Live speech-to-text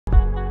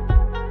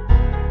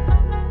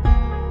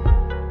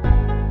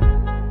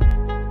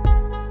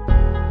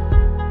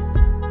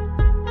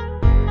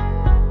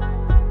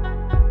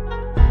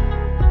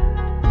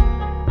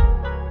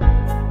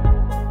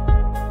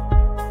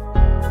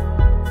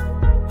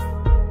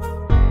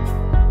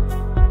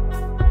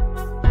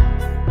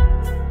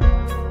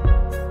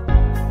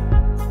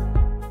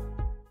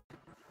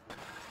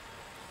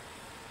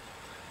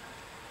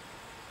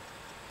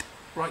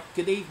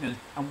Good evening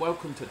and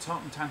welcome to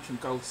Tottenham Tantrum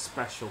Gold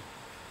Special.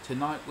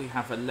 Tonight we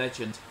have a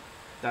legend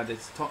that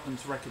is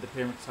Tottenham's record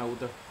appearance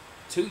holder,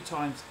 2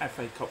 times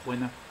FA Cup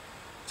winner,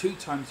 2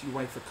 times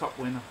UEFA Cup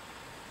winner,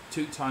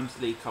 2 times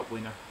League Cup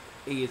winner.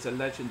 He is a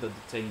legend of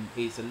the team,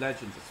 he is a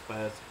legend of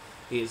Spurs,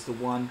 he is the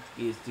one,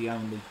 he is the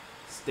only,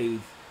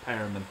 Steve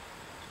Perryman.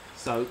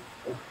 So,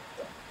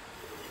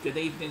 good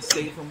evening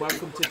Steve and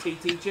welcome to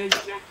TTG.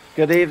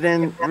 Good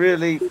evening.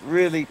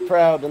 Really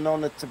proud and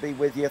honoured to be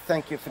with you.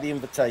 Thank you for the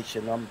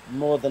invitation. I'm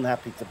more than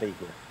happy to be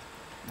here.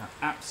 No,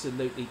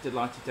 absolutely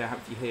delighted to have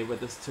you here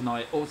with us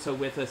tonight. Also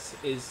with us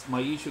is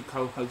my usual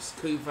co-hosts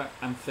Kuva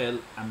and Phil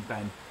and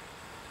Ben.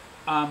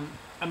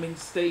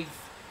 Steve,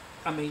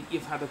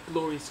 you've had a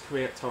glorious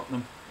career at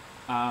Tottenham.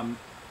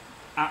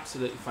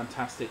 Absolutely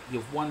fantastic.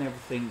 You've won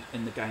everything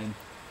in the game.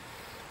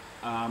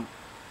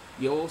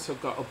 You also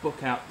got a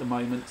book out at the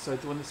moment, so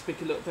do you want to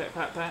speak a little bit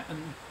about that and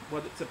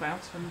what it's about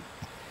and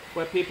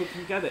where people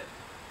can get it?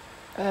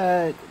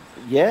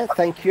 Yeah,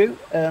 thank you.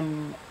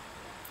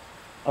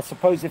 I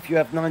suppose if you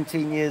have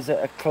 19 years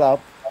at a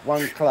club,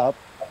 one club,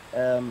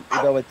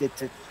 although I did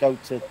go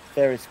to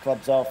various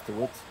clubs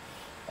afterwards,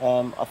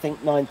 I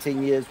think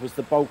 19 years was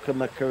the bulk of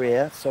my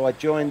career. So I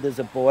joined as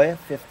a boy,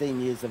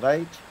 15 years of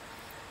age.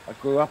 I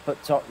grew up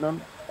at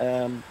Tottenham.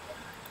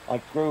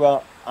 I grew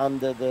up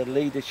under the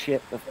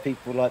leadership of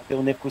people like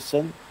Bill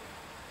Nicholson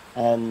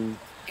and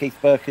Keith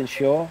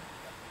Birkinshaw,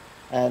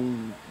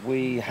 and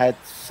we had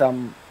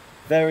some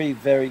very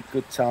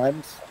good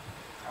times.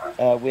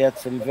 We had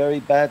some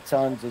very bad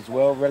times as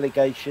well.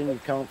 Relegation, you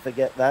can't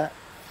forget that.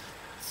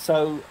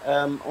 So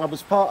I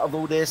was part of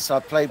all this.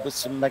 I played with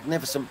some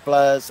magnificent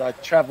players. I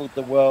travelled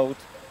the world.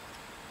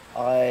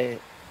 I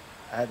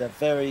had a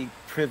very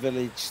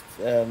privileged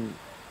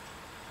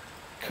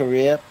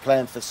career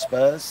playing for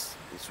Spurs.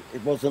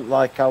 It wasn't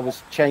like I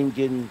was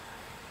changing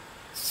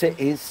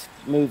cities,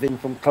 moving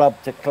from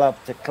club to club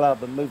to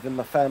club and moving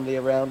my family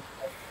around.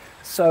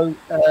 So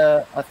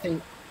I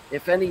think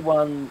if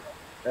anyone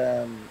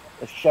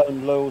has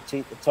shown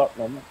loyalty to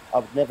Tottenham, I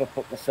would never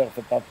put myself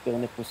above Bill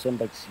Nicholson,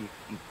 because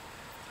you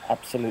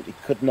absolutely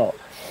could not.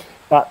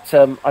 But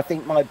I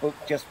think my book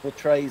just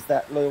portrays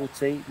that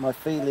loyalty, my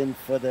feeling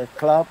for the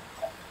club,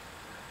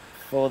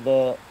 for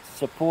the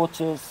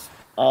supporters,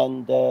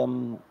 and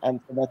for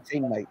my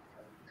teammates.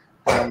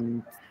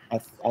 And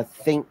I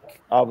think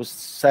I was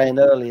saying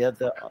earlier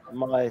that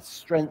my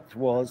strength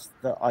was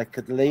that I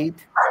could lead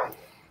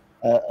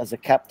as a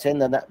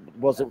captain, and that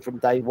wasn't from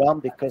day one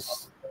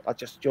because I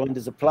just joined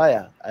as a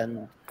player.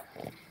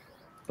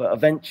 But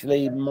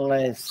eventually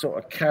my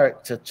sort of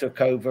character took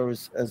over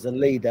as a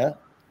leader,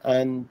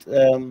 and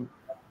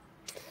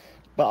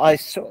but I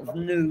sort of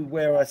knew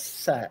where I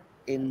sat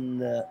in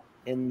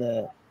the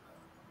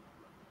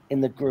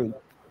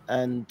group,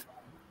 and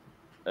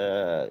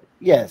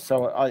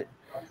so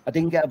I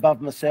didn't get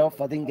above myself.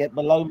 I didn't get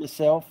below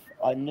myself.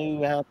 I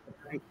knew how to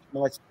pitch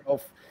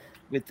myself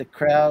with the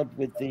crowd,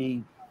 with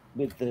the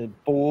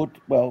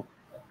board. Well,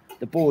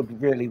 the board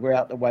really were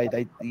out the way.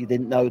 You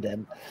didn't know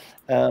them,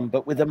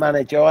 but with the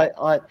manager,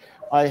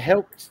 I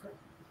helped.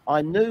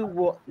 I knew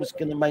what was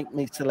going to make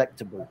me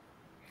selectable,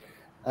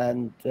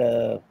 and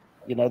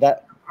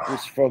that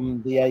was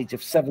from the age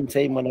of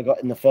 17 when I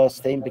got in the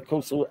first team,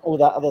 because all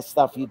that other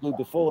stuff you do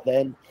before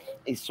then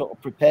is sort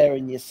of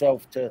preparing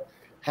yourself to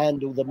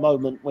handle the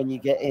moment when you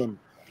get in.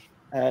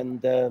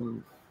 And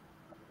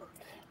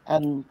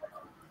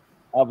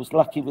I was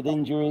lucky with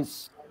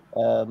injuries,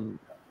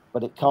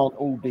 but it can't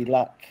all be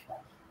luck.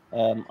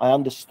 I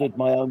understood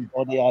my own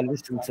body. I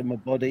listened to my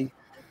body.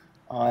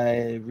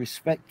 I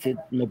respected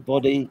my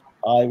body.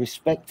 I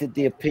respected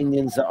the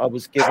opinions that I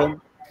was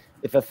given.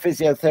 If a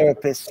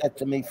physiotherapist said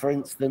to me, for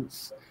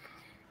instance,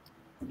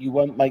 you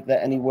won't make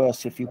that any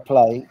worse if you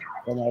play,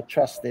 then I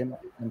trust him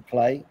and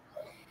play.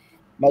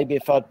 Maybe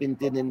if I'd been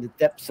in the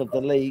depths of the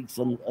leagues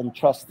and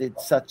trusted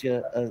such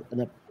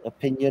an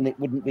opinion, it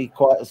wouldn't be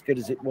quite as good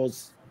as it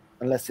was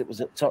unless it was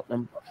at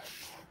Tottenham.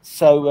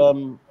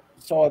 So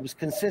I was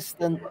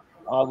consistent,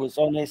 I was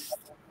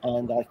honest,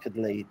 and I could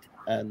lead.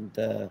 And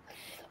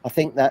I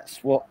think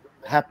that's what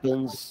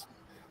happens.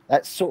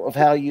 That's sort of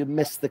how you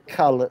miss the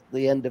cull at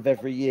the end of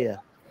every year.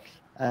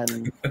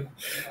 And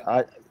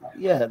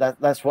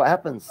that's what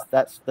happens.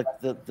 That's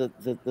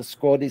the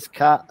squad is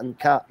cut and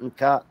cut and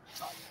cut.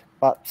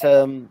 But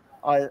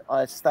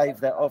I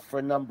staved that off for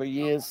a number of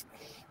years,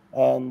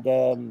 and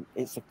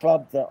it's a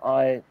club that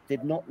I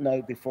did not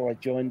know before I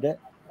joined it.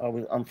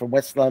 I'm from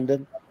West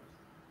London,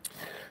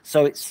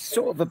 so it's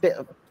sort of a bit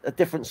of a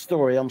different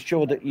story. I'm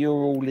sure that you're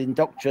all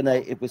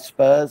indoctrinated with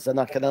Spurs, and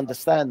I can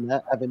understand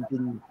that, having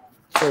been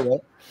through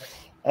it.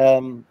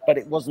 But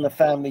it wasn't a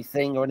family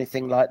thing or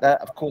anything like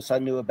that. Of course, I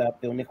knew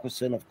about Bill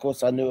Nicholson. Of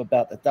course, I knew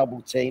about the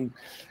double team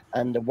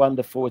and the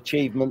wonderful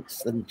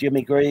achievements, and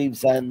Jimmy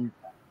Greaves and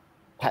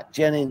Pat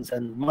Jennings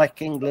and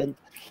Mike England.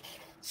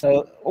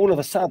 So all of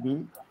a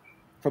sudden,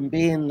 from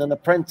being an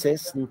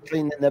apprentice and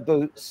cleaning their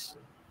boots,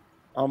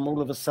 I'm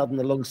all of a sudden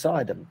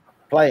alongside them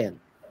playing.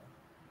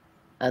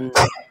 And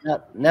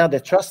now they're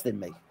trusting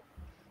me.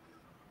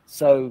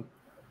 So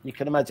You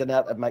can imagine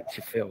how that makes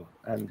you feel.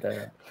 And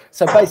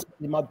so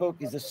basically, my book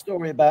is a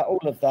story about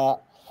all of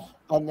that.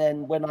 And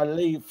then when I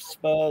leave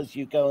Spurs,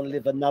 you go and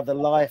live another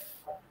life.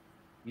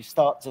 You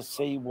start to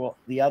see what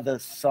the other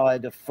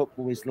side of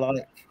football is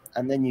like.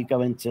 And then you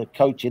go into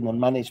coaching and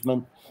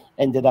management.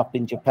 Ended up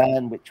in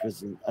Japan, which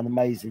was an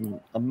amazing,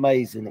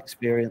 amazing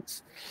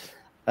experience.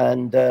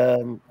 And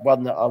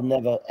one that I'll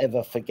never,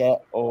 ever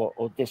forget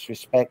or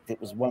disrespect. It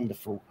was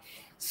wonderful.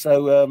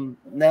 So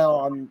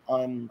now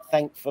I'm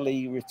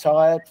thankfully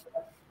retired.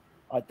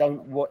 I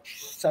don't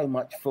watch so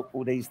much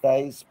football these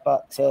days,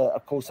 but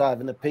of course I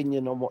have an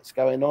opinion on what's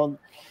going on.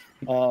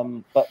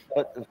 But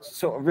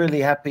sort of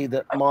really happy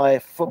that my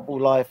football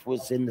life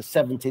was in the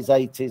 70s,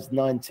 80s,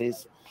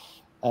 90s.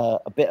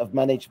 A bit of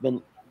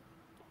management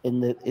in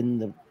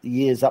the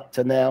years up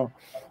to now,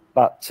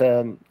 but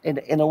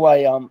in a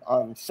way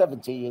I'm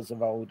 70 years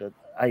of old at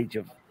age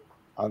of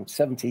I'm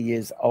 70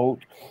 years old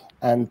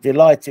and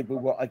delighted with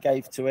what I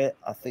gave to it.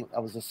 I think I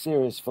was a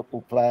serious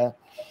football player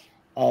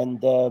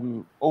and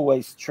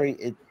always try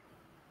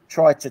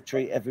to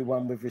treat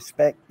everyone with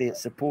respect, be it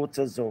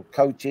supporters or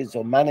coaches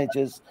or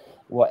managers,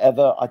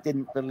 whatever. I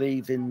didn't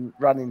believe in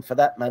running for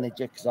that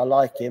manager because I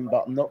like him,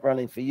 but I'm not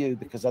running for you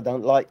because I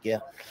don't like you.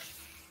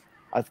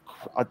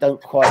 I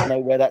don't quite know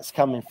where that's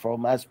coming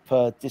from, as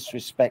per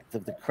disrespect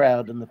of the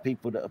crowd and the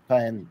people that are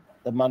paying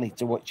the money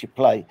to watch you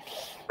play.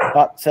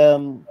 But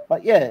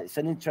yeah, it's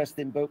an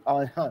interesting book.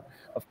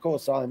 Of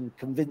course, I'm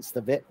convinced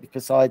of it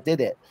because I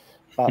did it,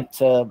 but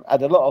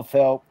had a lot of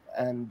help.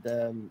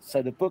 And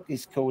so the book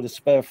is called A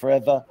Spur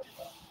Forever.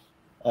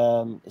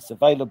 It's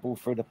available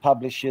through the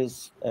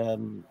publishers,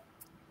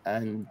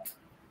 and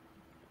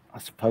I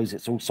suppose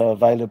it's also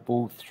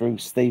available through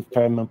Steve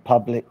Perryman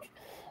Public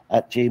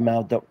at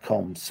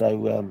gmail.com.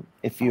 So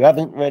if you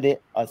haven't read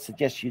it, I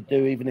suggest you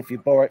do, even if you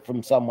borrow it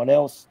from someone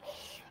else.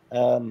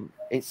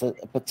 It's a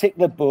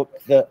particular book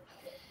that,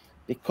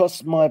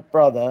 because my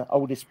brother,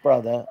 oldest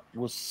brother,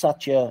 was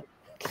such a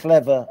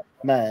clever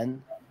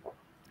man.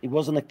 He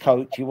wasn't a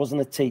coach, he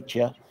wasn't a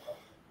teacher,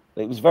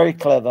 but he was very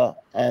clever.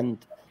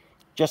 And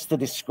just to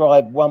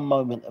describe one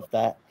moment of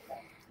that,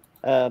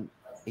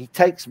 he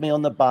takes me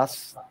on the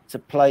bus to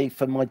play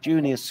for my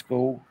junior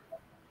school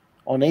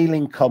on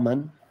Ealing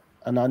Common.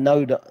 And I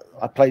know that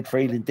I played for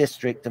Ealing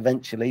District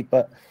eventually,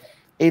 but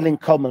Ealing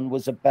Common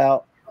was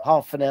about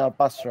half an hour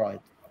bus ride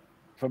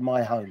from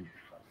my home.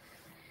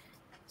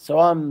 So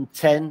I'm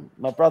 10,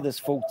 my brother's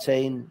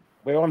 14.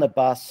 We're on a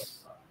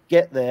bus,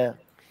 get there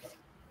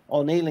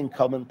on Ealing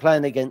Common,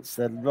 playing against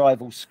the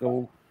rival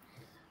school.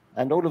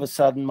 And all of a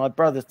sudden, my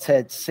brother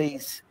Ted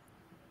sees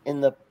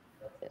on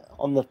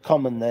the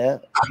common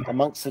there,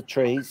 amongst the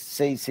trees,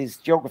 sees his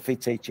geography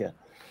teacher.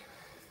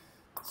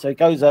 So he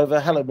goes over,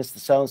 hello, Mr.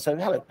 So-and-so.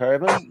 Hello,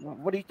 Perryman.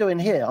 What are you doing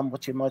here? I'm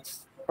watching my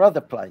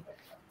brother play.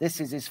 This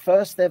is his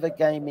first ever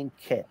game in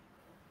kit.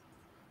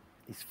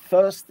 His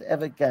first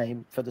ever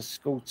game for the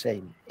school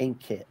team in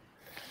kit.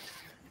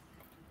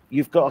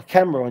 You've got a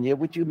camera on you.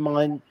 Would you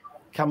mind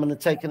coming and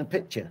taking a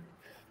picture?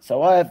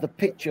 So I have the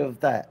picture of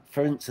that,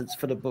 for instance,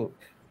 for the book.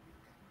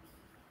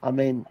 I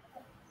mean,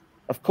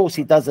 of course,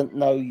 he doesn't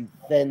know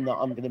then that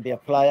I'm going to be a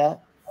player,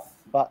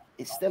 but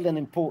it's still an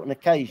important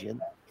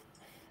occasion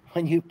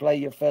when you play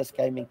your first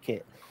game in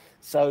kit.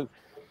 So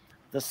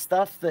the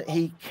stuff that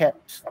he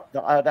kept,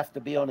 that I'd have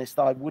to be honest,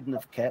 I wouldn't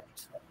have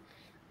kept.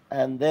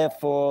 And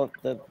therefore,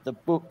 the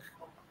book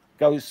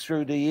goes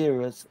through the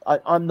eras.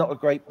 I'm not a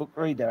great book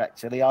reader,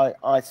 actually.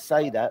 I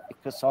say that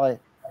because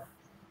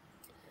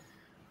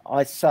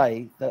I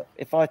say that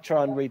if I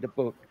try and read a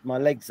book, my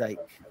legs ache,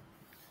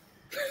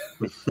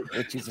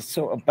 which is a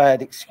sort of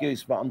bad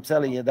excuse, but I'm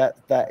telling you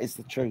that is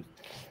the truth.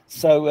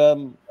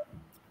 So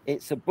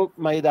it's a book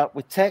made up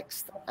with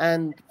text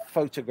and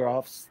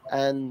photographs.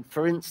 And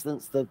for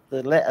instance, the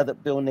letter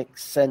that Bill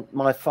Nix sent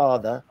my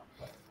father,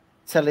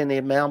 telling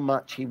him how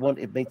much he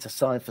wanted me to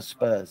sign for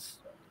Spurs.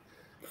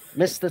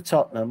 Mr.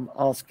 Tottenham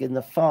asking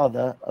the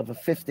father of a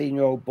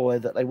 15-year-old boy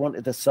that they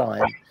wanted to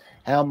sign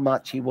how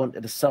much he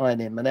wanted to sign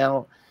him, and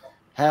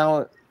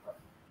how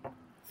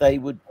they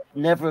would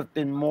never have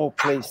been more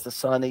pleased to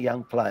sign a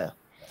young player.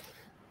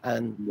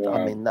 And wow.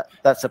 I mean,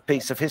 that's a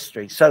piece of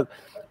history. So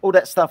all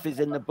that stuff is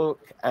in the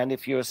book. And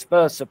if you're a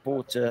Spurs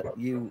supporter,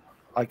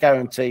 I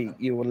guarantee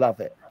you will love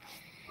it.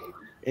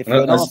 If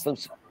you're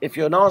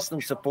an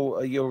Arsenal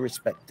supporter, you'll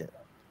respect it.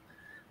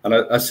 And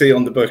I see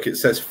on the book it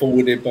says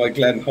forwarded by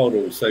Glenn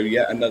Hoddle. So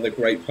yet another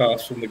great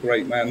pass from the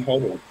great man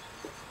Hoddle.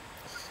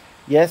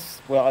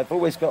 Yes, well, I've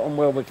always got on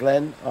well with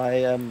Glenn.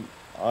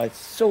 I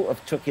sort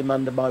of took him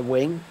under my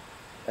wing,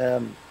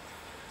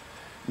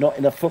 not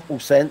in a football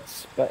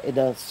sense, but in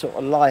a sort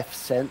of life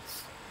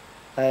sense.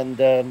 And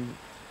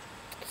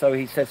so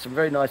he said some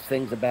very nice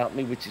things about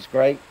me, which is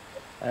great.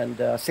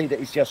 And I see that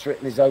he's just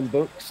written his own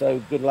book,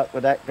 so good luck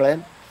with that,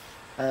 Glenn.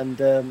 And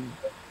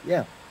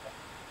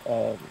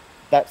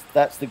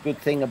that's the good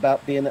thing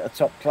about being at a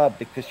top club,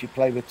 because you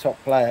play with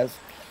top players.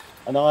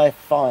 And I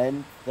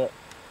find that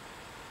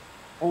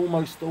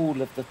almost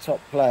all of the top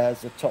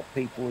players are top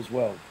people as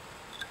well.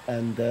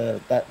 And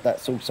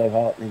that's also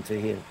heartening to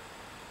hear.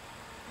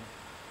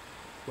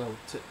 Well,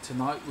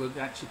 tonight we're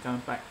actually going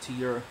back to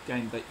your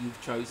game that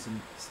you've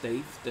chosen,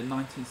 Steve, the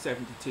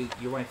 1972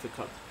 UEFA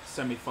Cup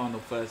semi-final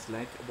first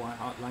leg at White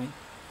Hart Lane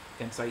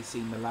against AC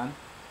Milan.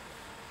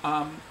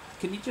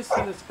 Can you just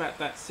tell us about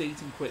that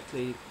season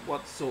quickly?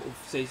 What sort of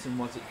season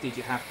was it? Did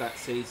you have that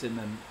season?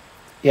 And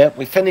yeah,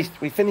 we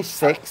finished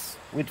sixth.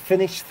 We'd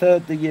finished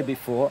third the year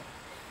before.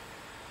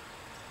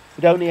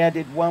 We'd only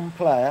added one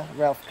player,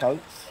 Ralph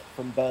Coates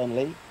from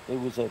Burnley, who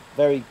was a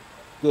very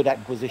good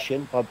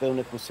acquisition by Bill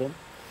Nicholson.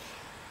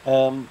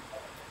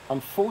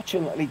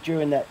 Unfortunately,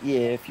 during that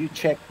year, if you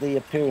check the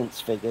appearance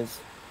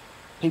figures,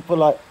 people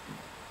like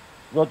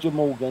Roger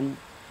Morgan,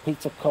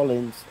 Peter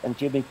Collins and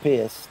Jimmy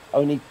Pearce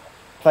only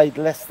played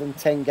less than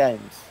 10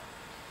 games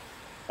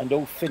and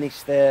all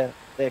finished their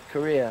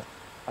career,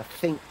 I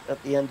think,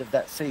 at the end of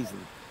that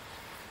season.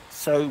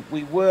 So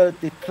we were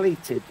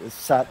depleted as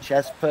such,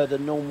 as per the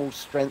normal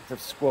strength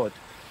of squad.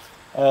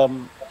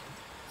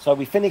 So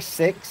we finished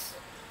sixth,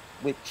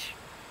 which,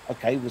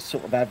 okay, was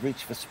sort of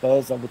average for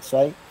Spurs, I would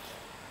say.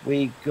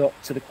 We got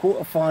to the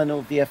quarter-final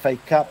of the FA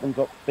Cup and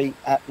got beat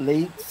at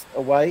Leeds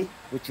away,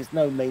 which is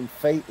no mean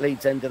feat.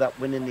 Leeds ended up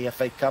winning the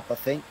FA Cup, I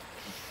think.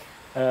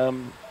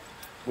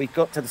 We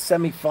got to the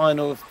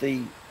semi-final of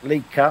the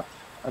League Cup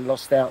and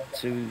lost out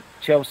to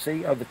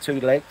Chelsea over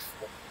 2 legs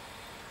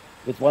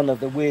with one of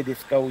the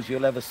weirdest goals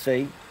you'll ever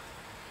see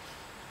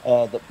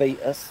that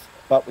beat us,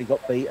 but we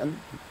got beaten.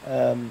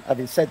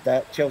 Having said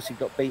that, Chelsea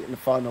got beaten in the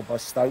final by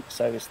Stoke,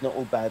 so it's not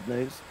all bad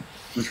news.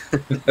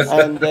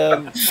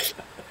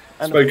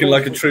 And spoken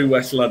like a true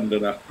West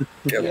Londoner.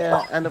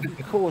 Yeah, and of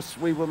course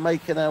we were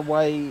making our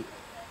way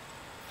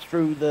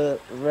through the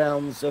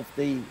rounds of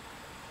the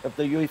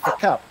UEFA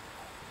Cup,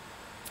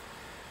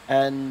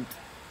 and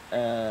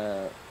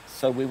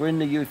so we were in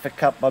the UEFA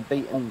Cup by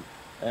beating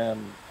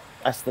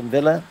Aston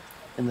Villa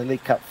in the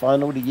League Cup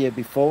final the year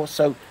before.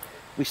 So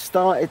we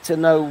started to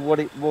know what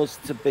it was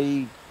to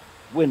be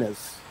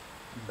winners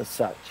as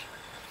such,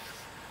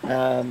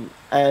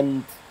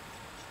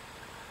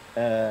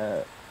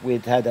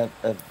 we'd had a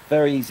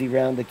very easy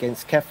round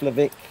against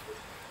Keflavik,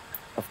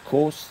 of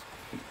course.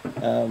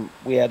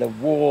 We had a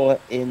war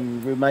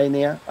in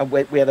Romania.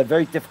 We had a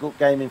very difficult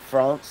game in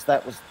France.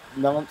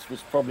 Nantes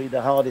was probably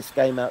the hardest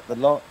game out of the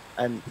lot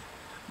and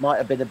might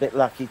have been a bit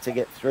lucky to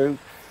get through.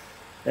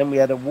 Then we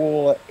had a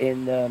war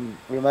in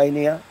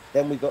Romania.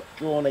 Then we got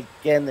drawn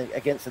again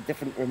against a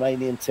different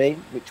Romanian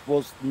team, which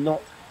was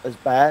not as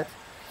bad.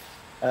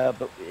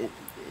 But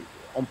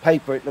on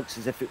paper, it looks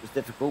as if it was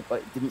difficult,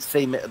 but it didn't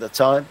seem it at the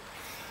time.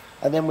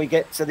 And then we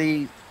get to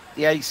the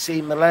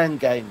AC Milan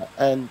game.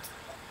 And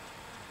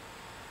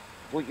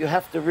what you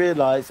have to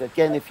realise,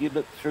 again, if you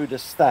look through the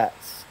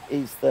stats,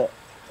 is that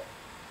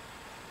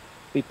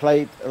we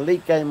played a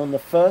league game on the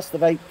 1st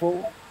of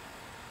April,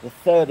 the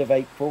 3rd of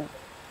April.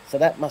 So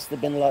that must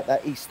have been like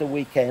that Easter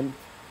weekend.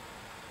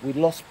 We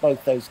lost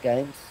both those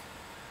games.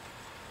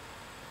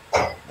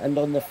 And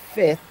on the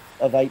 5th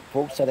of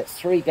April, so that's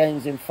 3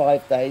 games in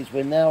 5 days,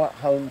 we're now at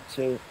home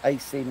to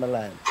AC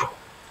Milan.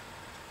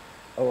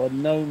 Or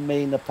no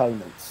mean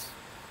opponents.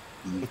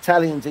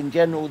 Italians in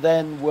general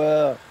then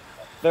were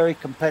very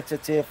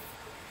competitive,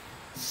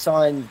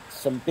 signed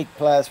some big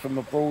players from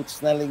abroad.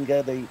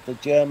 Snellinger, the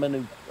German,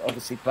 who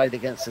obviously played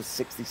against us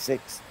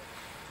 66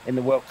 in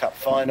the World Cup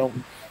final.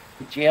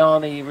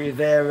 Gianni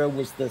Rivera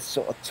was the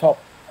sort of top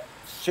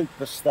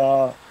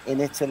superstar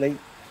in Italy.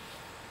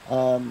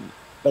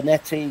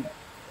 Bonetti,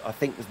 I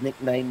think, was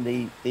nicknamed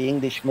the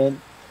Englishman.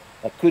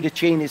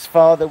 Cudicini's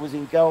father was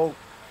in goal.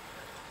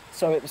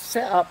 So it was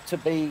set up to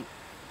be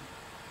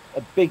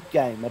a big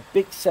game, a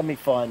big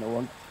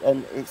semi-final,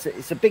 and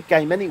it's a big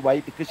game anyway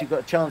because you've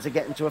got a chance of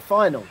getting to a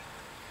final.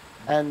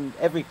 And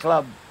every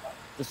club,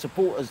 the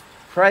supporters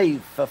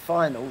crave for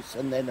finals,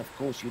 and then of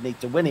course you need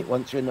to win it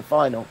once you're in the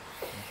final.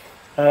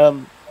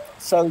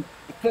 So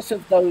because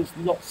of those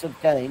lots of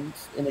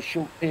games in a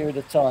short period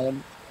of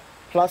time,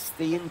 plus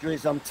the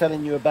injuries I'm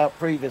telling you about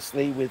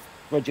previously with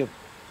Roger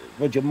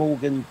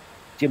Morgan,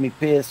 Jimmy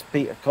Pearce,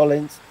 Peter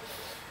Collins,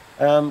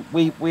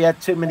 we had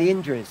too many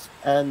injuries,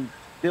 and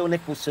Bill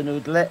Nicholson,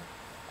 who'd let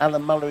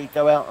Alan Mullery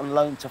go out on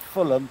loan to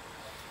Fulham,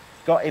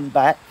 got him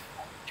back.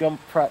 John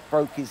Pratt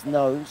broke his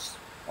nose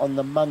on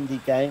the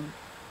Monday game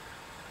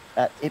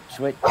at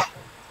Ipswich,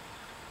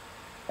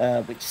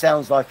 which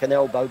sounds like an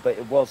elbow, but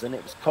it wasn't.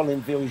 It was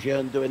Colin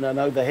Viljean doing an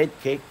overhead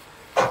kick,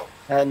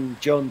 and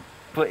John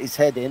put his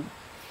head in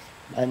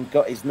and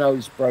got his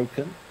nose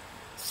broken.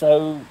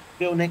 So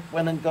Bill Nick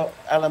went and got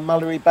Alan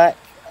Mullery back,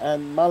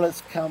 and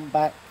Muller's come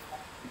back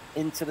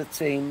into the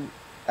team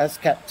as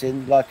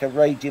captain like a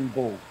raging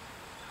bull.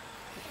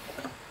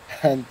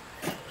 And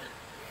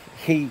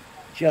he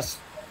just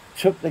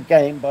took the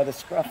game by the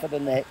scruff of the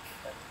neck.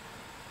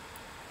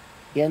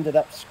 He ended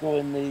up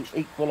scoring the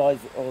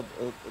equaliser, or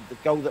the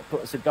goal that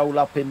put us a goal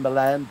up in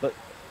Milan, but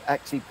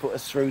actually put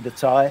us through the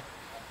tie,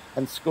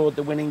 and scored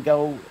the winning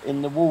goal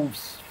in the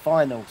Wolves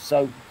final.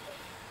 So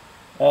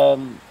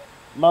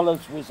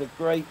Mullers was a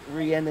great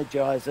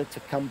re-energiser to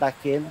come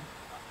back in.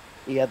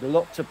 He had a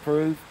lot to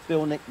prove.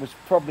 Bill Nick was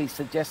probably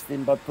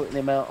suggesting by putting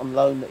him out on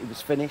loan that he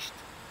was finished.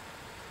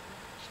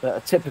 But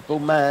a typical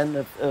man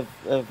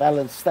of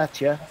Alan's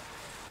stature,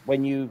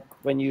 when you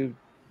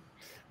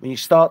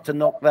start to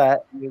knock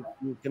that, you're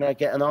going to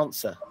get an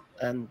answer.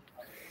 And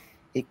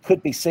it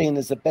could be seen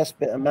as the best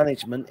bit of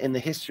management in the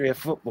history of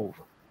football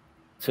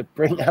to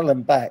bring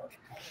Alan back.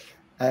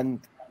 And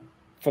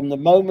from the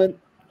moment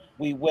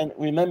we went,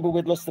 remember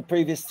we'd lost the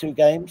previous 2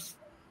 games.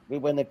 We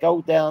went a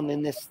goal down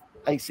in this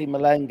AC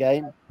Milan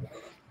game.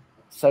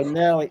 So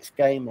now it's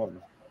game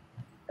on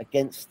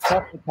against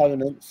tough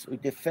opponents who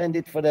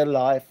defended for their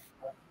life,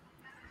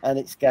 and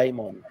it's game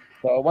on.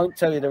 So I won't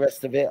tell you the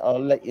rest of it.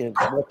 I'll let you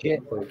watch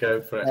it. We'll go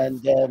for it.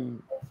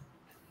 And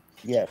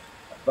yeah,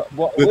 but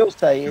what I will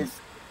say is,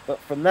 but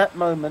from that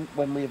moment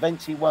when we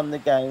eventually won the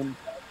game,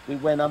 we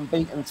went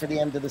unbeaten to the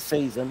end of the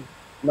season,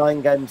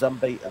 9 games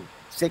unbeaten,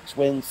 6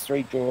 wins,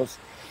 3 draws.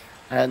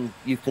 And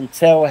you can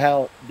tell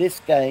how this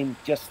game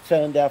just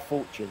turned our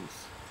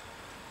fortunes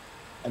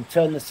and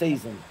turned the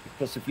season.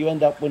 Because if you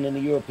end up winning a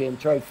European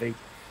trophy,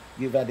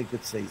 you've had a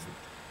good season.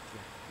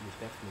 Yeah, you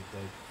definitely do.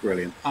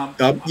 Brilliant.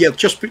 Yeah,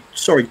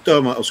 sorry,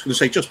 Dermot, I was going to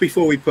say, just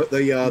before we put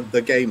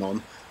the game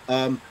on,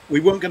 we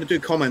weren't going to do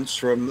comments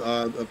from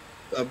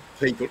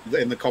people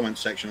in the comments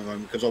section at the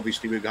moment, because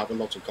obviously we have a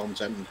lot of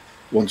content and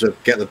want to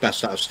get the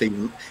best out of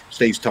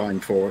Steve's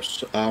time for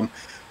us.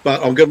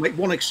 But I'm going to make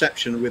one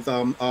exception with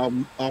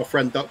our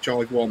friend Duck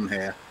Jive 1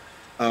 here,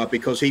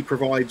 because he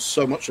provides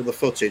so much of the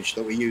footage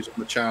that we use on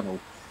the channel.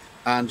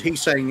 And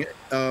he's saying,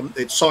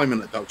 it's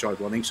Simon at Duck Jive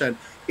 1, he said,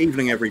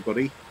 "Evening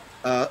everybody.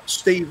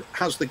 Steve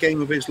has the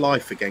game of his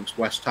life against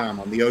West Ham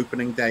on the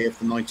opening day of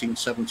the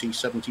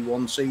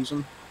 1970-71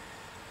 season.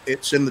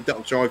 It's in the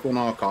Duck Jive 1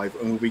 archive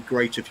and would be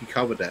great if you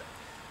covered it.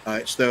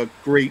 It's the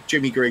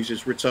Jimmy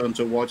Greaves' return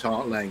to White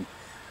Hart Lane."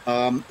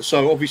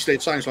 So obviously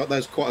it sounds like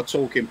there's quite a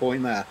talking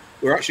point there.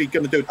 We're actually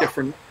going to do a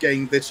different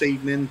game this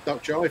evening,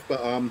 Duck Jive,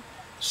 but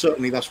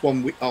certainly that's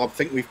one I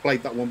think we've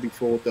played that one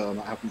before,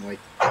 Dermot, haven't we?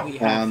 We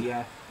have,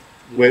 yeah.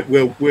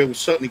 We'll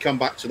certainly come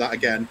back to that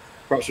again.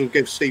 Perhaps we'll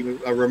give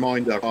Steve a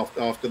reminder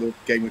after the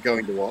game we're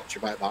going to watch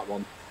about that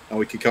one, and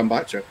we could come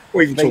back to it,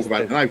 or even talk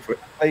about it now.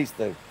 Please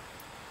do.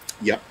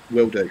 Yeah,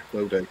 will do.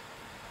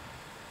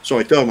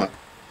 Sorry, Dermot.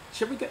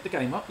 Shall we get the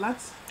game up,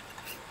 lads?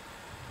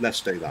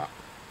 Let's do that.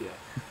 Yeah.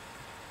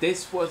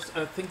 This was,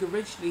 I think,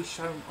 originally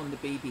shown on the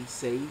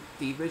BBC.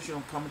 The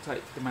original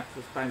commentator for the match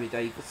was Barry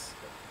Davis,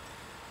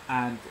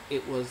 and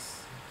it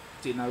was,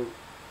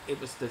 it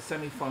was the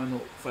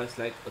semi-final first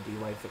leg of the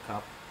UEFA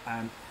Cup.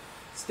 And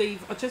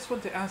Steve, I just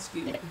want to ask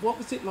you, what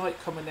was it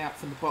like coming out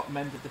from the bottom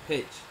end of the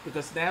pitch?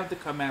 Because now they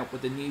come out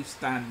with a new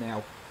stand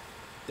now.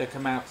 They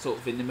come out sort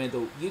of in the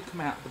middle. You come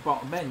out at the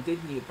bottom end,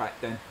 didn't you,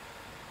 back then?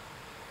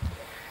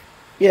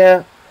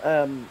 Yeah,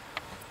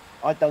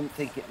 I don't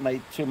think it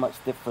made too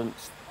much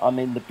difference. I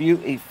mean, the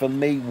beauty for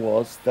me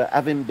was that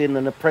having been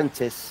an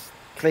apprentice,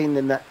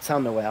 cleaning that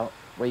tunnel out,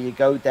 where you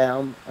go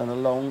down and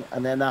along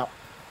and then up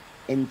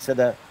into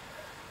the...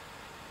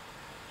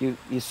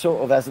 You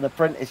sort of, as an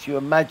apprentice, you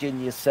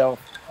imagine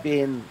yourself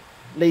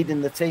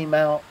leading the team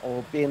out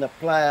or being a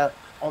player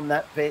on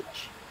that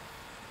pitch.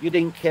 You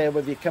didn't care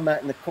whether you come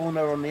out in the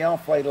corner on the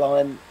halfway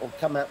line or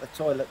come out the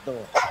toilet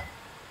door.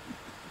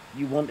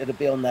 You wanted to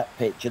be on that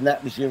pitch, and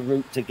that was your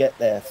route to get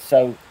there.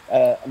 So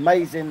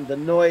amazing. The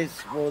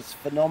noise was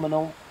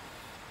phenomenal.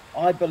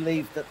 I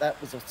believe that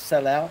was a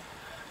sellout.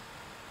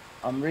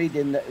 I'm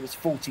reading that it was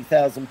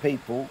 40,000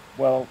 people.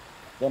 Well,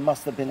 there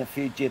must have been a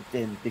few jibbed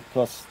in,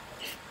 because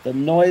the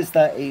noise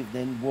that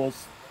evening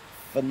was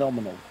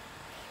phenomenal,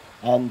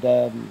 and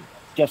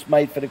just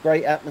made for the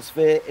great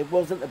atmosphere. It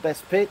wasn't the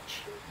best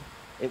pitch.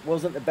 It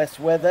wasn't the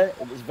best weather.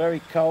 It was very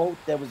cold.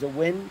 There was a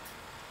wind.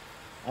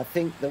 I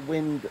think the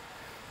wind...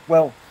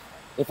 Well,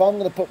 if I'm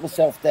going to put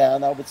myself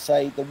down, I would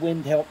say the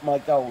wind helped my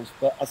goals,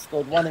 but I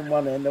scored one in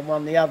one end and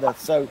one the other.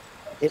 So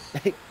it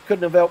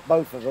couldn't have helped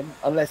both of them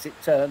unless it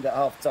turned at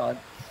half time.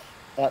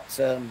 But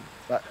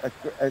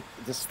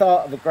the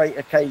start of a great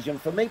occasion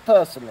for me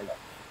personally.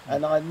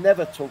 And I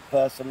never talk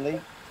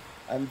personally.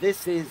 And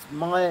this is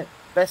my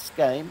best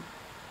game.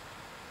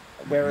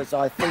 Whereas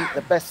I think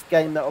the best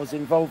game that I was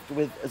involved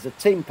with as a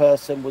team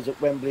person was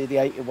at Wembley, the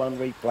 81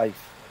 replay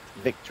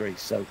victory.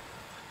 So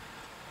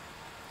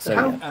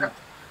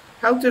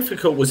how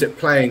difficult was it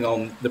playing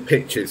on the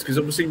pitches? Because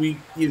obviously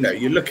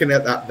you're looking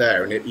at that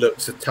there and it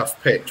looks a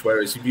tough pitch.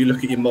 Whereas if you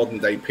look at your modern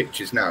day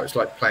pitches now, it's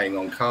like playing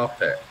on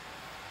carpet.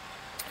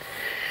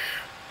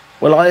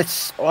 Well, I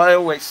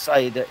always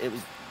say that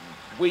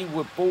we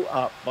were brought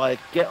up by a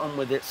get on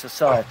with it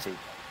society.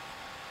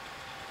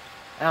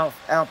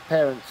 Our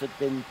parents had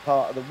been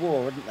part of the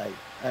war, hadn't they?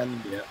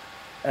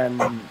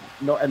 And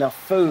not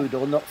enough food,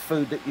 or not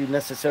food that you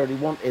necessarily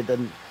wanted,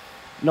 and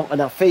not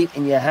enough heat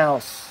in your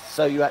house,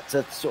 so you had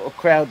to sort of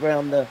crowd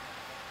round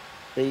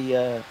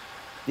the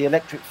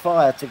electric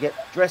fire to get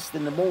dressed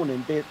in the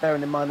morning.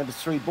 Bearing in mind there was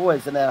 3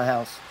 boys in our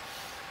house,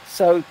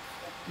 so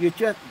you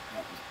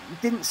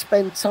didn't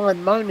spend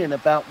time moaning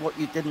about what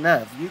you didn't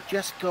have. You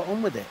just got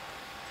on with it,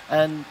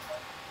 and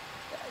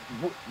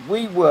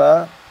we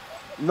were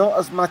not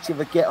as much of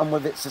a get on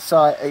with it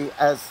society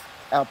as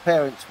our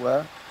parents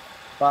were,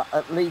 but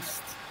at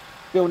least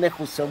Bill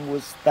Nicholson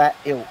was that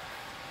ilk.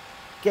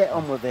 Get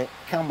on with it.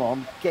 Come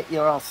on, get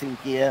your ass in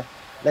gear.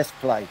 Let's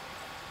play.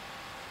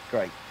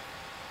 Great.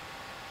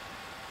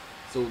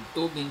 So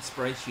all the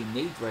inspiration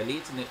you need, really,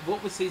 isn't it?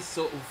 What was his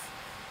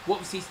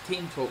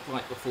team talk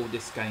like before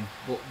this game?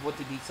 What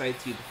did he say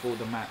to you before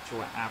the match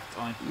or at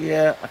halftime?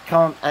 Yeah, I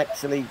can't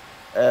actually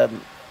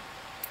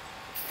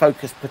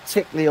focus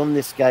particularly on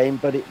this game,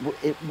 but it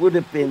would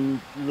have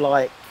been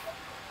like,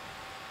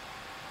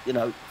 you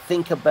know,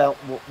 think about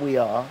what we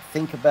are,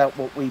 think about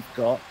what we've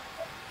got.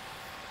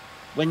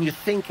 When you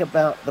think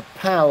about the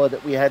power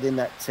that we had in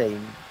that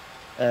team,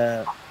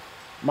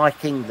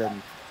 Mike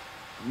England,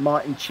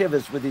 Martin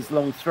Chivers with his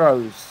long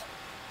throws,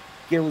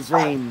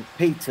 Gilzine,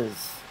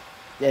 Peters,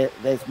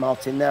 there's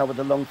Martin now with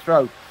a long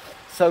throw.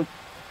 So,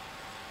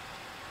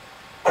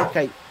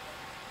 okay,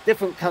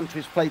 different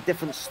countries play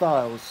different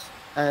styles,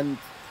 and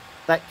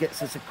that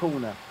gets us a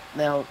corner.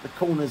 Now, the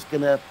corner's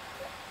going to,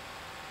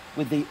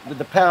 with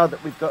the power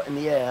that we've got in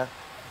the air,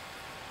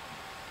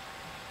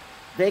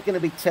 they're going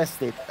to be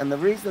tested. And the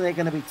reason they're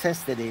going to be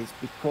tested is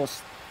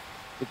because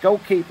the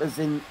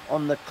goalkeepers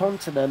on the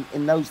continent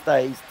in those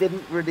days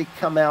didn't really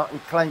come out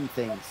and claim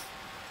things.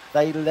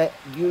 They let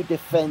you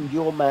defend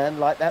your man,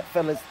 like that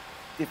fella's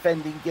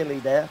defending Gilly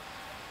there.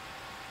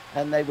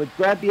 And they would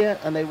grab you,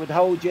 and they would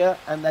hold you,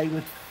 and they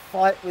would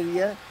fight with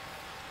you,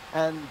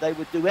 and they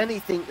would do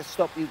anything to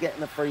stop you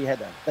getting a free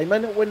header. They may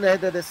not win the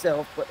header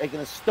themselves, but they're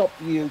going to stop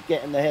you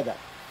getting the header.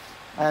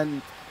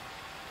 And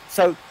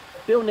so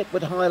Bill Nick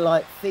would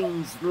highlight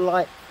things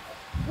like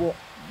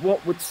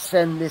what would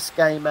send this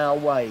game our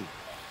way.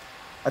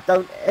 I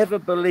don't ever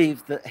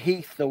believe that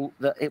he thought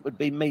that it would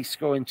be me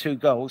scoring 2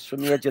 goals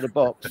from the edge of the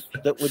box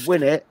that would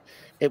win it.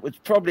 It was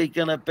probably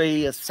going to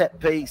be a set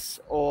piece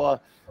or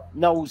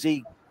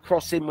Knowlesy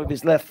crossing with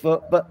his left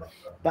foot. But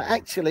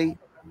actually,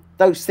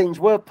 those things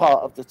were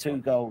part of the 2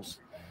 goals.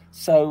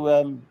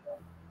 So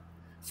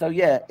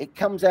yeah, it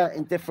comes out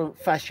in different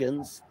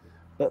fashions.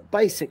 But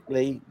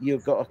basically,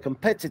 you've got a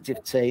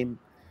competitive team.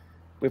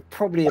 We're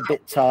probably a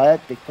bit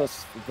tired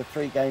because of the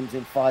 3 games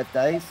in 5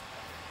 days.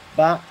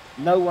 But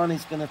no one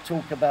is going to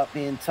talk about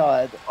being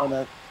tired on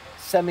a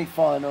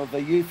semi-final of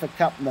a UEFA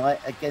Cup night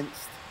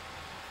against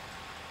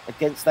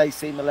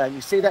AC Milan.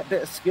 You see that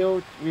bit of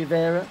skill,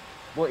 Rivera,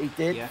 what he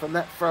did from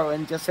that throw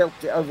and just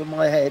helped it over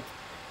my head.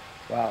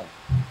 Wow,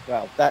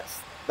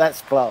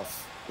 that's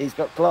class. He's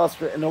got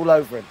class written all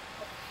over him.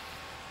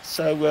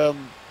 So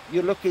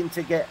you're looking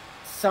to get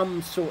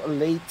some sort of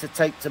lead to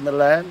take to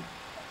Milan.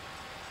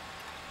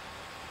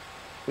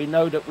 We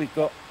know that we've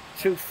got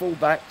 2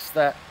 fullbacks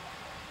that,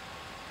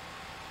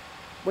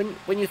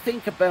 when you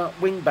think about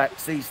wing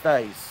backs these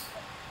days,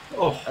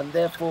 and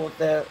therefore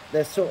they're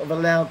sort of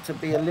allowed to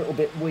be a little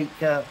bit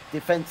weaker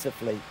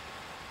defensively.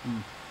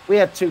 We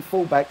had 2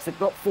 fullbacks that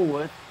got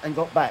forward and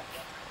got back,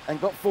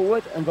 and got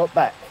forward and got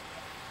back.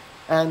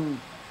 And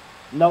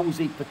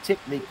Knowlesy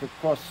particularly could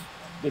cross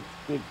with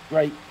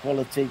great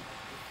quality.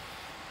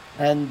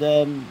 And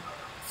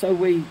so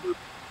we've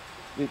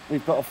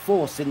got a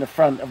force in the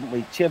front, haven't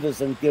we? Chivers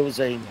and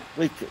Gilzine.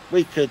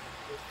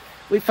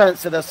 We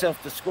fancied ourselves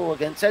to score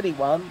against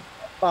anyone,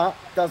 but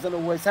doesn't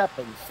always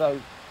happen.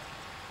 So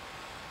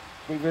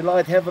we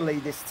relied heavily,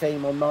 this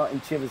team, on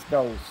Martin Chivers'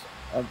 goals,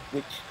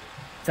 which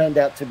turned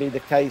out to be the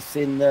case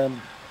in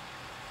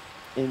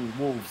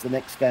Wolves the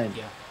next game.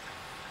 Yeah.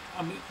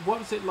 I mean, what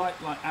was it like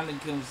Alan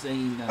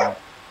Gilzine and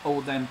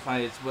all them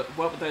players? What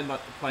would they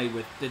like to play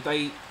with? Did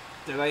they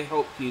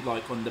help you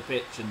like on the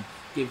pitch and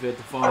give you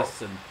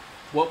advice? And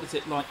what was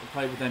it like to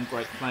play with them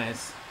great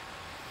players?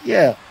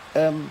 Yeah.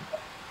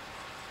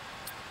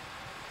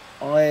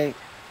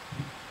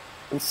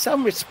 In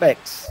some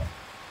respects,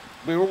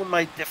 we're all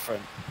made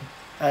different,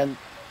 and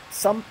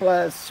some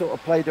players sort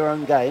of play their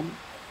own game,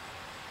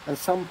 and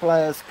some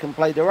players can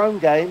play their own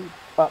game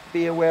but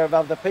be aware of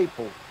other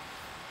people.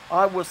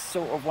 I was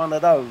sort of one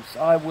of those.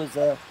 I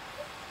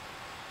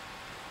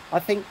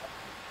think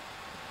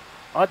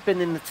I'd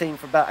been in the team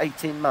for about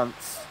 18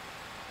 months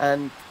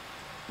and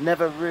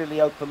never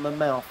really opened my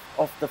mouth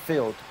off the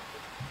field.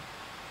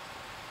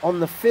 On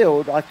the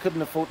field, I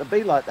couldn't afford to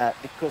be like that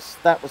because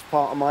that was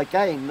part of my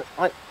game.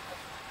 I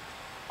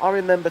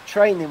remember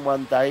training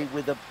one day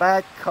with a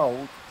bad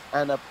cold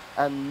and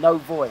no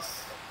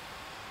voice.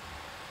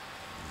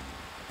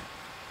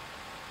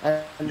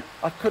 And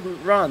I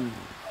couldn't run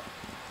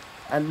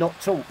and not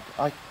talk.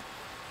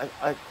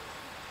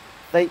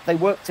 They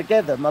work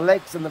together. My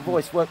legs and the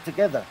voice work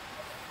together.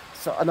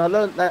 So, and I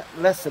learned that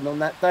lesson on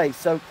that day.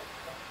 So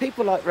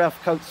people like Ralph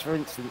Coates, for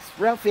instance,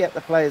 Ralphie had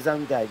to play his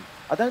own game.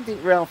 I don't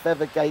think Ralph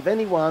ever gave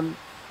anyone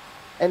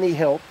any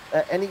help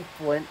at any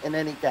point in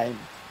any game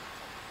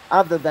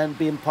other than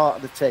being part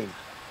of the team.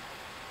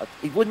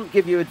 He wouldn't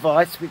give you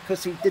advice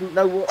because he didn't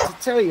know what to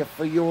tell you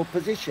for your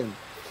position.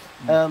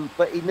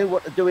 But he knew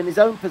what to do in his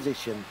own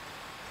position.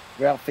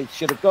 Ralphie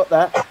should have got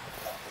that.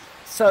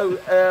 So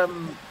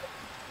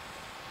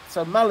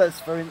Mullers,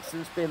 for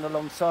instance, being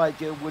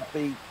alongside you, would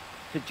be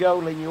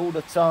cajoling you all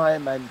the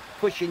time and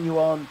pushing you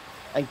on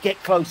and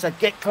get closer,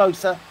 get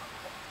closer.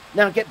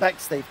 Now get back,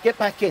 Steve. Get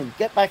back in.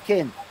 Get back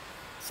in.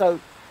 So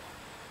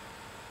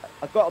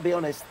I've got to be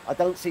honest, I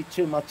don't see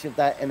too much of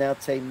that in our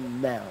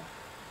team now.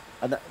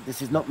 And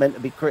this is not meant to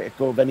be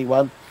critical of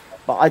anyone,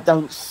 but I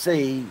don't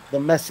see the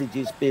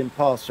messages being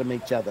passed from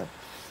each other.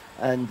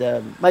 And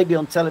maybe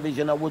on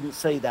television I wouldn't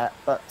see that,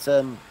 but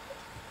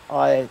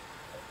I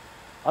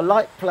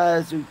like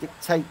players who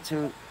dictate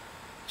to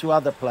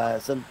other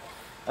players.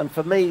 And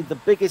for me, the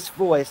biggest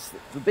voice,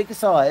 the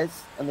biggest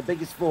eyes and the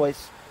biggest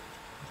voice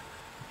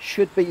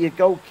should be your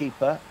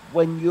goalkeeper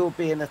when you're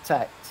being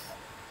attacked.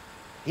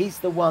 He's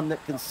the one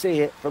that can see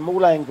it from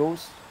all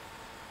angles,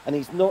 and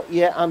he's not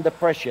yet under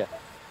pressure.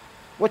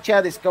 Watch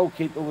how this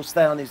goalkeeper will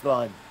stay on his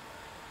line.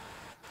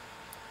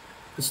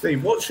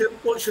 Steve, what's your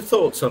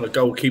thoughts on a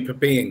goalkeeper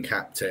being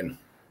captain?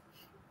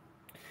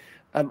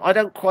 I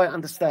don't quite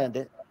understand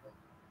it,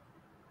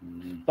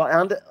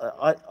 but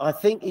I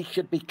think he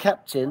should be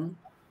captain.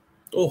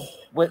 Oh,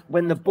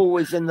 when the ball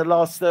is in the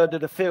last third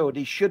of the field,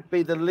 he should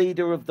be the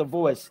leader of the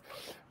voice.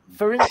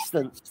 For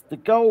instance, the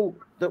goal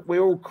that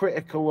we're all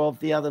critical of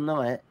the other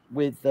night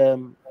with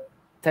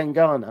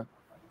Tangana,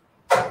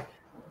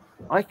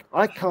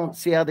 I can't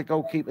see how the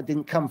goalkeeper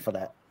didn't come for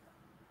that.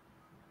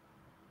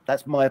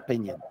 That's my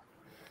opinion.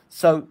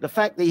 So the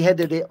fact that he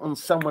headed it on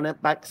someone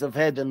at backs of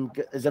head and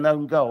as an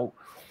own goal,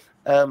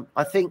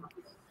 I think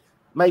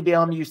maybe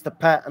I'm used to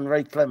Pat and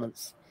Ray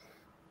Clements,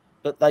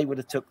 but they would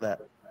have took that.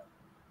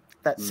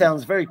 That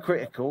sounds very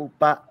critical,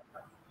 but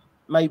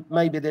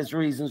maybe there's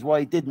reasons why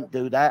he didn't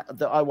do that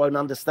I won't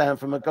understand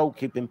from a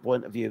goalkeeping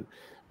point of view.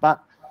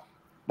 But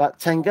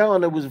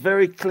Tangana was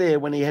very clear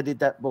when he headed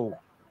that ball.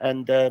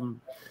 And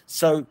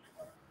so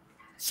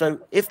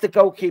if the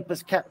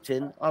goalkeeper's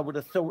captain, I would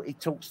have thought he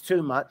talks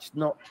too much,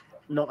 not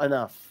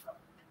enough.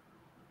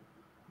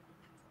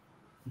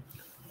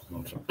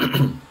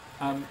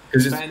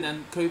 Ben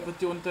and Cooper, do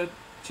you want to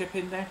chip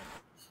in there?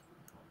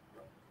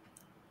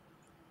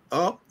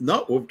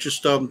 No, we're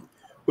just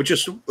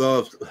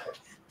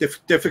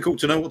difficult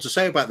to know what to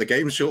say about the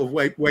game. Sort of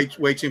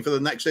waiting for the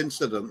next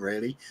incident,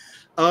 really.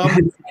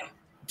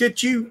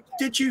 Did you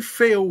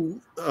feel,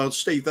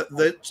 Steve,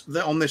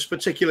 that on this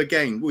particular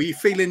game, were you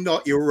feeling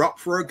like you were up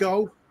for a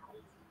goal,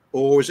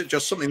 or was it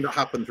just something that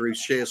happened through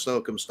sheer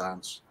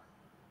circumstance?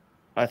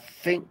 I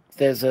think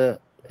it's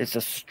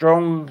a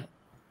strong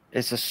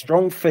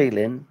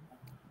feeling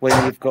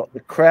when you've got the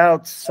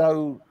crowd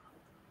so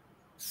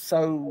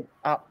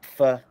up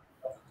for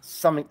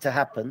something to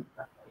happen.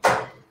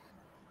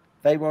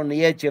 They were on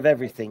the edge of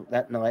everything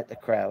that night, the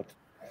crowd.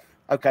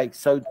 Okay,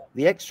 so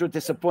the extra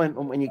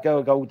disappointment when you go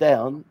a goal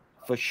down,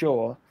 for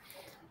sure.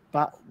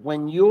 But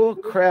when your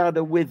crowd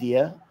are with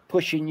you,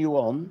 pushing you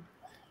on,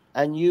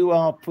 and you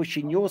are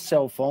pushing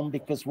yourself on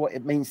because what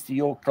it means to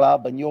your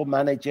club and your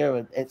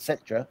manager,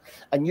 etc.,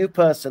 and you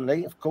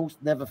personally, of course,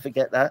 never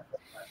forget that,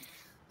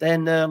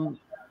 then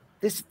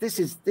this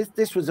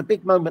was a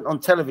big moment on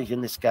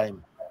television, this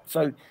game.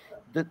 So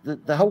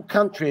the whole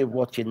country are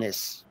watching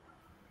this.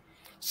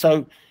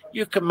 So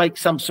you can make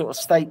some sort of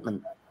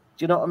statement.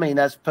 Do you know what I mean?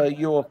 As per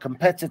your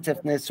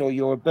competitiveness or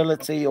your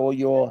ability or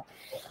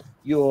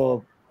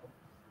the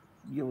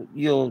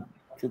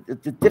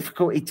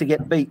difficulty to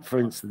get beat, for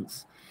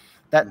instance.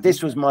 That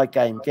this was my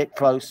game. Get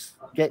close,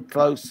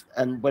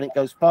 and when it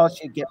goes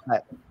past you, get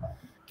back.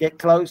 Get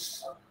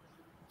close.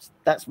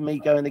 That's me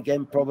going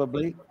again,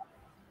 probably.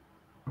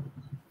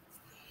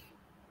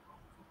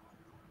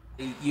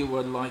 You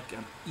were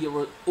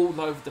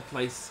all over the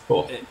place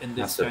in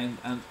this game,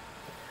 and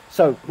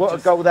so what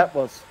a goal that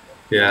was!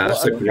 Yeah,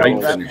 that's a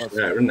great finish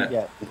there, isn't it?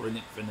 Yeah,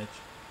 brilliant finish.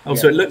 Oh,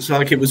 so it looks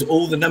like it was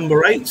all the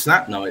number 8s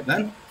that night,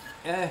 then.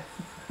 Yeah,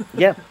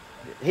 yeah.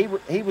 He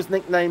was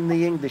nicknamed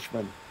the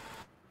Englishman,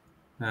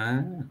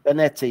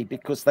 Benetti,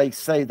 because they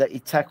say that he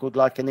tackled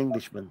like an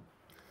Englishman.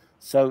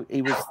 So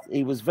he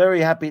was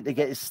very happy to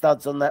get his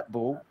studs on that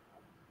ball.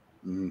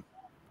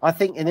 I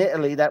think in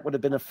Italy that would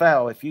have been a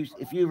foul. If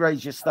you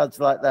raise your studs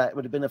like that, it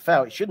would have been a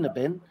foul. It shouldn't have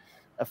been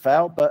a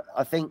foul, but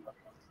I think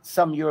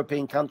some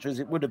European countries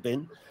it would have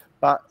been.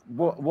 But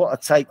what a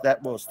take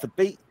that was to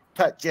beat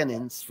Pat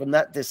Jennings from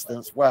that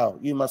distance. Wow,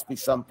 you must be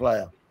some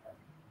player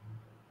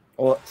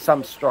or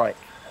some strike.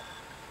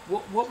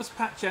 What was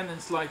Pat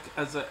Jennings like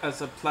as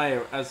a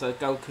player, as a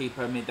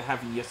goalkeeper? I mean, to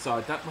have on your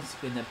side, that must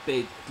have been a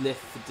big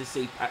lift to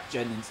see Pat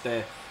Jennings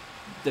there,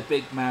 the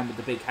big man with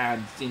the big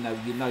hands. You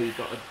know you've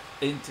got an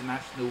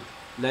international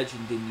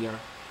legend in your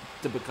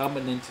to become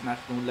an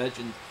international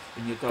legend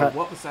in your goal.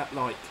 What was that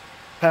like?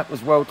 Pat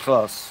was world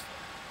class,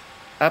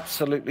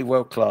 absolutely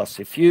world class.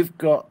 If you've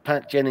got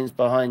Pat Jennings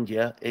behind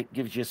you, it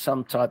gives you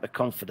some type of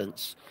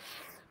confidence.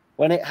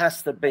 When it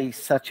has to be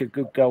such a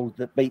good goal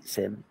that beats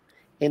him.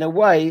 In a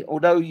way,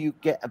 although you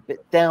get a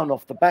bit down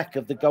off the back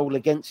of the goal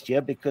against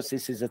you because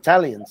this is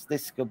Italians,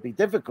 this could be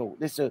difficult.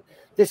 This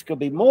could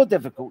be more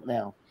difficult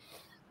now.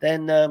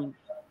 Then,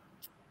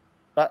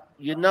 but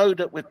you know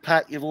that with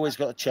Pat, you've always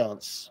got a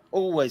chance.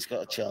 Always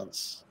got a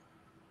chance.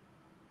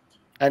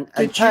 And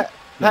Pat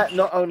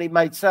not only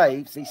made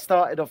saves, he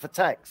started off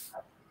attacks.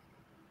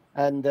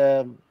 And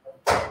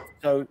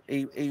so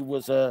he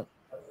was I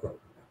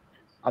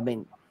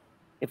mean,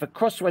 if a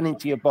cross went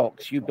into your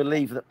box, you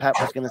believe that Pat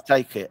was going to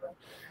take it.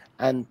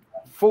 And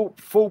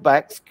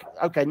fullbacks,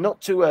 okay, not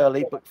too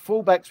early, but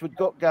fullbacks would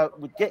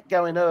get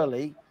going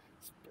early,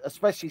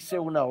 especially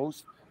Sil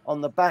Knowles, on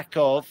the back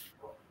of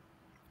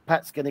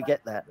Pat's going to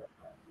get that.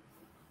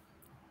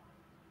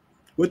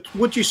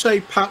 Would you say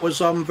Pat was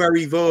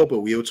very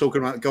verbal? You were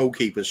talking about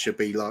goalkeepers should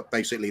be like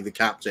basically the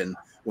captain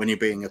when you're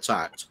being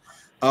attacked.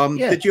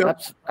 Yeah,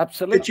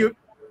 absolutely.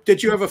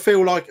 Did you ever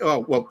feel like,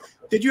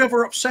 did you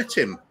ever upset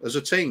him as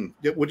a team?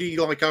 Would he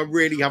like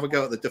really have a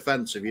go at the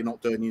defence if you're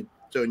not doing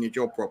your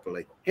job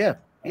properly? Yeah.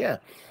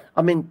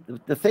 I mean,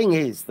 the thing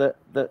is that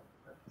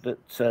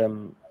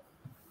you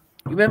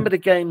remember the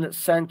game that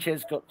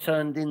Sanchez got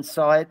turned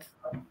inside?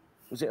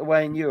 Was it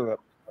away in Europe?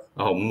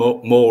 Oh,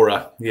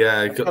 Mora.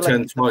 Yeah, he got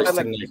turned twice,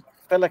 didn't he?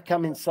 Fella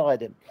come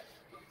inside him.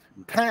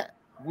 Pat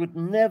would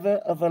never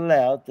have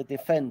allowed the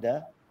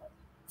defender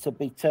to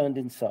be turned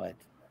inside.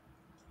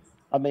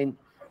 I mean,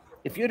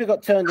 if you'd have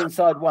got turned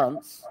inside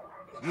once,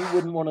 you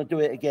wouldn't want to do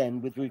it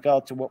again with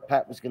regard to what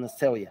Pat was going to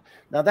tell you.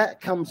 Now, that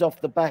comes off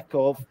the back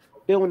of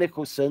Bill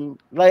Nicholson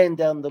laying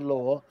down the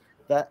law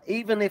that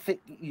even if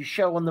you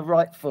show on the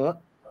right foot,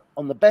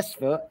 on the best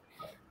foot,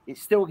 it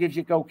still gives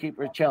your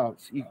goalkeeper a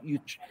chance.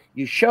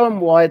 You show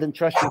them wide and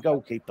trust your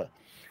goalkeeper.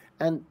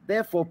 And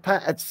therefore,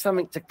 Pat had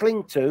something to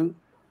cling to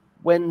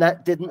when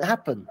that didn't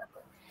happen.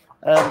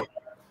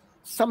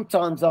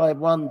 Sometimes I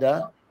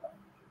wonder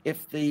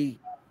if the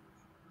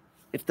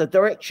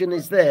direction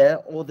is there,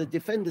 or the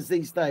defenders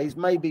these days,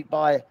 maybe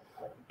by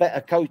better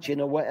coaching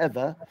or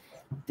whatever,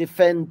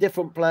 defend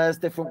different players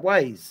different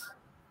ways.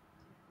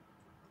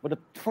 But the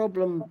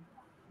problem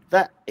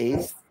that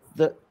is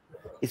that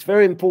it's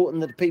very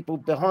important that the people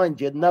behind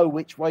you know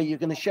which way you're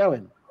going to show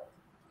him.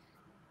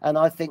 And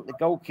I think the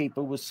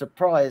goalkeeper was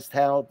surprised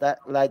how that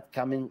lad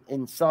come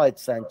inside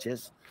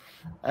Sanchez.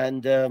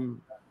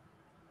 And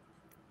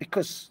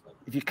because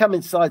if you come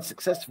inside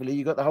successfully,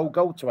 you've got the whole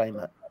goal to aim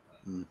at.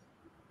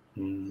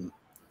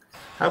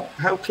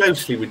 How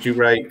closely would you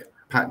rate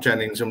Pat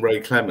Jennings and Ray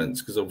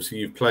Clements? Because obviously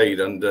you've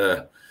played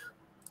under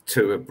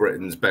two of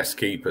Britain's best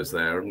keepers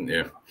there, haven't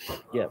you?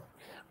 Yeah.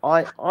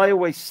 I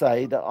always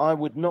say that I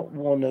would not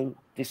want to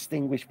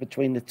distinguish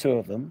between the two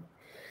of them.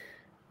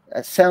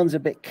 That sounds a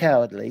bit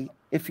cowardly.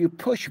 If you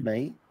push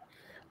me,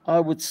 I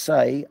would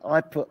say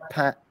I put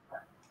Pat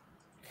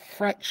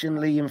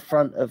fractionally in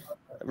front of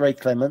Ray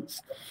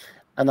Clements.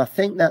 And I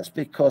think that's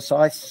because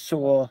I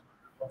saw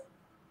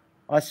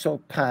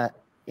Pat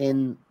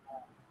in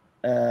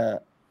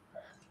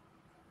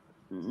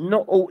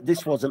not all.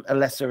 This wasn't a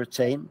lesser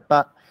team,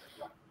 but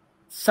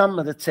some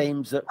of the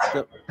teams that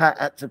Pat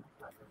had to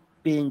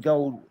be in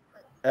goal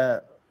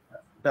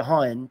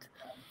behind.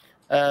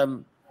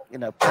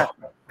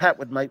 Pat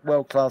would make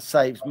world-class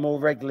saves more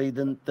regularly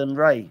than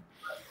Ray.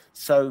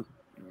 So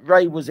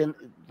Ray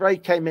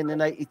came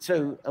in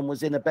 82 and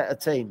was in a better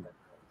team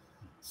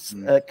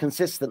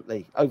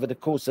consistently over the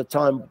course of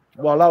time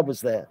while I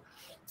was there.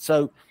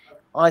 So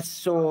I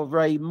saw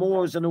Ray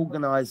more as an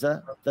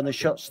organizer than a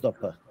shot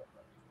stopper.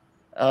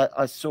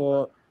 I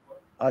saw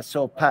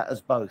Pat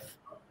as both.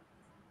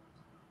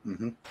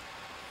 Mm-hmm.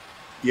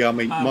 Yeah, I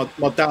mean,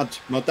 my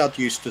dad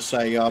used to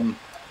say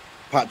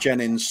Pat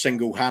Jennings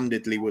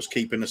single-handedly was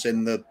keeping us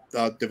in the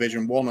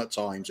Division 1 at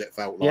times. It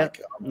felt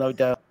like, no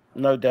doubt.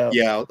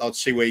 Yeah, I'd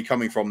see where you're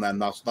coming from. Then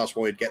that's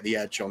why he'd get the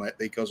edge on it,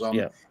 because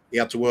he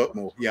had to work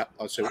more. Yeah,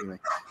 I see what you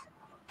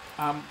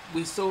mean.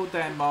 We saw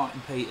there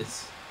Martin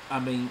Peters. I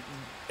mean,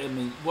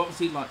 what was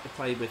he like to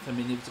play with? I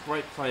mean, he was a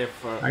great player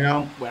for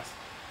West.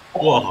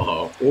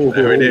 Whoa,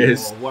 there it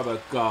is. Oh, what a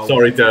goal!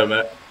 Sorry,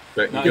 Dermot,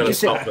 but you've got to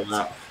stop for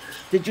that.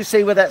 Did you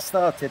see where that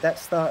started? That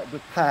started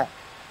with Pat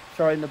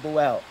throwing the ball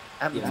out.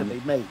 Happened to be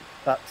me,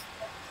 but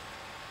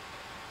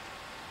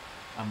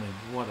I mean,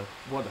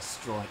 what a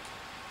strike!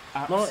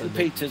 Martin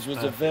Absolutely Peters was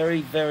perfect. a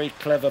very, very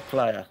clever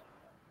player,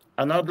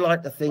 and I'd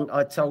like to think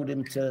I told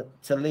him to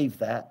leave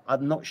that.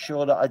 I'm not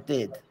sure that I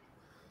did,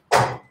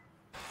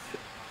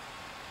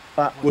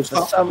 but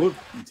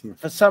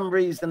for some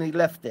reason he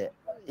left it.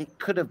 It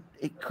could have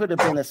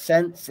been a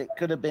sense. It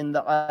could have been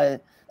that I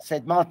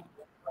said, Martin.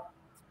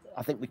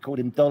 I think we called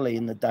him Dolly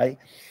in the day.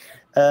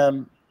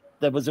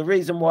 There was a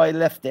reason why he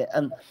left it.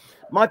 And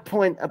my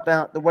point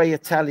about the way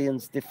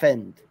Italians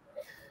defend,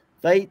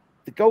 the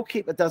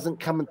goalkeeper doesn't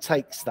come and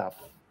take stuff.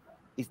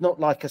 He's not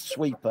like a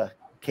sweeper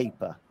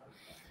keeper,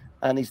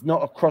 and he's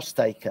not a cross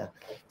taker.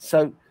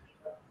 So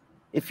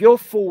if your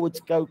forwards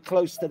go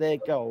close to their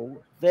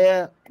goal,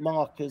 their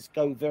markers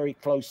go very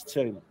close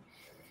too.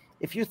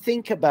 If you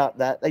think about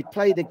that, they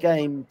play the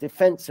game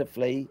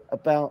defensively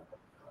about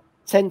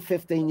 10,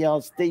 15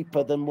 yards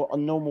deeper than what a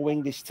normal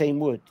English team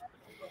would.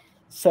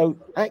 So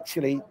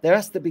actually, there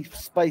has to be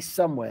space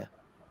somewhere.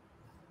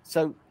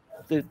 So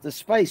the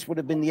space would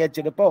have been the edge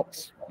of the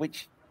box,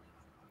 which,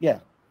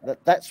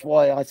 that's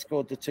why I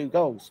scored the 2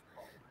 goals,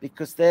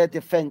 because their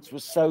defence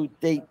was so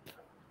deep,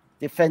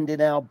 defending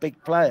our big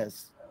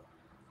players.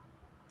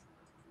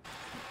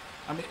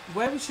 I mean,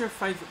 where was your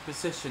favourite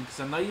position? Because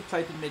I know you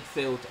played in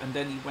midfield and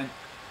then you went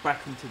back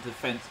into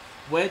defence.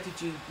 Where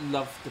did you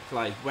love to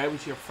play? Where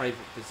was your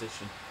favourite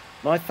position?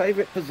 My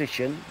favourite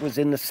position was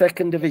in the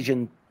second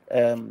division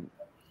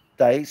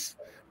days,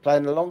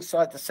 playing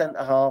alongside the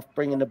centre half,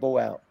 bringing the ball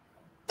out.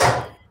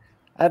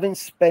 Having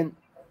spent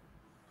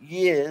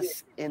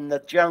years in the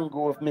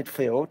jungle of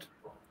midfield,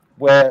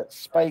 where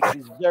space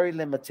is very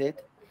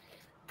limited,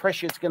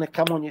 pressure's going to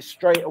come on you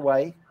straight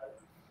away.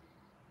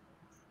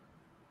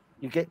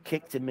 You get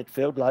kicked in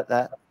midfield like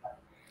that.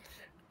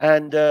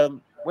 And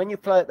when you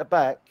play at the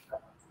back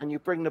and you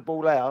bring the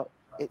ball out,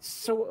 it's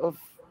sort of,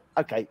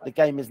 okay, the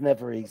game is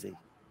never easy.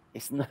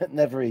 It's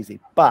never easy,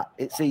 but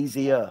it's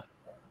easier.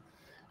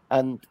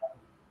 And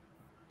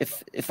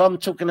if I'm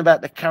talking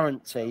about the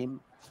current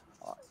team,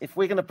 if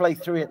we're going to play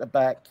three at the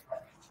back,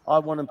 I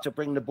want them to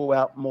bring the ball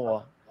out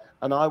more.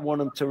 And I want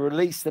them to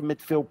release the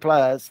midfield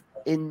players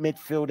in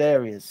midfield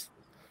areas.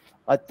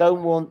 I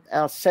don't want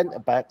our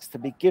centre-backs to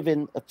be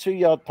giving a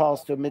 2-yard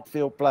pass to a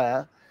midfield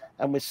player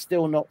and we're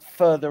still not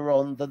further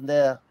on than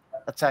their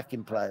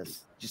attacking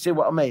players. Do you see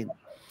what I mean?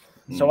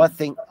 So I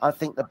think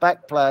the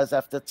back players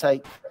have to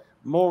take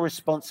more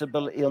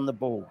responsibility on the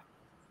ball.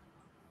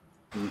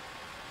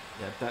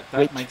 Yeah,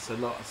 that makes a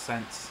lot of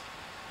sense.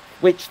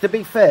 Which, to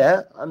be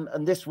fair,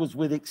 and this was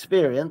with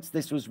experience,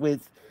 this was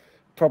with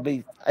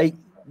probably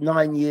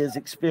 8-9 years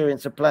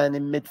experience of playing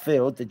in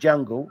midfield, the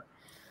jungle,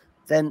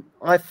 then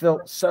I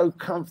felt so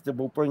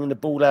comfortable bringing the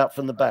ball out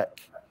from the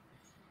back.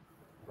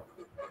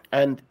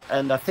 And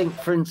I think,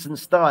 for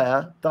instance,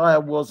 Dyer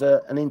was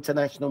an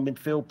international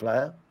midfield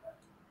player.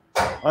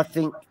 I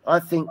think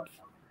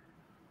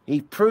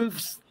he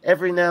proves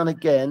every now and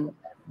again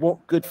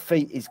what good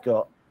feet he's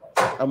got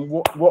and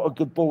what a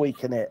good ball he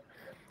can hit.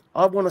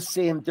 I want to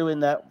see him doing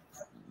that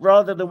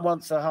rather than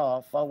once a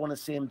half. I want to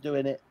see him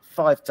doing it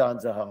 5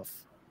 times a half.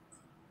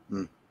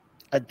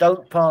 And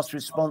don't pass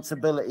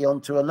responsibility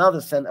onto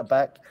another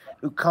centre-back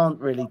who can't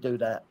really do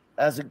that,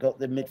 hasn't got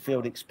the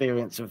midfield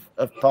experience of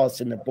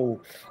passing the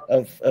ball,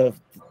 of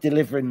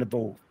delivering the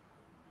ball.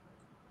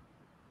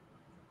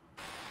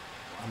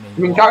 I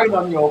mean, going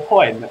on your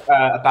point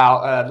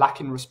about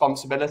lacking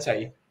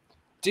responsibility,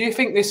 do you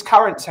think this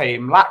current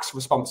team lacks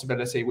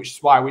responsibility, which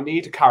is why we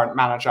need a current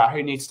manager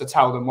who needs to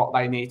tell them what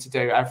they need to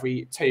do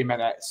every 2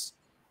 minutes?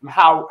 And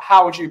how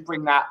would you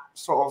bring that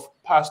sort of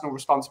personal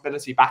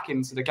responsibility back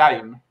into the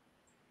game?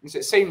 Because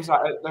it seems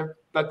like there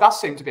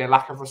does seem to be a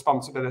lack of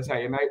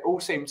responsibility, and they all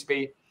seem to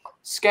be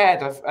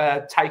scared of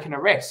taking a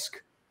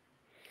risk.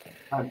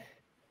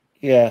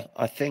 Yeah,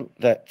 I think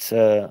that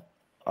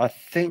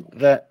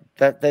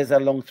there's a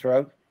long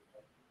throw.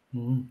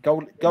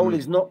 Goal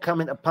is not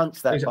coming to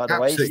punch that. He's by the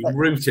way, absolutely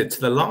rooted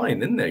to the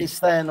line, isn't he? He's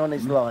staying on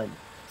his line.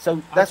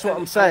 So that's what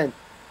I'm saying.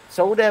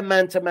 So all their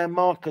man-to-man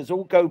markers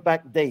all go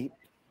back deep.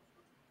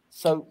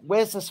 So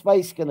where's the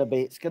space going to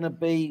be? It's going to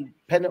be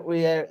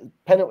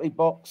penalty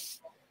box,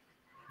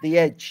 the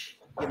edge.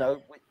 You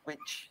know,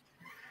 which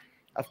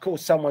of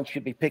course someone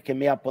should be picking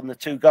me up on the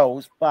 2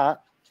 goals,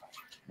 but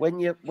when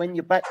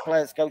your back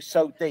players go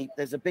so deep,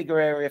 there's a bigger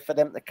area for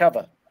them to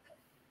cover.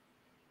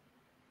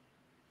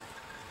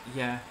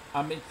 Yeah,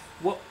 I mean,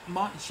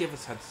 Martin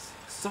Shivers had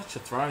such a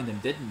throw in him,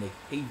 didn't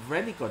he? He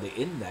really got it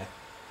in there.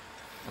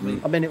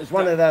 I mean, it was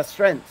one of our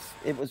strengths.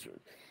 It was.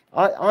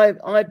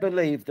 I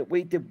believe that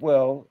we did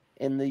well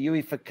in the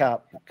UEFA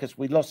Cup because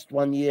we lost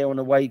 1 year on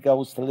away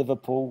goals to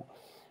Liverpool.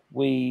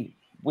 Do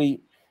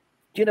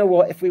you know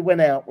what? If we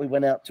went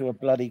out to a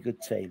bloody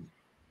good team.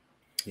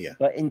 Yeah.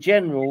 But in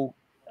general,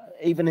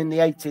 even in the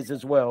 80s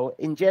as well,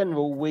 in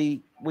general,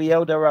 we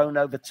held our own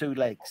over 2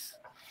 legs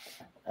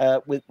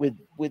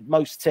with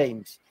most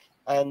teams,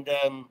 and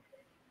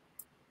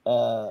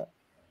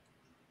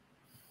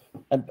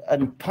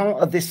part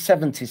of this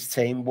 70s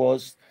team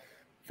was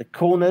the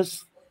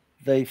corners,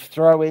 the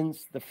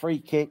throw-ins, the free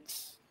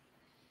kicks.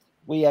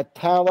 We had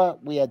power,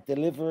 we had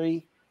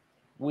delivery,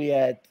 we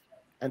had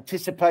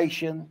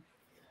anticipation,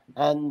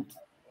 and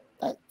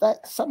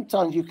that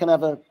sometimes you can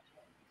have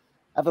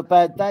a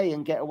bad day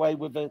and get away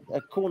with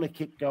a corner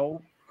kick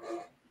goal,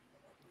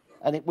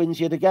 and it wins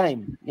you the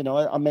game. You know,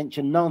 I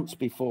mentioned Nantes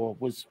before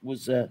was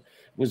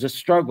a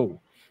struggle.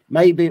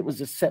 Maybe it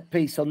was a set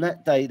piece on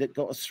that day that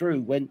got us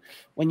through.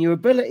 When your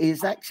ability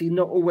is actually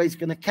not always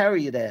going to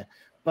carry you there,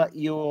 but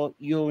your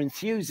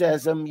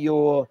enthusiasm,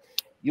 your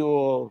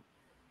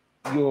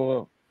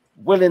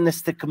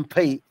willingness to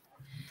compete,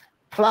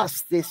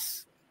 plus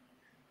this.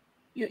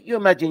 You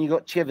imagine you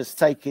got Chivers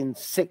taking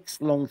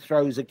 6 long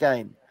throws a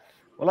game.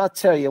 Well, I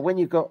tell you, when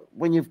you've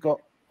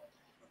got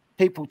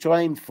people to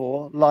aim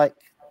for, like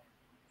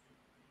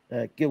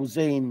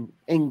Gilzine,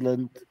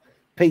 England,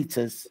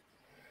 Peters,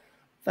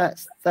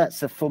 that's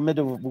a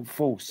formidable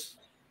force.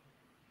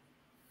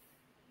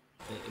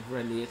 It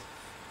really is.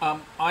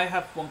 I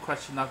have one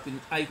question I've been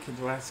aching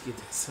to ask you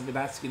this. I'm going to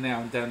ask you now,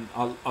 and then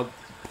I'll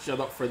shut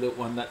up for a little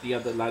one, let the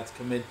other lads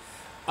come in.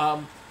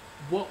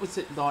 What was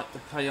it like to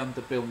play under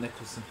Bill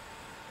Nicholson?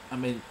 I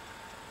mean,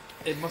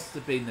 it must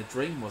have been a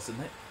dream, wasn't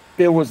it?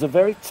 Bill was a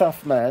very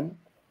tough man.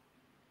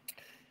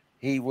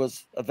 He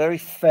was a very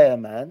fair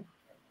man.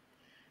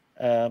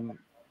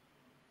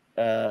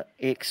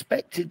 He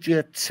expected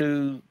you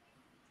to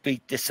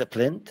be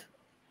disciplined.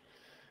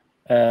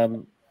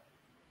 When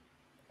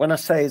I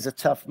say he's a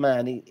tough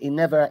man, he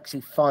never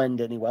actually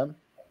fined anyone.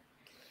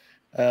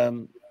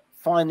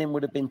 Fining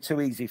would have been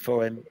too easy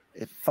for him.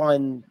 If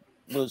fine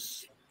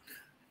was...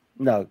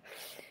 No.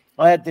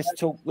 I had this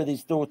talk with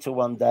his daughter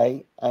one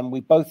day, and we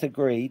both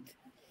agreed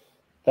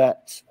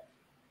that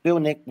Bill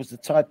Nick was the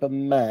type of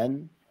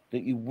man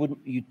that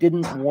you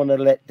didn't want to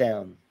let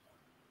down.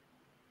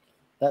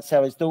 That's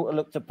how his daughter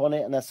looked upon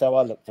it, and that's how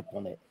I looked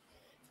upon it.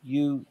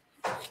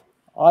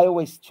 I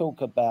always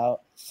talk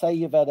about, say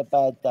you've had a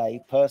bad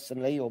day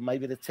personally, or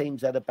maybe the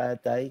team's had a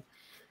bad day.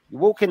 You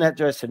walk in that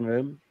dressing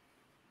room,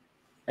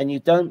 and you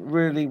don't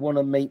really want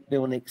to meet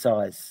Bill Nick's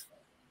eyes.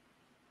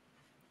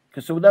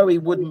 Because although he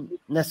wouldn't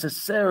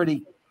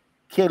necessarily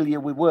kill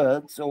you with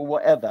words or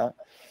whatever,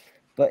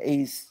 but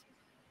his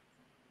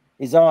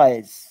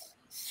eyes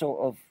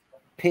sort of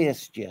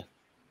pierced you.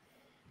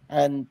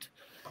 And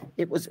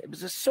it was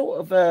a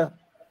sort of a,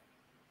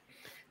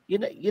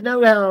 you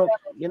know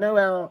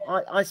how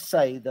I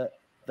say that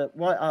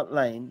White Hart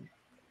Lane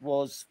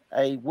was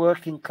a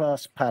working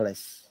class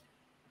palace.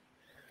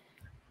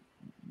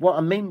 What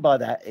I mean by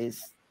that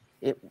is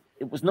it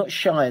was not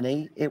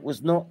shiny, it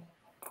was not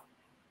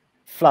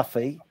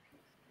fluffy,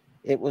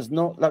 it was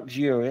not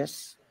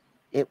luxurious.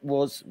 It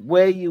was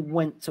where you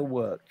went to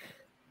work.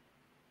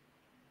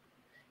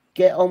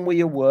 Get on with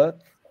your work,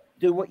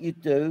 do what you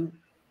do,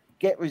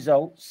 get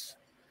results,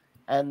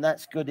 and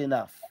that's good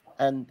enough.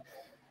 And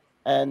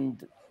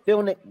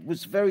Bill Nick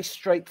was very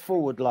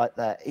straightforward like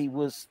that. He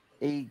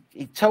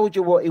told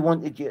you what he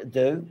wanted you to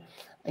do,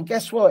 and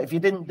guess what? If you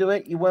didn't do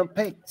it, you weren't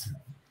picked.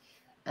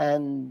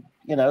 And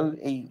you know,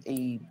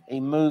 he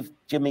moved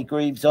Jimmy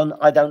Greaves on.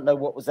 I don't know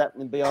what was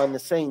happening behind the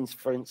scenes,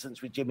 for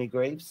instance, with Jimmy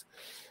Greaves,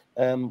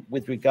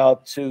 with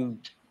regard to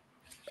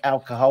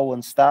alcohol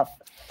and stuff.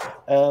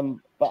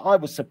 But I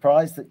was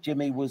surprised that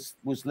Jimmy was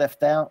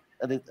left out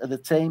of the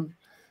team.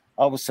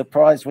 I was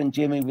surprised when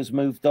Jimmy was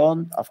moved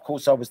on. Of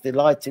course, I was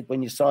delighted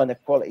when you sign a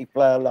quality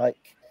player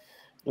like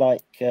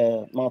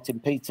Martin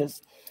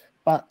Peters.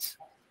 But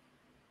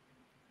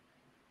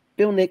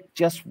Bill Nick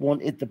just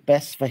wanted the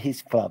best for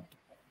his club.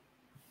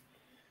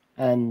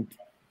 And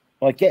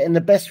by getting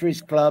the best for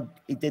his club,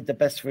 he did the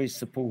best for his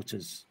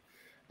supporters.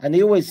 And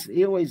he always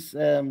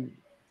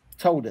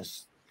told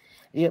us,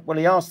 he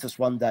asked us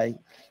one day,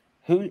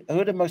 who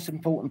are the most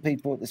important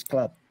people at this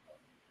club?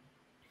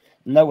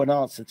 No one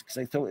answered because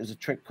they thought it was a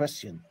trick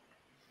question.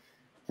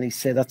 And he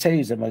said, I'll tell you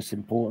who's the most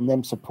important,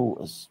 them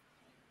supporters.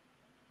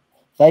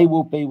 They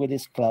will be with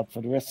this club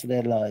for the rest of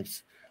their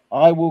lives.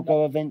 I will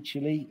go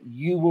eventually.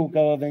 You will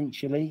go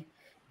eventually.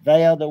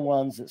 They are the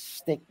ones that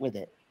stick with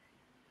it.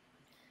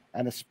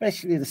 And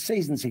especially the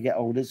seasons who get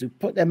older, who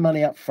put their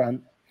money up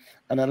front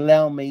and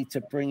allow me to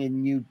bring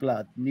in new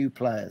blood, new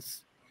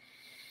players.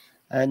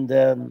 And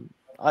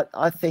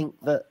I think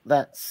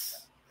that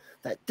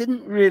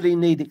didn't really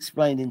need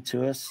explaining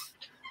to us.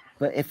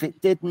 But if it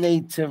did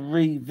need to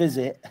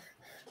revisit,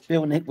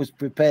 Bill Nick was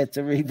prepared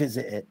to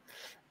revisit it.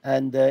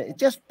 And it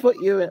just put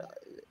you in,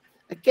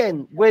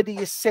 again, where do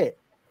you sit?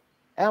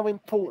 How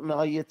important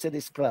are you to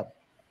this club?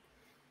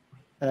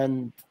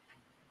 And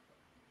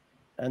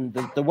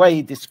the way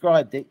he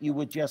described it, you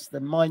were just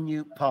the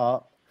minute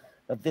part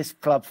of this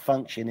club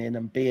functioning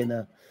and being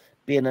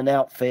an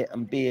outfit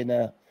and being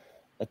a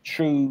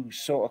true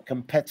sort of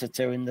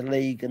competitor in the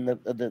league and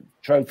the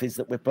trophies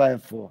that we're playing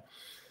for.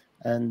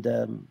 And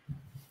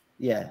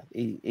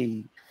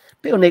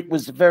Bill Nick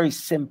was a very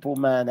simple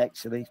man,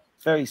 actually,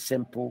 very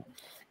simple.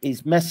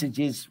 His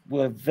messages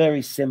were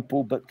very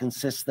simple but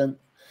consistent,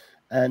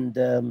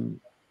 and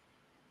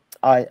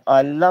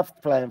I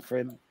loved playing for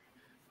him.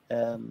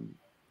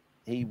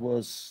 He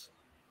was.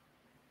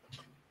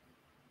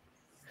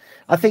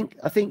 I think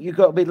you've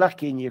got to be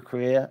lucky in your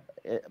career.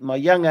 At my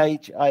young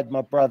age, I had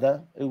my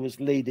brother who was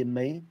leading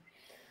me.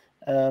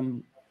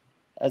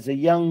 As a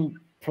young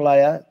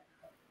player,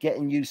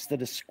 getting used to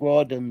the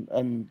squad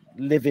and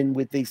living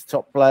with these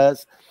top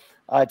players,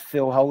 I had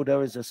Phil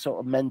Holder as a sort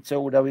of mentor,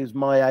 although he was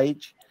my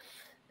age.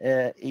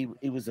 He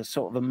was a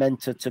sort of a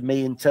mentor to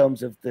me in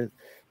terms of the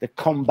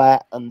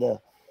combat and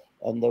the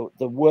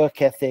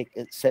work ethic,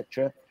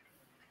 etc.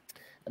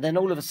 And then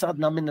all of a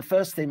sudden, I'm in the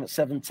first team at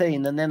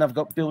 17, and then I've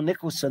got Bill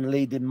Nicholson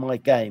leading my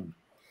game.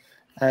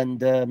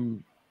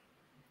 And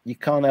you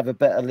can't have a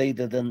better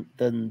leader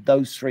than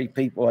those three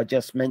people I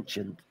just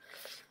mentioned.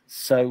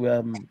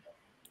 So,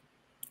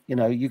 you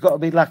know, you've got to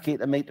be lucky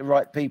to meet the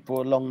right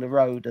people along the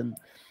road. And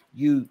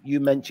you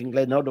mentioned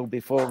Glenn Hoddle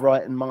before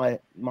writing my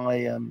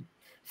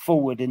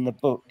forward in the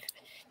book.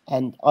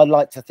 And I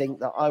like to think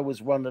that I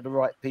was one of the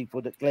right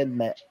people that Glenn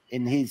met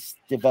in his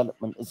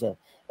development as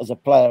a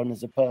player and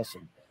as a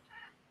person.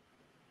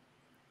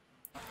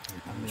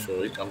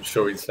 I'm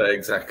sure he'd say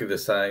exactly the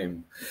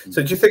same.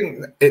 So do you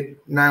think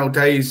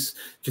nowadays,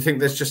 do you think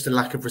there's just a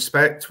lack of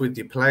respect with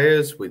your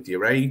players, with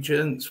your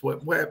agents?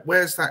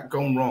 Where's that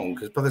gone wrong?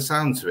 Because by the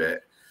sounds of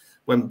it,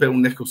 when Bill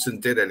Nicholson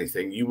did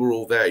anything, you were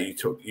all there.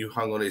 You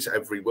hung on his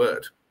every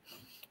word.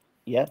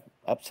 Yeah,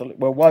 absolutely.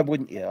 Well, why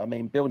wouldn't you? I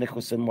mean, Bill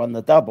Nicholson won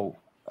the double,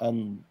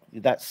 and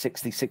that's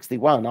 60,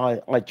 61.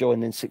 I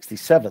joined in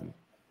 67.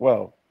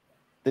 Well,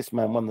 this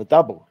man won the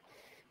double.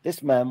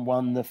 This man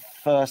won the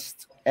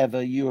first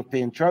ever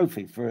European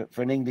trophy for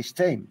an English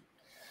team.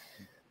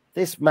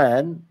 This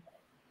man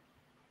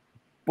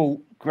bought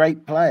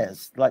great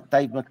players like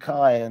Dave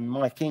Mackay and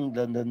Mike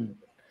England, and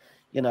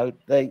you know,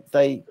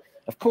 they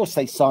of course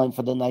they signed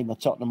for the name of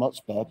Tottenham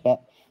Hotspur,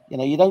 but you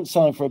know, you don't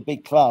sign for a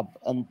big club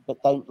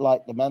but don't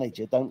like the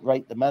manager, don't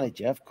rate the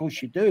manager. Of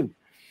course you do.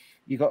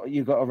 You got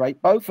to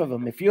rate both of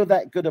them. If you're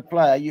that good a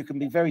player, you can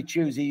be very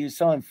choosy you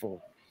sign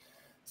for.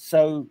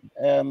 So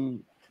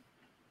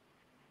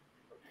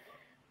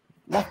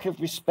lack of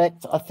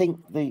respect. I think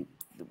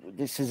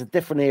this is a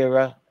different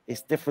era.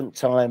 It's different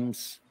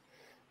times.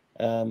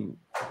 I'm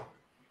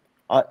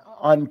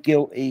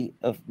guilty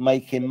of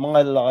making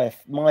my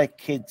life, my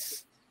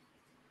kids'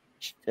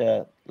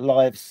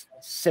 lives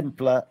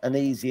simpler and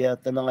easier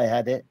than I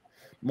had it,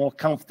 more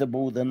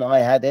comfortable than I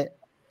had it.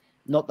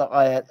 Not that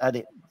I had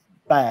it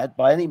bad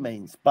by any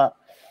means, but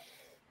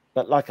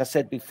like I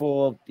said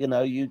before, you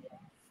know,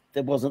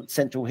 there wasn't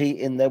central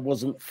heating, there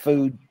wasn't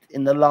food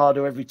in the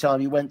larder every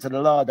time you went to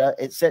the larder,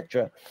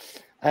 etc.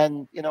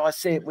 And you know, I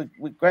see it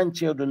with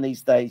grandchildren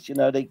these days. You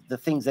know, the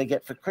things they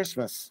get for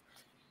Christmas,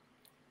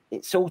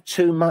 it's all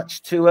too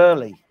much too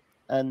early.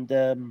 And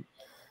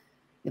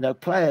you know,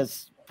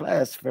 players,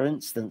 for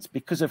instance,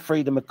 because of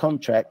freedom of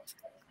contract,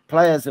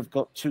 players have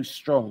got too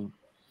strong.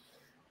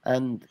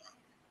 And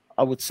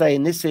I would say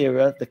in this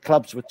era, the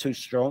clubs were too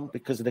strong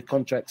because of the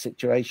contract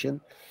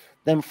situation.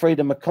 Then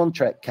freedom of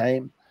contract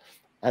came,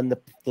 and the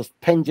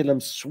pendulum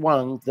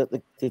swung that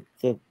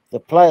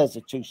the players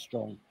are too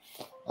strong.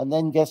 And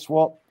then guess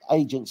what?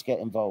 Agents get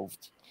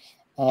involved.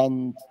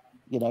 And,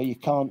 you know, you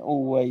can't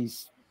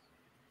always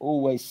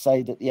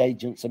say that the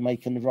agents are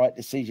making the right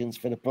decisions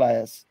for the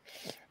players.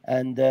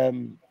 And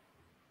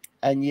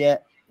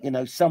yet, you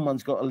know,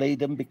 someone's got to lead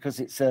them because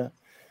it's a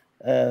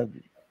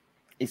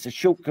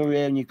short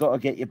career and you've got to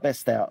get your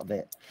best out of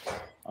it.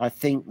 I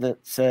think that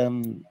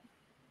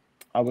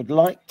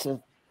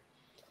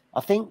I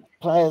think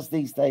players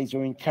these days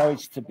are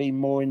encouraged to be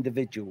more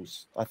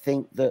individuals. I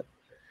think that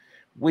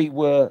we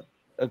were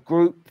a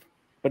group,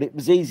 but it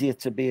was easier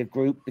to be a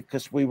group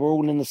because we were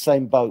all in the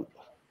same boat.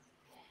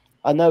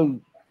 I know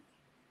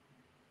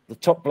the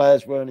top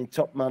players were earning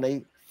top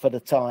money for the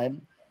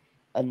time,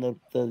 and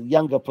the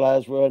younger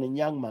players were earning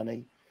young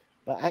money,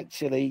 but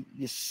actually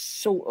you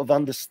sort of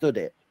understood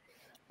it.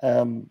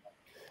 I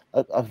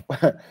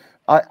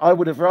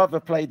would have rather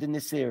played in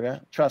this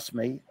era, trust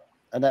me,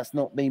 and that's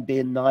not me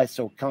being nice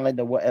or kind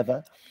or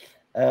whatever.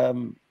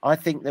 I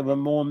think there were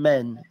more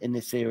men in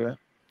this era,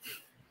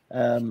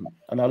 and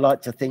I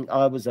like to think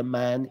I was a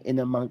man in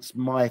amongst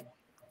my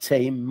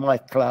team, my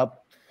club,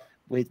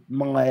 with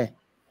my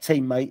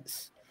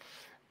teammates.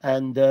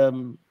 And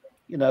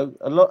you know,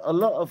 a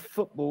lot of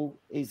football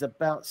is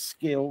about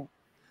skill,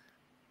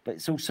 but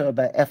it's also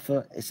about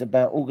effort. It's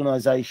about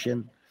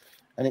organisation,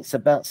 and it's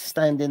about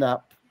standing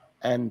up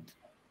and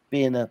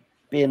being a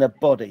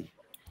body.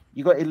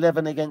 You got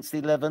 11 against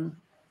 11.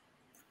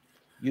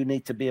 You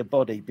need to be a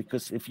body,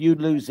 because if you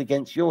lose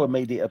against your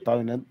immediate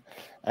opponent,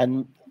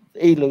 and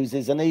he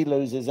loses and he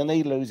loses and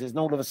he loses, and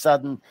all of a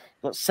sudden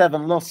got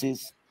 7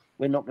 losses,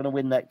 we're not going to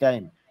win that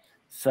game.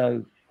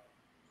 So.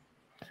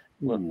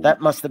 Well, that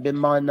must have been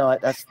my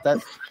night. That's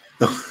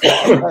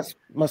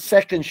my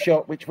second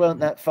shot, which weren't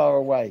that far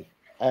away,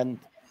 and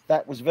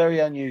that was very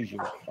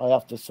unusual, I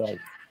have to say.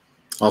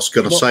 I was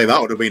going to say that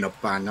would have been a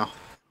banger.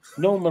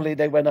 Normally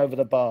they went over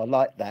the bar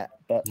like that,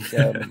 but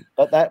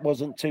that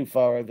wasn't too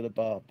far over the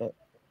bar. But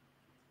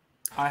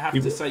I have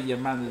to say, you're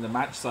man in the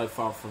match so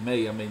far for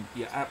me. I mean,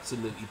 you're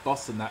absolutely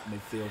bossing that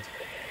midfield.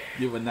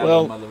 You and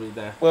Alan Mullery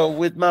there. Well,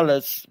 with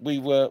Mullers, we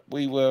were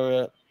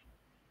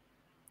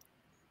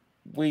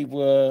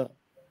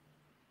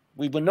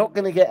not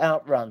going to get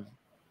outrun.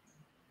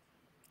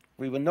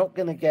 We were not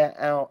going to get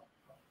out-bodied.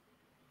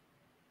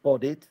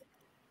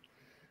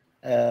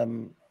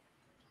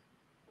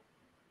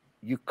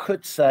 You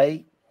could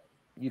say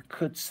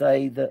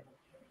that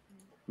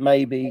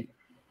maybe.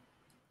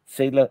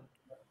 See, look.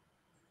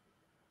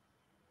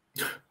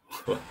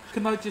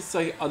 Can I just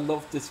say, I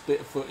love this bit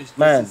of footage.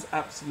 Man. This is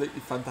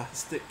absolutely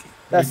fantastic.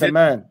 That's a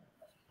man.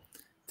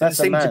 Didn't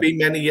seem to be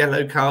many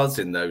yellow cards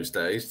in those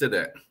days, did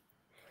it?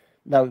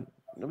 No,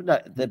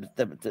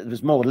 there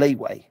was more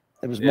leeway.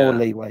 There was more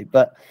leeway,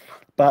 but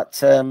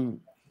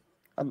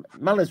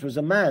Mullers was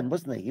a man,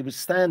 wasn't he? He was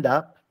stand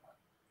up.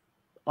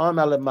 I'm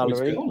Alan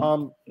Mullery.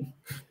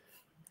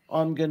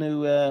 I'm going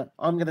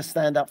to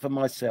stand up for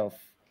myself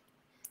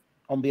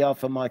on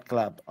behalf of my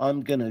club.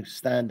 I'm going to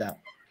stand up.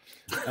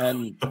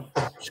 And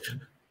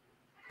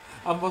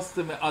I must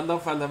admit, I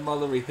love Alan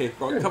Mullery here.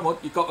 Right, come on,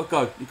 you got to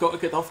go. You got to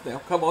get off now.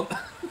 Come on.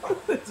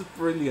 It's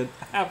brilliant.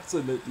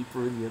 Absolutely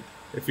brilliant.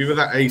 If you were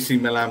that AC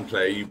Milan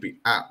player, you'd be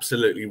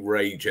absolutely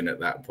raging at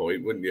that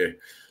point, wouldn't you?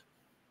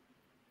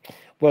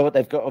 Well,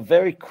 they've got a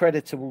very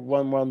creditable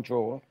 1-1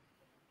 draw.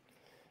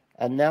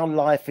 And now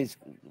life is...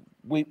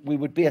 We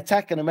would be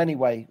attacking them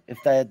anyway if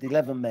they had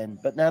 11 men.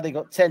 But now they've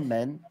got 10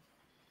 men.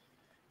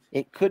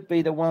 It could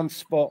be the one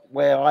spot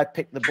where I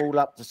picked the ball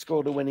up to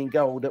score the winning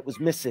goal that was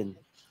missing.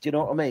 Do you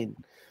know what I mean?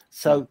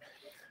 So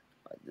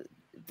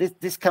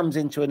this comes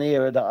into an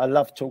era that I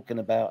love talking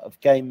about, of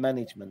game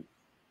management,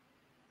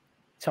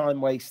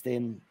 time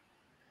wasting,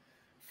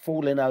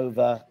 falling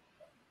over,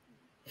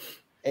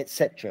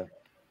 etc.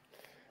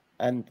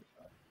 And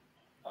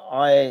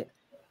I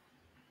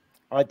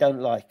don't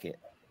like it.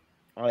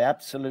 I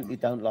absolutely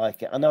don't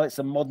like it. I know it's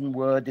a modern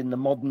word in the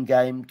modern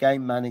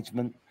game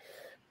management,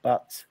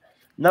 but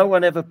no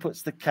one ever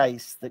puts the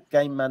case that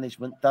game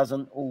management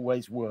doesn't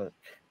always work.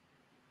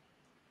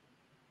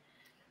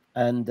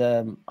 And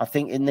I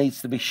think it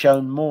needs to be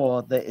shown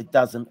more that it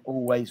doesn't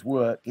always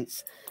work.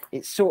 It's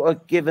sort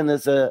of given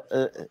as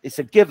it's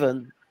a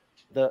given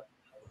that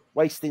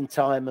wasting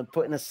time and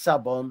putting a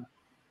sub on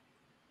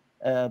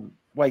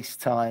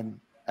waste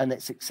time and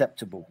it's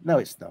acceptable. No,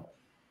 it's not.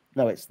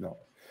 No, it's not.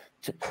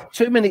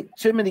 Too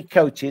many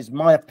coaches,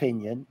 my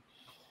opinion,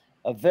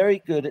 are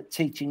very good at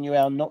teaching you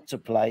how not to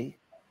play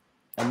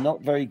and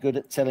not very good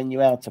at telling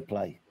you how to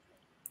play.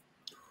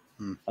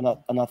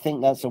 And I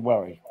think that's a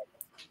worry.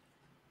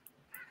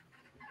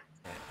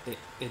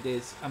 It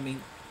is. I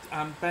mean,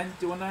 Ben,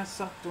 do you want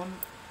to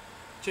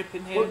chip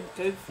in here?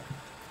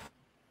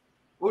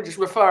 We're just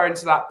referring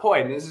to that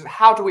point. Is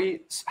how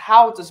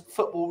does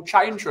football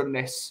change from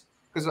this?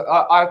 Because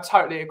I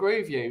totally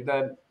agree with you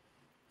that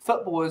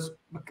football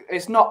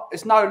it's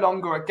no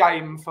longer a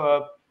game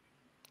for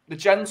the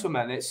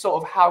gentleman. It's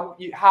sort of how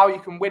you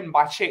can win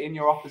by cheating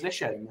your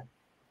opposition,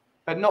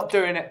 but not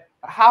doing it.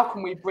 How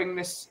can we bring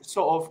this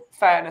sort of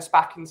fairness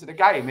back into the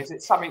game? Is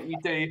it something you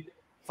do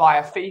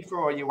via FIFA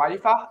or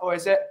UEFA, or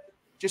is it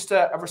just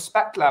a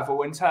respect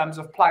level in terms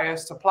of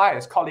players to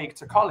players, colleague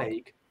to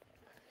colleague?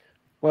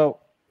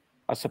 Well,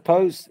 I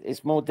suppose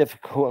it's more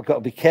difficult. I've got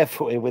to be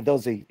careful here with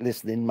Aussie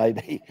listening,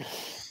 maybe.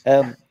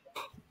 There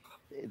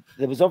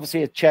was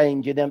obviously a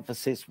change in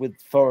emphasis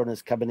with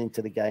foreigners coming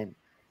into the game.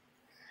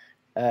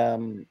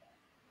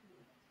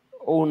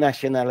 All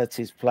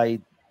nationalities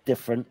played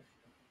different.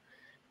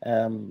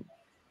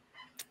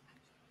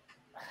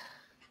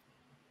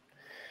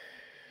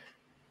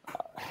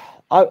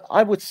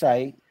 I would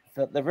say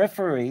that the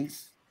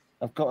referees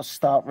have got to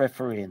start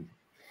refereeing.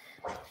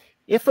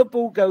 If a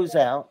ball goes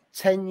out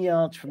 10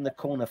 yards from the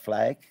corner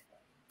flag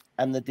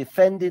and the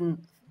defending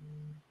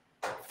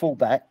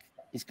fullback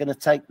is going to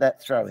take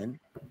that throw in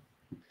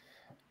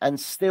and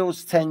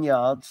steals 10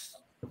 yards,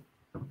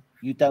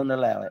 you don't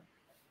allow it.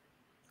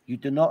 You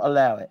do not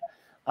allow it.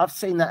 I've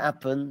seen that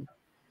happen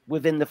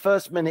within the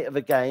first minute of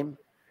a game,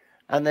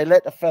 and they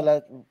let the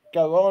fella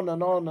go on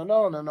and on and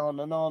on and on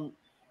and on.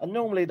 And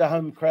normally the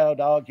home crowd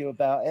argue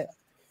about it,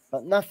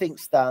 but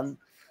nothing's done.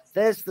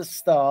 There's the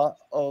start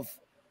of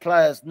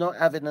players not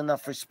having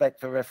enough respect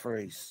for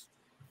referees.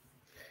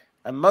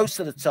 And most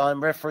of the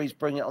time, referees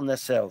bring it on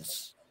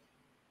themselves.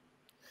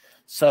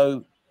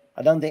 So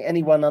I don't think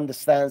anyone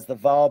understands the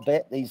VAR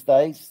bit these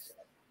days.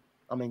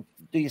 I mean,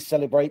 do you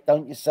celebrate?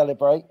 Don't you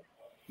celebrate?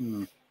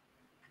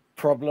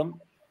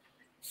 Problem.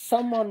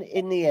 Someone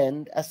in the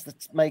end has to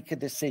make a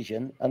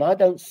decision, and I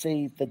don't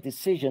see the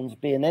decisions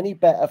being any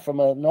better from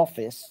an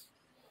office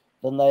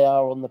than they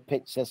are on the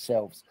pitch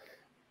themselves,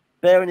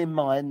 bearing in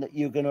mind that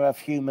you're going to have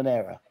human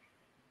error.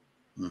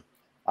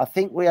 I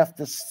think we have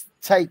to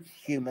take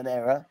human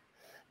error,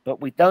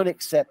 but we don't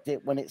accept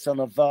it when it's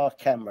on a VAR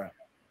camera,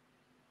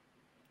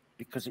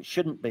 because it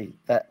shouldn't be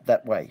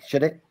that way,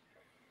 should it?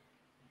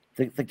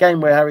 The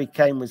game where Harry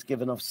Kane was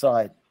given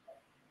offside,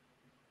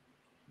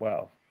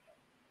 well,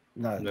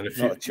 no, and then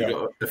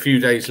a few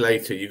days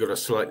later, you got a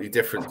slightly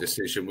different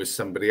decision with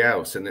somebody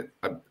else. And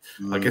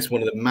I guess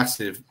one of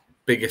the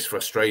biggest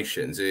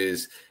frustrations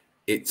is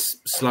it's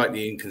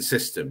slightly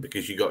inconsistent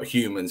because you got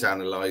humans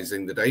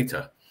analysing the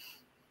data.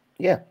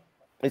 Yeah,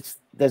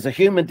 there's a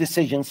human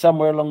decision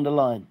somewhere along the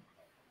line.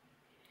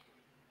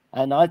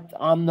 And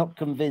I'm not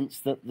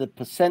convinced that the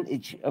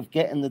percentage of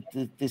getting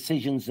the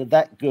decisions are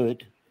that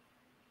good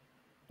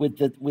with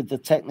the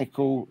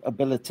technical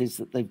abilities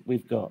that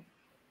we've got.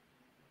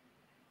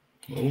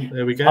 Oh,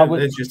 there we go.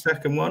 There's your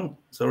second one.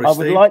 Sorry,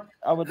 Steve.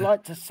 I would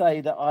like to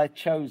say that I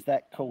chose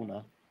that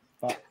corner,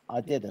 but I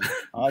didn't.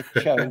 I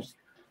chose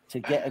to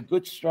get a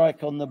good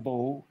strike on the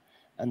ball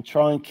and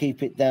try and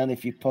keep it down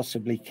if you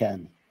possibly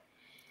can.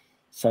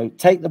 So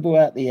take the ball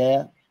out of the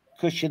air,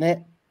 cushion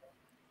it,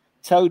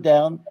 toe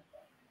down.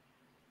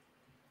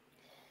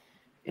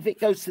 If it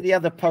goes to the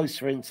other post,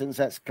 for instance,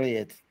 that's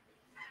cleared.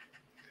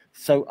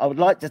 So I would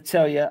like to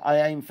tell you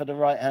I aim for the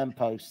right-hand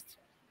post.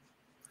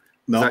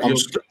 No,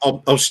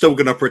 I'm still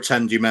going to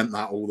pretend you meant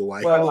that all the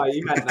way. Well, no,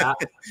 you meant that.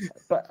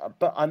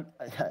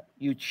 but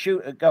you'd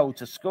shoot a goal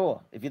to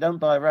score. If you don't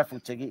buy a raffle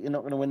ticket, you're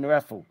not going to win the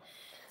raffle.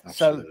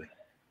 Absolutely.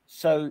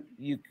 So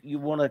you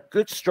want a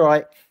good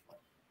strike,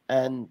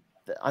 and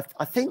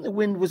I think the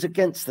wind was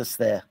against us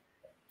there.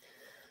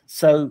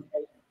 So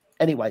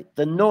anyway,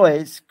 the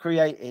noise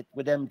created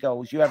with them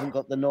goals, you haven't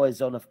got the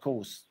noise on, of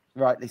course,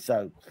 rightly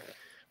so.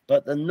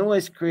 But the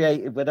noise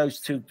created with those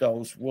two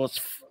goals was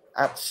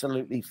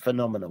absolutely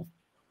phenomenal.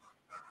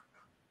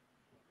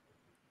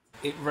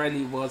 it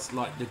really was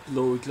like the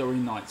glory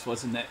nights,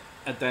 wasn't it?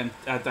 At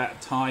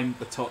that time,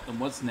 the Tottenham,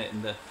 wasn't it,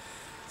 in the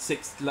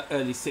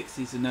early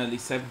 60s and early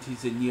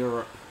 70s in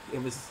Europe.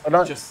 It was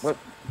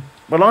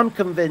Well, I'm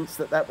convinced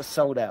that was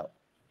sold out.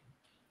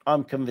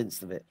 I'm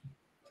convinced of it.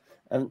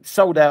 And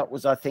sold out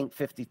was, I think,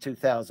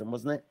 52,000,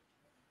 wasn't it?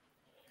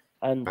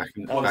 And back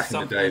in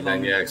the day,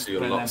 then, yeah, so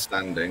you're not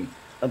standing.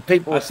 And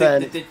people were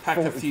saying they did pack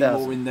 40, a few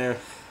more in there.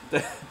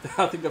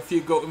 I think a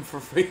few got him for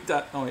free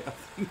that night, I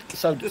think.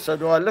 So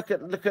do I. Look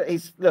at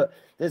his look.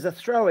 There's a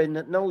throw in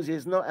that Nosey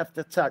has not have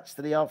to touch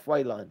to the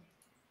halfway line.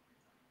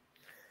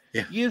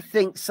 Yeah. You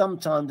think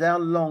sometimes how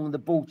long the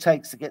ball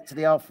takes to get to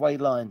the halfway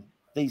line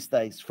these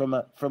days from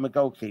a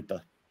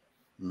goalkeeper?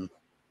 Mm.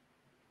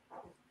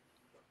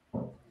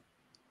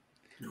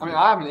 I mean,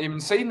 I haven't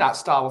even seen that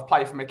style of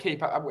play from a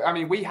keeper. I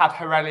mean, we had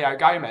Aurelio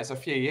Gomez a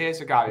few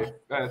years ago,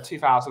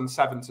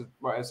 2007 to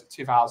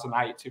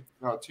 2008 to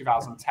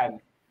 2010.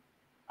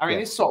 I mean,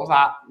 it's sort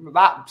of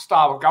that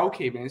style of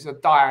goalkeeping is a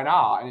dying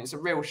art, and it's a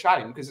real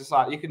shame because it's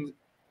like the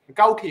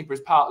goalkeeper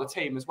is part of the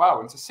team as well,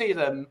 and to see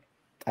them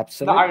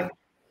absolutely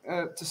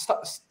to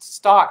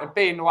start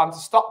being the one to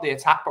stop the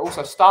attack, but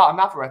also start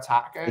another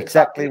attack.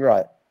 Exactly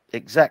right.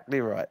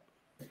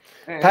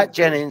 Pat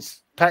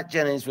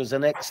Jennings was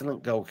an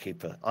excellent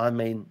goalkeeper. I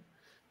mean,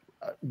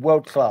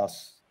 world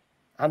class.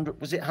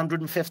 Was it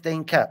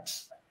 115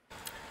 caps?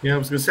 Yeah, I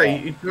was going to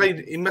say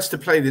he must have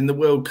played in the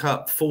World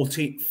Cup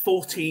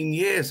 14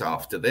 years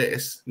after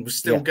this, and was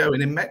still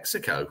going in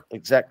Mexico.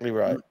 Exactly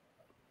right.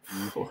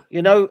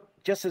 You know,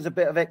 just as a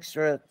bit of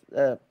extra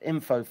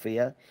info for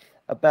you,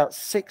 about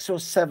 6 or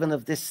 7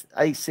 of this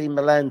AC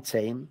Milan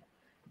team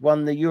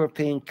won the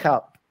European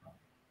Cup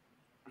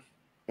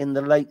in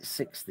the late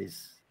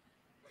 60s.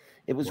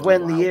 It was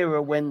the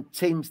era when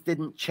teams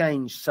didn't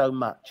change so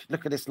much.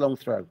 Look at this long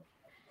throw.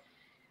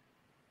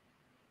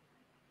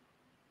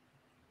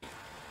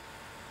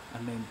 I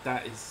mean,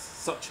 that is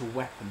such a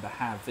weapon to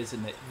have,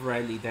 isn't it?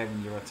 Rarely there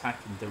when you're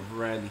attacking to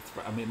rarely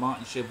throw. I mean,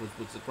 Martin Shivers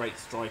was a great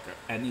striker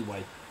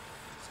anyway.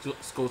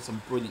 Scored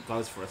some brilliant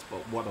goals for us, but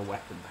what a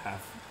weapon to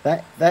have.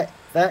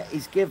 That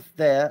is give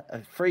there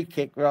a free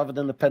kick rather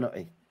than a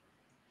penalty.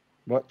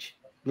 Watch.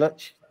 Well,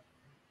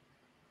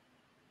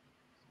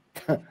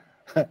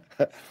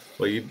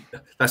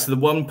 that's the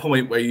one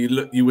point where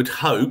you would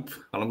hope,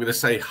 and I'm going to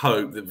say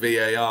hope, that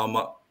VAR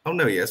might. Oh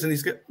no, he hasn't.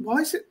 Why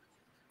is it?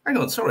 Hang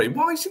on, sorry.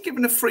 Why is he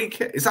giving a free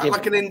kick? Is that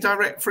like an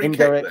indirect free kick?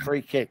 Indirect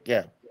free kick,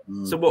 yeah.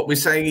 So what, we're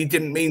saying he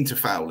didn't mean to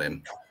foul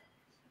him?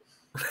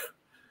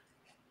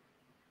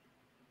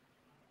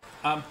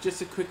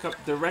 Just a quick up.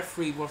 The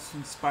referee was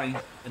from Spain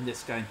in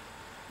this game.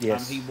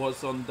 Yes. He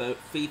was on the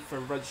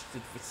FIFA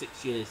registered for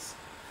 6 years.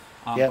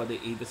 But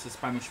he was a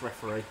Spanish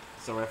referee.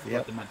 Sorry, I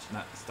forgot to mention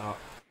that at the start.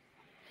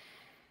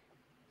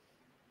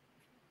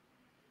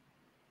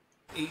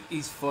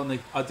 He's funny.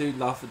 I do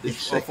laugh at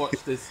this. I've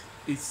watched this.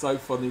 He's so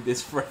funny,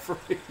 this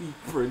referee.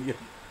 Brilliant.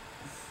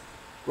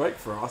 Great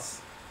for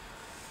us.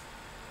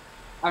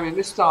 I mean,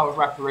 this style of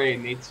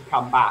refereeing needs to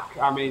come back.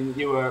 I mean,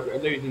 you were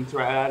alluding to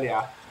it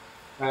earlier.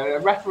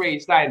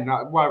 Referees then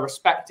were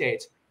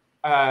respected.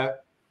 And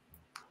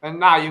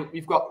now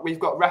we've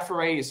got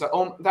referees that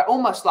they're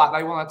almost like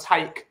they want to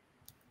take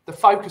the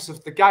focus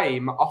of the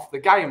game off the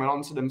game and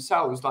onto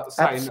themselves, like the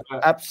saying.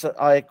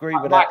 Absolutely, I agree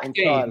with that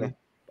entirely.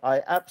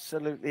 I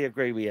absolutely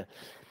agree with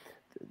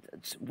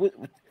you.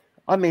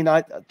 I mean,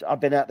 I've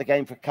been out the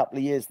game for a couple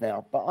of years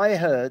now, but I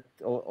heard,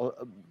 or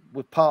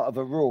was part of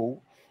a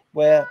rule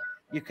where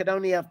you could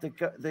only have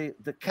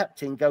the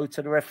captain go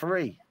to the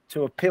referee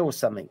to appeal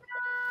something.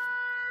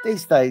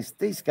 These days,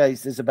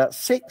 there's about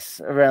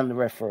 6 around the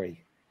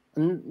referee,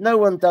 and no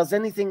one does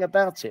anything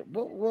about it.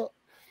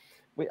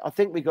 I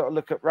think we got to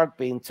look at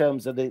rugby in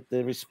terms of the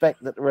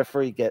respect that the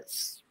referee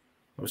gets.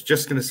 I was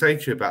just going to say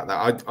to you about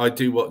that. I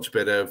do watch a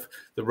bit of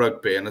the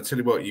rugby, and I tell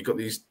you what, you've got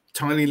these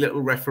tiny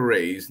little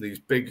referees, these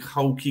big,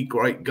 hulky,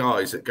 great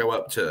guys that go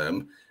up to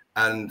them.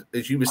 And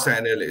as you were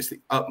saying earlier, it's the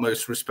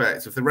utmost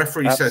respect. If the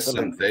referee says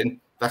something,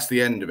 that's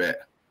the end of it.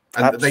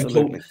 And they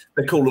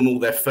call them all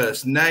their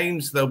first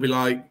names. They'll be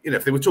like,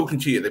 if they were talking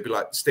to you, they'd be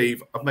like,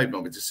 Steve, I've made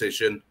my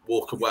decision,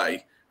 walk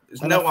away.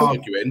 There's no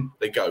arguing,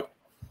 they go.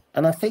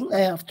 And I think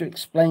they have to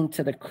explain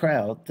to the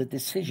crowd the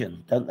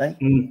decision, don't they?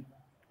 Mm.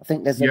 I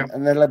think there's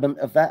an element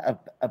of that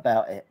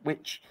about it,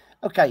 which,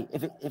 okay,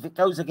 if it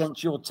goes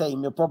against your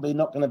team, you're probably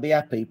not going to be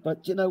happy.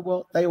 But you know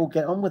what? They all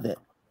get on with it.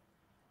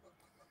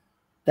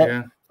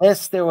 They're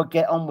still a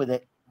get on with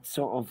it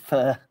sort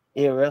of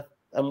era,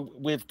 and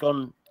we've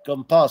gone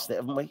past it,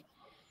 haven't we?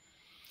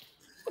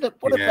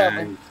 What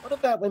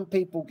about when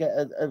people get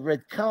a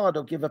red card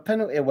or give a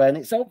penalty away, and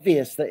it's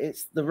obvious that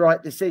it's the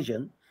right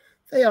decision?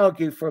 They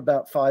argue for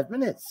about 5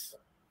 minutes.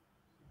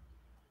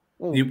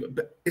 Do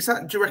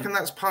you reckon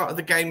that's part of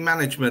the game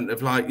management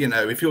of, like,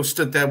 if you're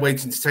stood there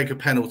waiting to take a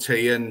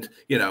penalty and,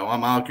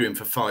 I'm arguing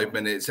for 5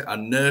 minutes, it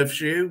unnerves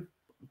you?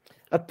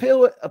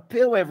 Appeal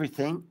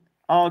everything,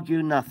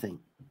 argue nothing.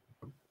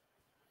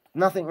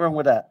 Nothing wrong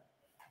with that.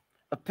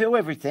 Appeal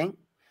everything.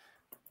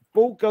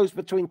 Ball goes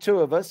between 2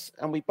 of us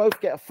and we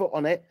both get a foot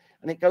on it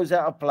and it goes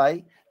out of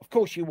play, of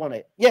course you want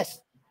it.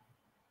 Yes.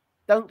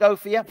 Don't go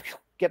for you.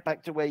 Get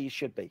back to where you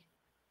should be.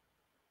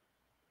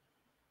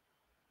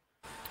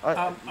 Go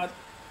on,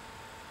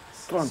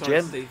 sorry,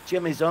 Jim. Steve.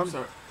 Jimmy's on.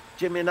 Sorry.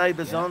 Jimmy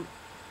Neighbour's on.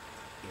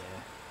 Yeah.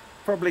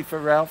 Probably for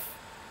Ralph.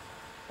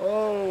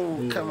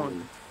 Oh, come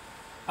on.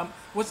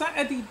 Was that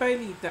Eddie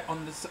Bailey that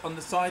on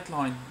the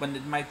sideline when they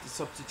made the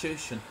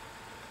substitution?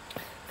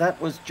 That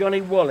was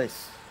Johnny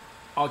Wallace.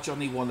 Oh,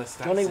 Johnny Wallace.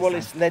 Johnny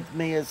Wallace led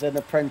me as an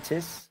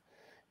apprentice.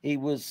 He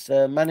was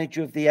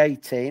manager of the A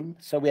team.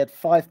 So we had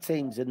 5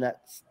 teams in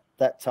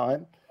that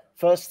time.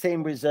 First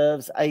team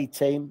reserves, A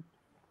team,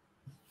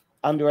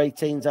 under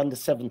 18s, under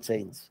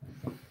 17s.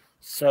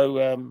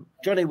 So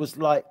Johnny was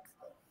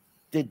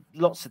did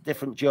lots of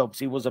different jobs.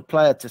 He was a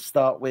player to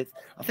start with.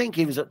 I think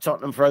he was at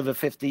Tottenham for over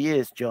 50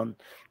 years, John.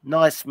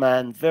 Nice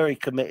man, very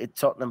committed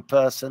Tottenham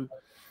person.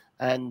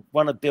 And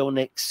one of Bill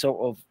Nick's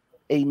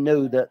he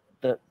knew that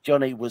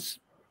Johnny was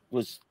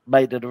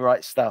made of the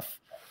right stuff,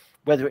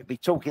 whether it be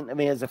talking to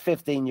me as a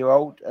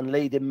 15-year-old and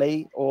leading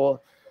me, or,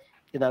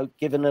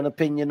 giving an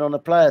opinion on a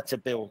player to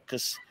Bill,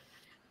 because,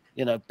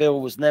 Bill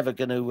was never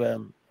going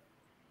to,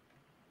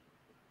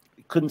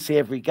 couldn't see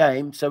every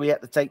game, so he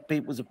had to take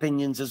people's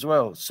opinions as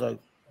well. So,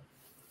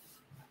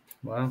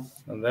 well,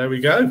 and there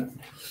we go.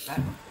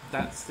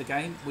 That's the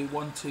game. We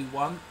won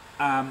 2-1.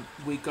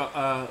 We got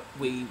a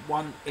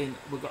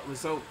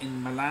result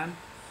in Milan,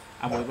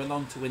 and we went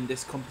on to win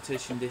this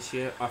competition this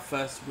year. Our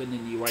first win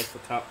in the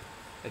UEFA Cup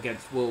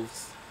against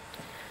Wolves.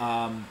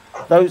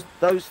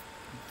 Those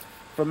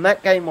from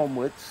that game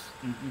onwards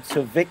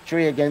to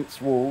victory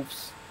against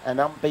Wolves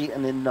and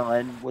unbeaten in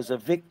 9 was a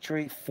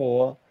victory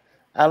for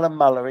Alan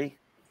Mullery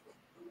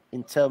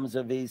in terms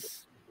of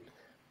his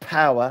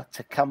power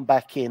to come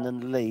back in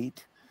and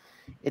lead.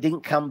 He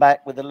didn't come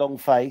back with a long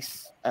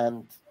face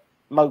and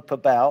mope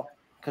about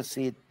because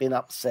he had been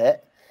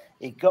upset.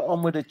 He got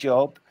on with the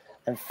job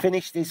and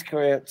finished his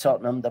career at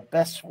Tottenham the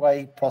best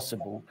way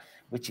possible,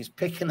 which is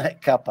picking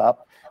that cup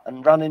up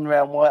and running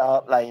around White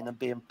Hart Lane and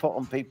being put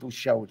on people's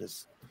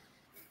shoulders.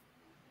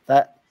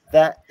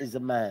 That is a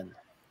man.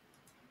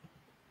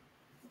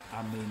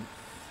 I mean,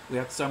 we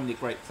had so many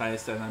great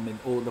players then. I mean,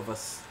 all of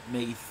us,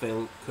 me,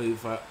 Phil,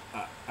 Coover,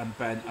 and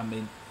Ben. I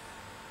mean,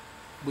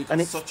 we've got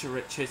such a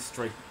rich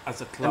history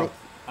as a club.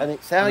 And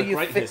it's how you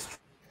fit. History.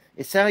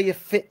 It's how you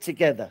fit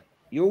together.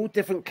 You're all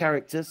different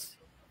characters.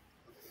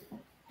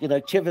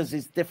 Chivers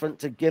is different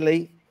to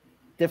Gilly.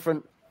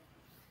 Different.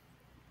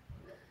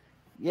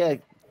 Yeah.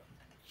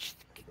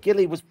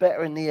 Gilly was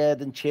better in the air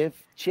than Chiv.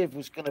 Chiv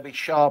was going to be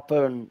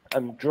sharper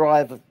and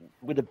drive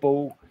with the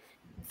ball.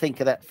 Think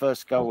of that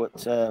first goal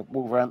at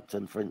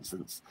Wolverhampton, for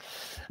instance.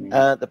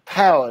 The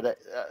power that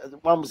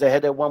one was a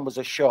header, one was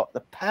a shot.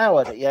 The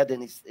power that he had in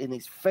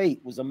his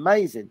feet was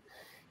amazing.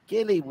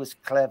 Gilly was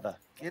clever.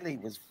 Gilly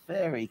was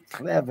very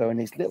clever in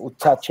his little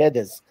touch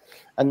headers.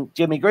 And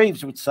Jimmy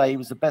Greaves would say he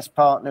was the best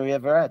partner he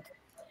ever had.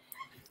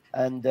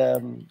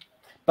 And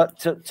but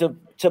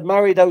to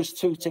marry those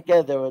two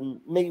together,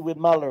 and me with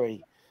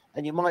Mullery,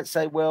 and you might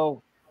say,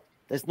 well,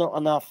 there's not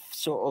enough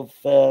sort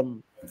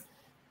of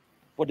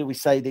what do we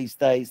say these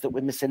days, that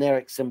we're missing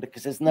Ericsson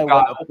because there's no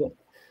one to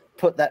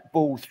put that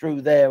ball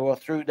through there or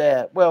through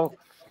there. Well,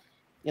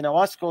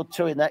 I scored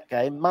 2 in that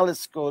game. Muller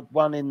scored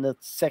 1 in the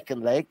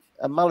second leg,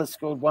 and Muller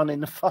scored 1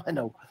 in the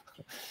final.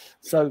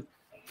 So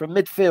from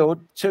midfield,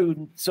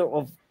 2 sort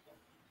of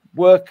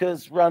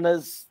workers,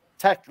 runners,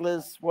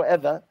 tacklers,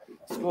 whatever,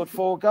 scored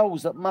 4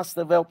 goals that must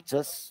have helped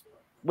us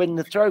win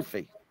the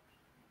trophy.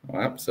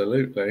 Oh,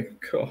 absolutely.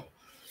 Cool.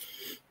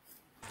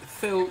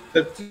 Phil.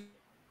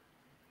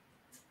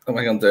 Oh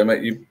my God,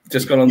 Dermot, you've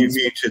just gone on. You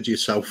muted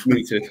yourself.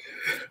 Muted.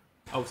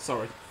 Oh,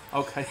 sorry.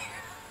 Okay.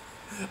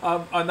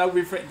 I know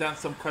we've written down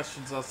some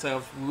questions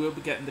ourselves. We will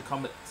be getting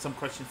some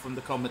questions from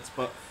the comments,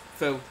 but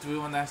Phil, do we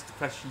want to ask the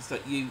questions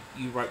that you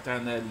wrote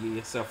down earlier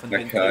yourself, and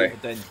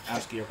then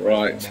ask your question?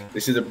 Right.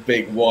 This is a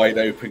big, wide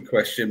open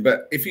question,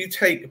 but if you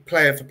take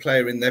player for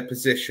player in their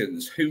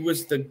positions, who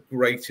was the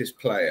greatest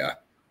player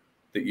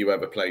that you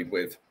ever played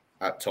with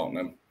at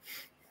Tottenham?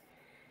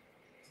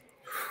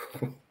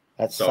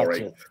 That's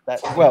sorry.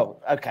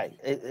 Okay.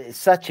 It's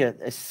such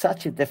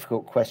a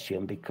difficult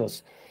question,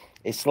 because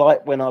it's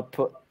like when I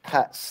put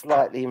Pat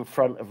slightly in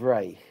front of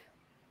Ray.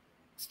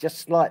 It's just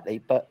slightly,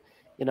 but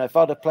if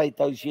I'd have played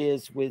those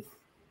years with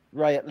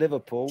Ray at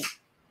Liverpool,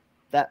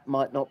 that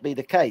might not be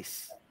the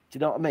case. Do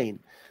you know what I mean?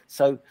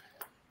 So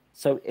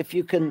if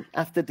you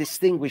have to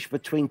distinguish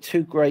between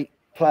 2 great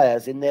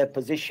players in their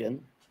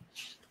position,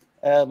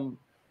 I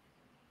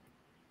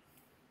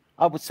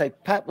would say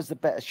Pat was the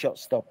better shot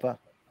stopper.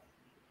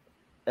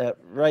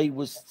 Ray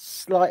was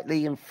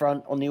slightly in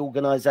front on the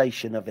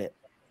organisation of it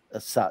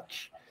as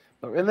such.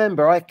 But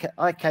remember,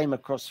 I came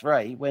across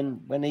Ray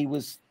when he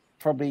was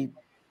probably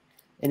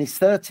in his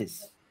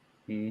 30s.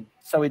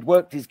 So he'd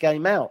worked his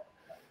game out.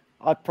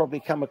 I'd probably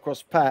come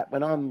across Pat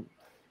when I'm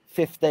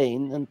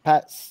 15 and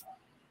Pat's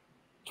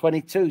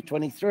 22,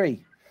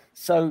 23.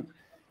 So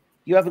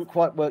you haven't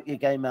quite worked your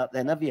game out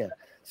then, have you?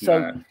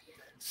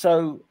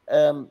 So,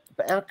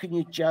 but how can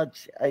you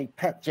judge a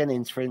Pat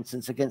Jennings, for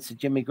instance, against a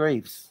Jimmy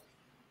Greaves?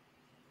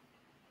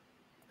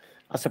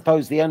 I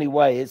suppose the only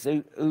way is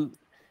who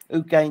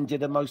gained you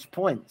the most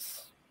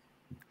points.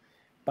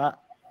 But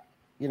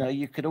you know,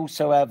 you could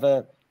also have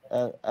a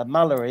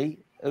Mullery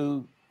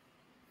who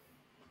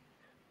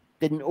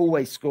didn't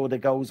always score the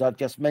goals I've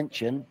just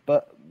mentioned,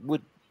 but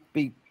would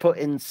be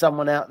putting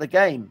someone out of the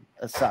game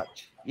as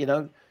such. You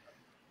know,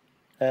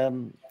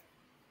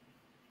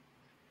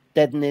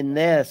 deadening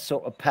their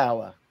sort of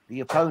power, the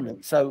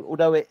opponent. So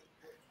although it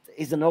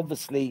isn't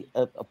obviously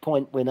a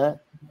point winner,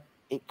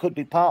 it could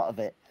be part of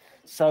it.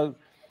 So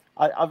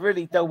I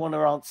really don't want to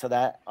answer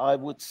that. I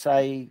would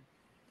say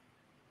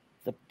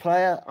the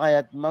player I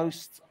had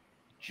most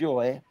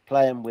joy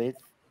playing with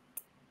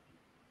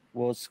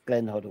was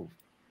Glenn Hoddle.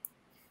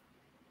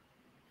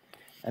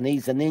 And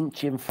he's an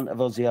inch in front of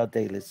Ozzy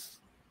Ardiles.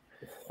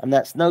 And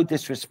that's no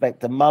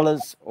disrespect to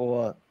Mullers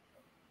or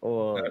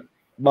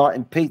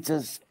Martin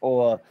Peters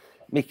or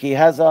Mickey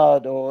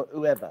Hazard or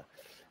whoever.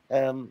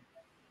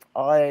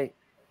 I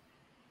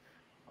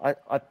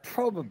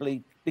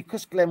probably,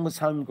 because Glenn was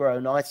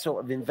homegrown, I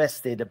sort of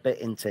invested a bit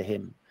into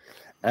him.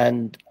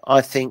 And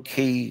I think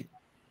he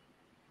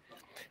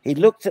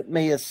looked at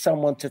me as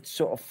someone to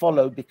sort of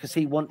follow because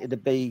he wanted to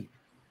be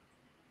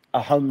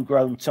a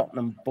homegrown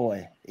Tottenham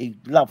boy. He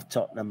loved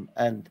Tottenham.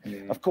 And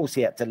of course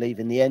he had to leave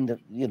in the end.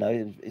 You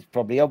know, it's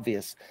probably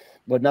obvious.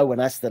 Well, no one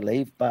has to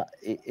leave, but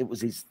it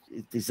was his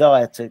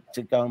desire to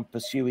go and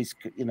pursue his,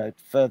 you know,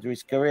 further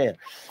his career.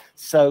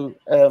 So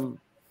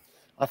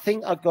I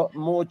think I got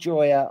more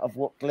joy out of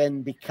what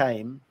Glenn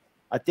became.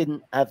 I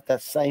didn't have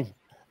that same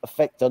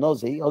effect on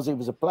Ozzy. Ozzy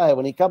was a player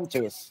when he come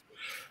to us.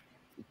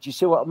 Do you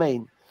see what I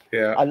mean?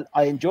 Yeah.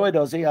 I enjoyed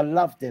Ozzy. I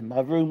loved him.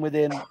 I roomed with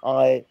him.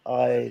 I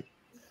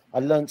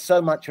learned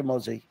so much from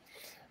Ozzy,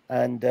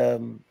 and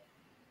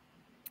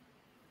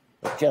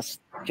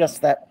just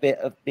that bit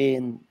of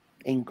being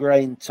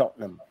ingrained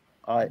Tottenham.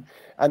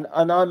 And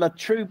I'm a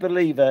true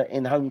believer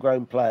in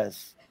homegrown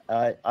players.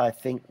 I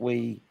think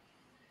we,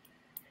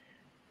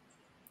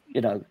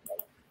 you know,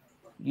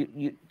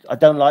 I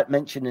don't like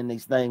mentioning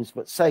these names,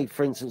 but say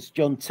for instance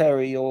John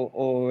Terry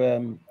or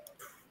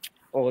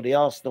the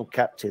Arsenal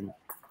captain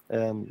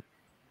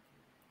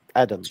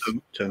Adams.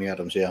 Tony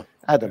Adams, yeah.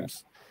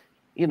 Adams.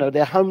 You know,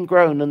 they're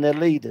homegrown and they're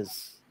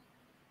leaders.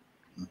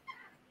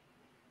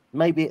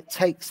 Maybe it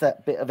takes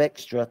that bit of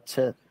extra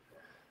to.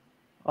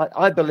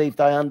 I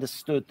believed I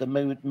understood the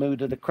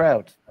mood of the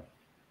crowd.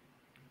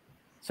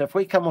 So if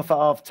we come off at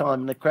half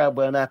time and the crowd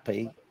weren't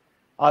happy,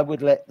 I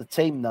would let the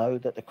team know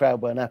that the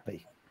crowd weren't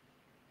happy.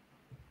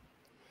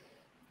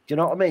 Do you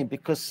know what I mean?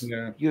 Because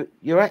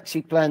you're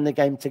actually playing the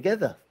game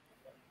together.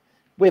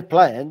 We're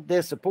playing,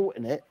 they're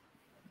supporting it.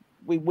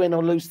 We win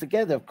or lose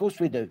together. Of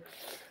course we do.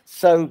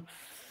 So,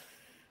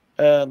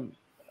 I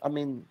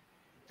mean,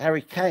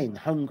 Harry Kane,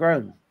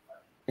 homegrown.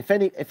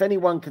 If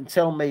anyone can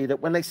tell me that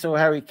when they saw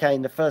Harry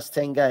Kane the first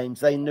 10 games,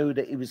 they knew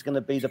that he was going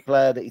to be the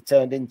player that he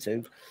turned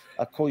into,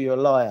 I call you a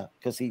liar,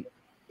 because he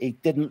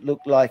didn't look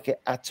like it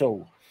at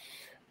all.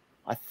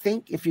 I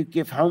think if you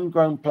give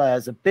homegrown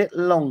players a bit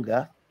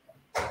longer,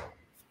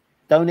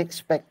 don't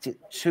expect it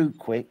too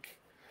quick,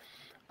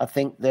 I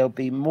think there'll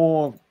be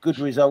more good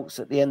results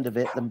at the end of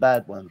it than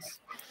bad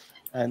ones.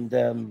 And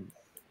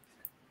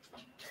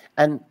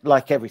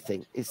like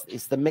everything,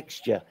 it's the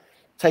mixture.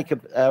 Take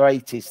our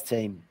 80s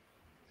team.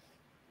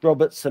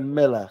 Robertson,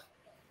 Miller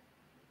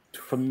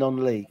from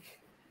non-league.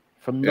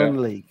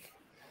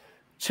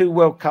 Two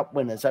World Cup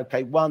winners.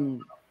 Okay,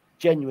 one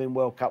genuine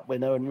World Cup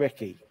winner and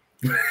Ricky.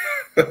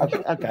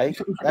 Okay,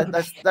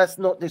 that's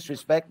not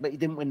disrespect, but he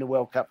didn't win the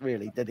World Cup,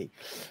 really, did he?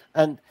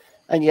 And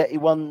yet he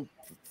won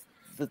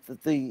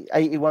the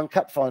 81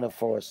 Cup final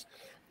for us.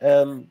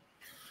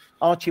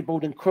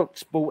 Archibald and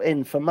Crooks bought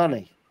in for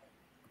money.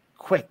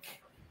 Quick.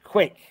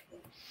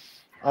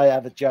 I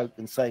have a joke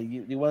and say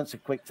you weren't so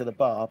quick to the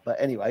bar,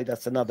 but anyway,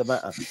 that's another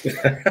matter.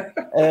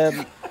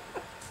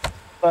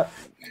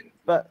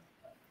 But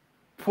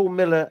Paul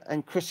Miller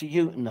and Chrissy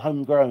Houghton,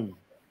 homegrown.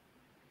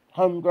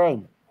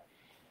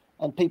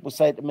 And people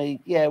say to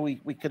me, yeah, we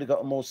could have got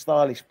a more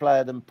stylish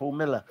player than Paul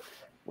Miller.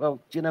 Well,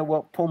 do you know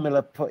what? Paul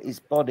Miller put his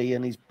body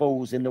and his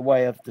balls in the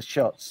way of the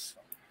shots.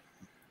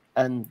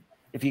 And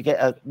if you get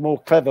a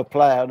more clever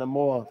player and a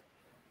more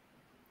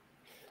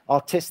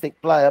artistic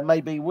player,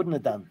 maybe he wouldn't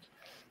have done.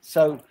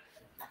 So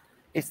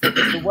it's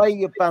the way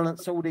you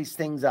balance all these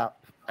things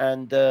up.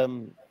 And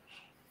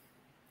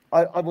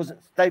I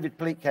wasn't. David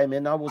Pleat came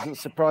in. I wasn't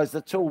surprised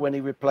at all when he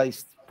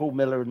replaced Paul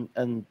Miller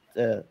and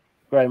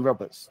Graham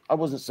Roberts. I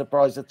wasn't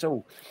surprised at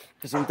all,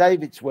 because in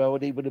David's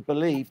world, he would have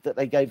believed that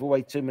they gave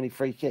away too many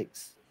free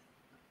kicks.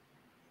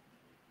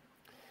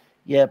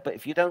 Yeah, but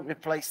if you don't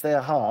replace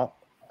their heart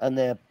and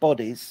their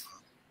bodies,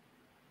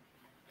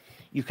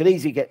 you could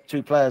easily get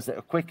two players that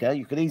are quicker.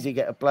 You could easily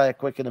get a player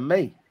quicker than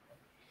me.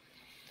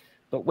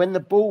 But when the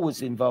ball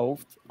was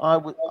involved, I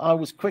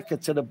was quicker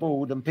to the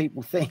ball than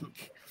people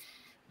think,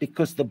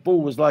 because the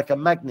ball was like a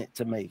magnet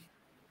to me.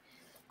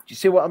 Do you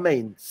see what I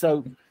mean?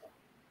 So,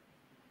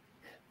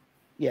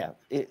 yeah,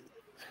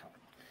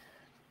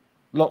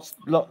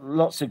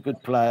 lots of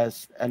good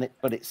players,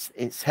 but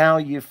it's how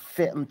you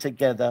fit them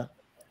together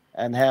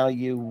and how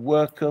you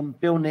work them.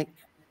 Bill Nick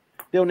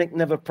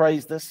never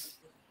praised us.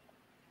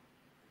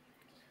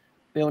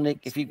 Bill Nick,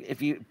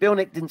 if Bill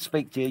Nick didn't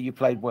speak to you, you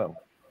played well.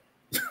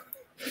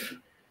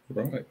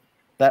 Right.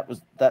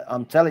 That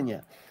I'm telling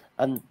you.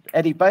 And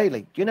Eddie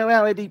Bailey, do you know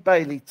how Eddie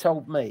Bailey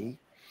told me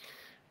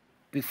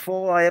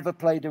before I ever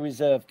played a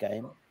reserve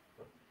game?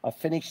 I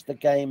finished the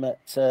game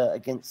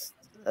against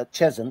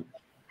Cheshunt,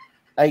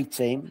 A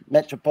team,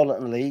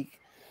 Metropolitan League,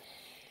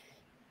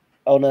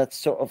 on a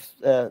sort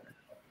of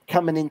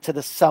coming into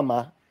the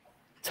summer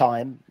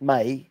time,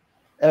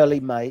 early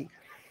May.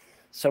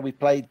 So we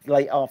played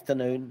late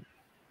afternoon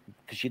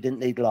because you didn't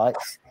need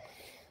lights.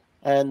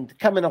 And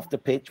coming off the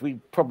pitch, we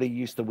probably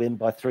used to win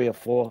by 3 or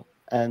 4.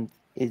 And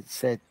it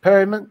said,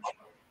 Perryman,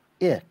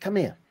 yeah, come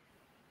here.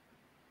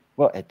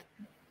 What, Ed?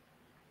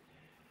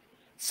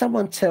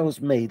 Someone tells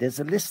me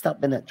there's a list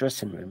up in that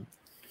dressing room,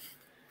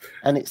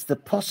 and it's the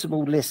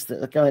possible list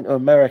that are going to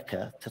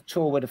America to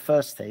tour with the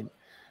first team.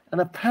 And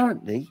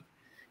apparently,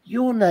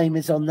 your name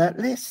is on that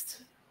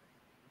list.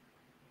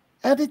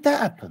 How did that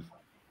happen?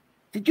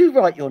 Did you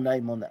write your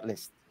name on that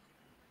list?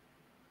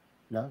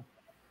 No.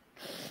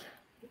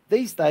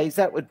 These days,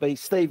 that would be,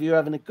 Steve, you're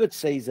having a good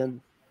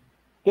season.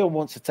 Bill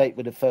wants to take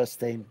with the first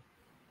team.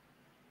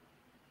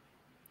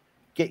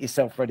 Get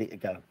yourself ready to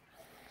go.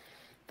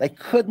 They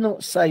could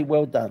not say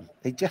well done.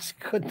 They just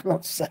could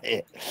not say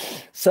it.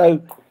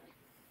 So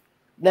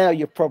now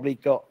you've probably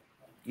got,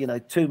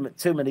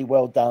 too many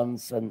well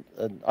dones. And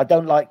I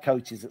don't like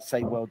coaches that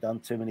say well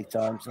done too many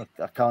times.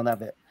 I can't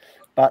have it.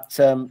 But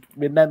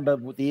remember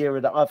the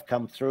era that I've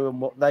come through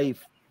and what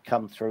they've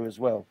come through as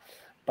well.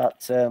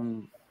 But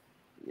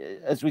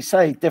as we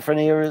say, different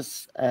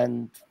eras,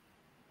 and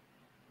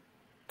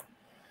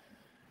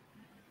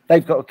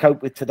they've got to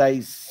cope with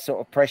today's sort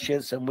of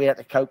pressures, and we have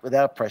to cope with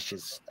our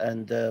pressures.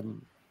 And the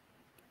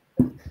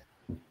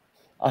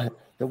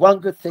one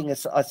good thing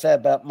I say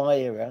about my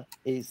era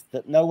is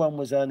that no one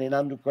was earning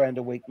 100 grand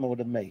a week more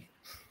than me.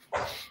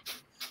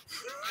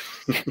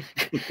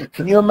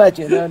 Can you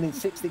imagine earning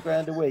 60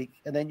 grand a week,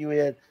 and then you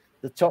hear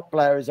the top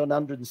player is on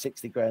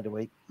 160 grand a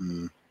week?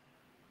 Mm.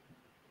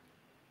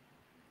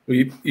 Well,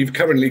 you've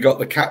currently got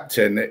the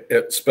captain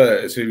at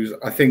Spurs, who's,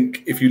 I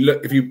think, if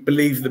you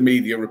believe the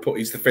media report,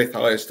 he's the 5th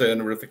highest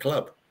earner of the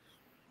club.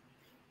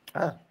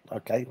 Ah,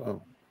 okay.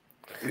 Well,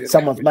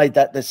 someone's made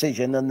that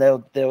decision, and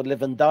they'll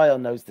live and die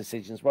on those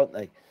decisions, won't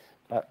they?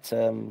 But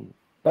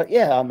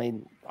yeah, I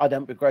mean, I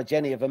don't begrudge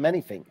any of them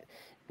anything.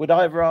 Would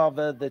I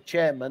rather the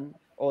chairman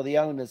or the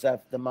owners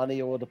have the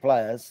money or the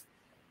players?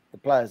 The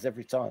players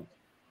every time.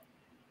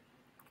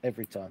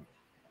 Every time.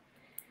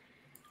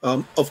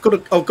 I've got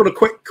a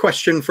quick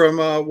question from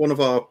one of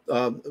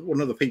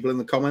the people in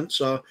the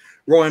comments.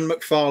 Ryan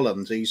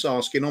McFarland. He's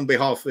asking on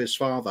behalf of his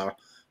father,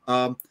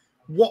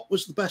 what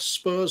was the best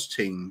Spurs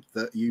team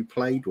that you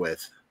played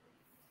with?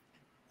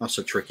 That's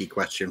a tricky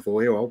question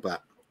for you, I'll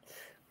bet.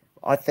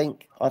 I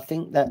think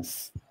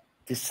that's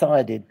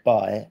decided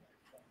by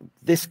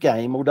this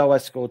game. Although I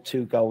scored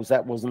 2 goals,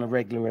 that wasn't a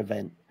regular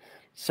event.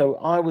 So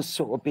I was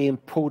sort of being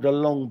pulled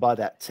along by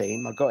that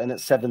team. I got in at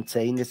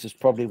 17. This was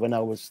probably when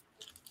I was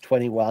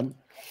 21.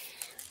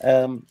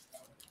 But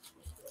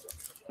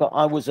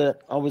I'd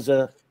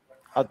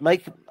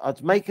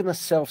make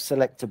myself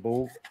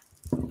selectable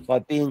by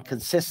being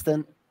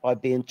consistent, by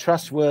being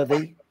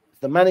trustworthy. If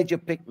the manager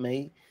picked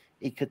me,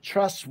 he could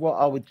trust what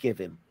I would give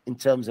him in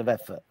terms of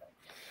effort.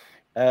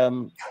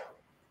 When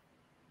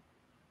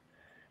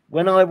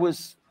I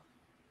was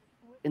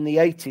in the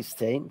 80s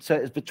team, so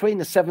it was between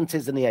the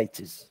 70s and the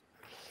 80s.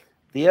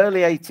 The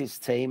early 80s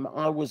team,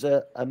 I was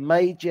a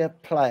major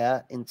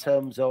player in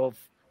terms of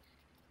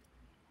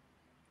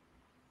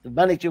the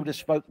manager would have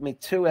spoken to me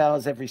 2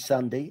 hours every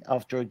Sunday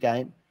after a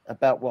game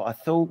about what I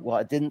thought, what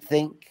I didn't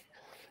think,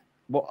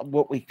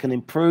 what we can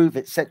improve,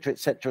 etc.,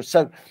 etc.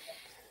 So,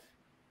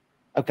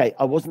 okay,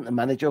 I wasn't the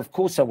manager. Of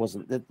course I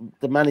wasn't.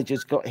 The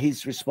manager's got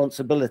his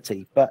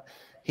responsibility, but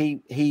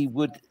he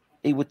would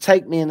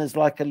take me in as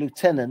like a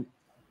lieutenant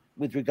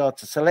with regard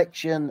to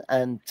selection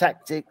and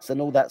tactics and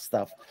all that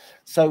stuff.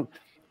 So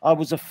I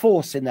was a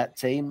force in that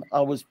team.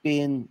 I was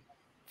being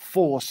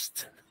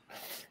forced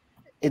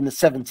in the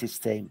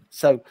 70s team.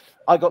 So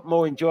I got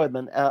more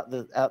enjoyment out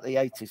the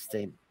 80s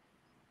team.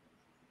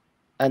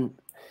 And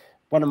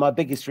one of my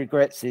biggest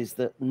regrets is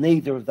that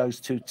neither of those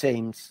 2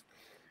 teams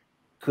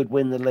could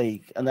win the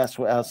league, and that's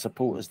what our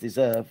supporters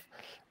deserve.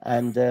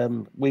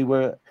 And we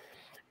were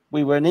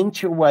an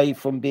inch away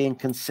from being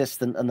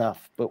consistent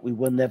enough, but we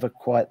were never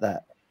quite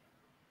that.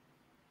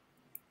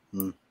 I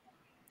mean,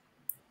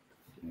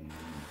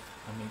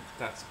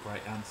 that's a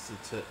great answer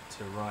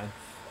to Ryan.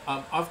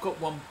 I've got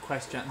one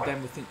question, and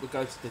then we'll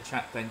go to the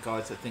chat then,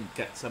 guys. I think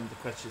get some of the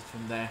questions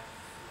from there.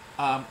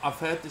 I've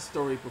heard this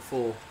story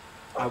before.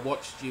 I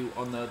watched you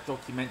on a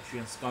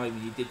documentary on Sky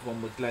when you did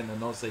one with Glenn and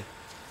Ozzy.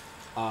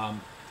 I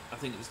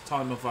think it was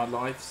Time of Our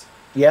Lives.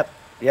 Yep.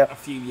 A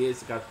few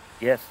years ago.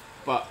 Yes.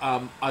 But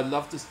I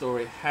love the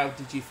story. How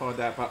did you find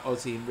out about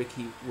Ozzy and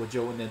Ricky were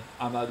joining?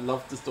 And I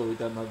love the story,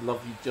 then I'd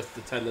love you just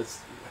to tell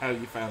us how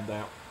you found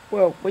out.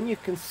 Well, when you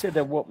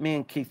consider what me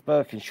and Keith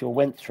Birkinshaw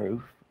went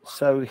through,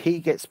 so he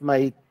gets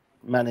made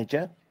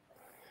manager.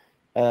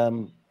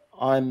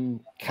 I'm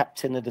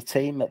captain of the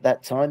team at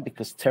that time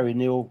because Terry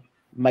Newell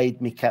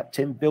made me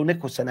captain. Bill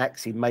Nicholson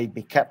actually made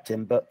me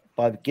captain, but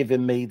by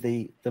giving me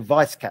the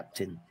vice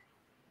captain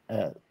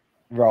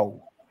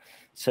role.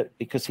 So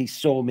because he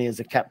saw me as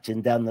a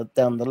captain down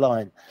the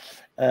line.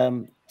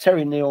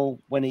 Terry Newell,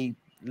 when he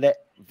let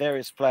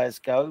various players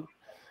go,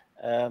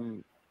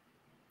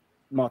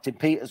 Martin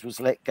Peters was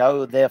let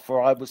go,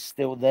 therefore I was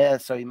still there,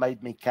 so he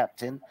made me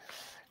captain.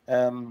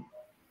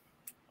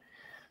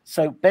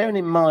 So bearing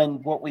in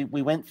mind what we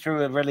went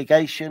through, a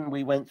relegation,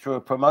 we went through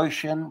a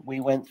promotion, we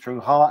went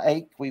through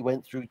heartache, we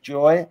went through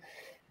joy,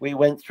 we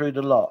went through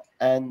the lot,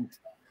 and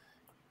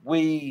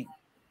we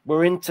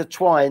were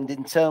intertwined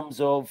in terms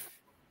of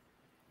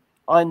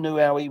I knew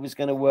how he was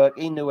going to work,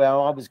 he knew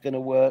how I was going to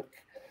work,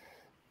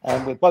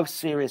 and we're both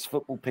serious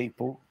football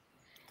people,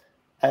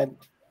 and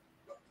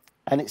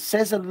it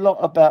says a lot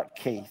about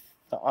Keith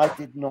that I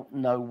did not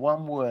know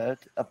one word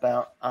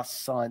about us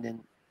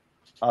signing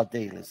our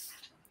dealers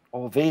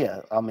or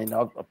Villa. I mean,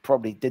 I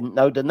probably didn't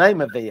know the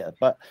name of Villa,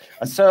 but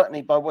I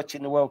certainly, by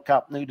watching the World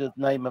Cup, knew the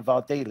name of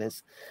our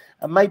dealers.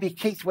 And maybe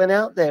Keith went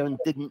out there and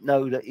didn't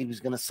know that he was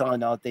going to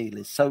sign our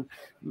dealers. So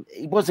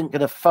he wasn't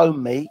going to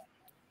phone me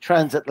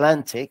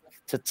transatlantic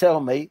to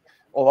tell me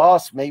or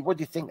ask me, what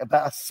do you think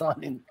about us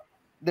signing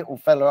little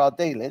fella our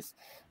dealers?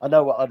 I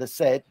know what I'd have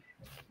said.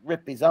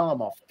 Rip his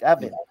arm off,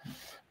 have him.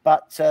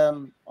 But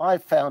I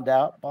found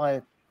out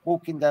by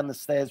walking down the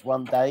stairs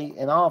one day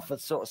in half a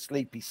sort of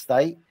sleepy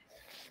state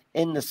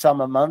in the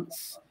summer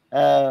months,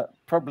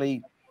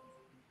 probably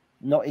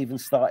not even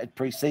started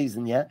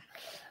pre-season yet,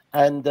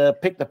 and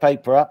picked the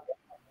paper up.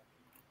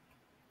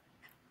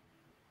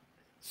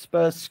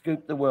 Spurs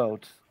scooped the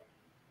world,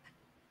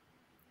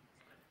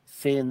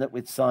 seeing that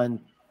we'd signed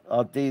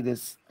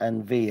Ardiles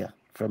and Villa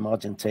from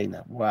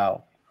Argentina.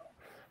 Wow.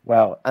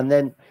 Wow. And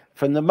then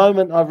from the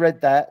moment I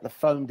read that, the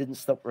phone didn't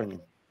stop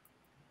ringing.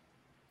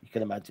 You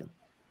can imagine.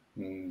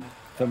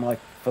 For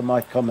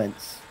my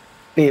comments,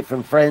 be it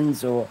from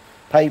friends or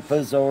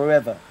papers or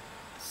whoever.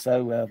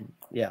 So,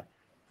 yeah.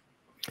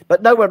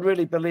 But no one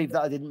really believed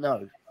that I didn't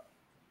know.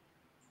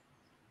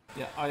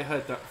 Yeah, I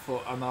heard that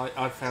before, and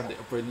I found it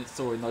a brilliant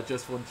story, and I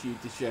just want you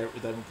to share it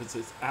with them because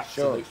it's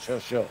absolute.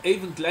 Sure.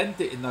 Even Glenn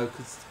didn't know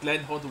because Glenn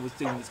Hodder was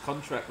doing his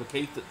contract with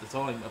Keith at the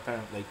time,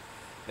 apparently.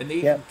 And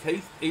even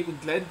Keith, even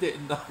Glenn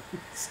didn't know.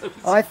 So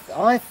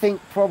I think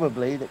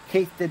probably that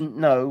Keith didn't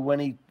know when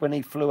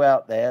he flew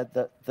out there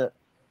that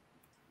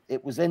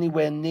it was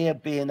anywhere near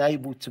being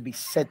able to be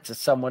said to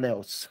someone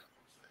else.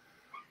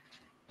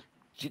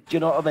 Do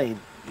you know what I mean?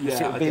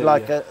 Yeah, it would be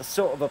like a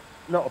sort of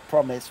not a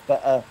promise,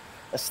 but a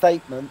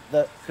statement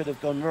that could have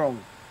gone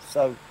wrong.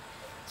 So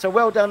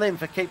well done him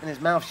for keeping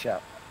his mouth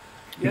shut.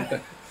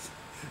 Yeah.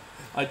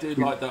 I do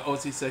like that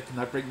Ozzy said, can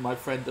I bring my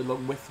friend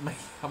along with me?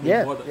 I mean,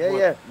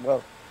 Yeah.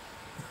 Well,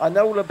 I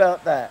know all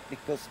about that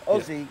because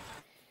Ozzy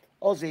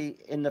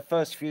in the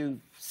first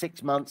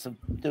 6 months of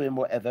doing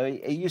whatever,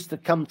 he used to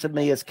come to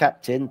me as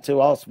captain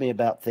to ask me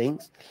about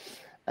things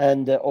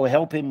and or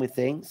help him with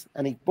things.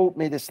 And he brought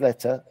me this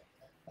letter,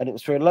 and it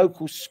was for a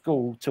local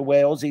school to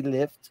where Ozzy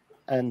lived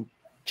and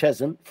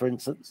Cheshunt, for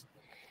instance.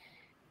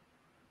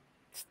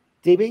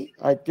 Stevie,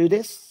 I do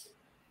this.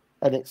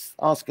 And it's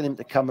asking him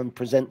to come and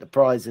present the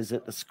prizes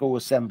at the school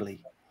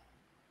assembly.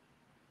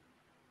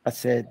 I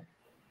said,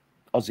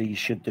 Ozzy, you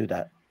should do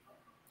that.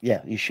 Yeah,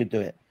 you should do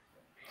it.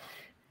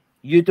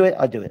 You do it,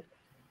 I do it.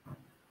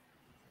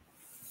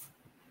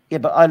 Yeah,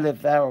 but I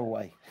live an hour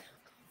away.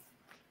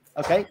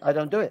 Okay, I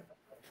don't do it.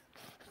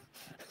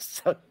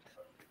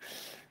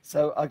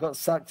 So I got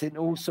sucked in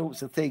all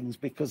sorts of things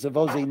because of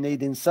Ozzy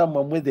needing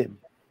someone with him.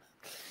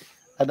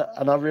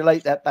 And I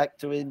relate that back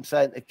to him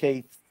saying to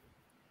Keith,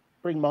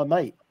 bring my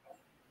mate.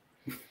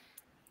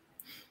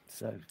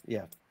 So,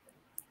 yeah.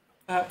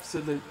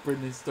 Absolute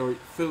brilliant story.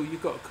 Phil,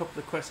 you've got a couple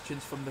of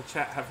questions from the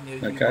chat, haven't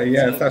you? Okay,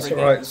 yeah, if that's all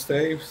right,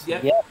 Steve.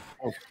 Yeah.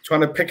 Trying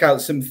to pick out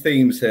some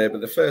themes here,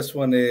 but the first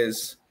one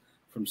is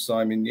from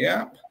Simon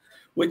Yap.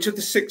 Which of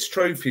the 6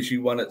 trophies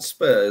you won at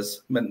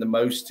Spurs meant the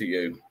most to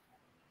you?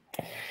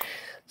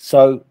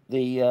 So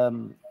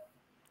the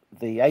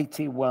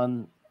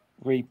 81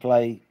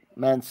 replay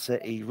Man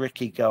City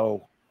Ricky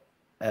goal,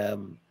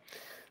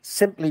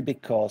 simply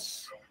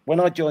because when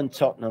I joined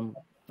Tottenham,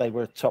 they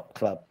were a top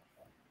club.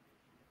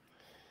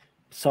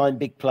 Signed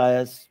big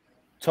players,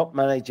 top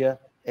manager,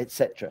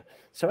 etc.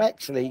 So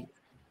actually,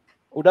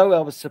 although I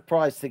was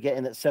surprised to get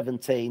in at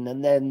 17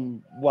 and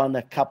then won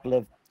a couple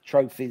of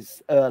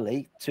trophies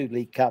early, 2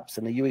 League Cups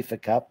and a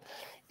UEFA Cup,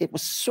 it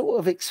was sort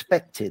of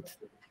expected,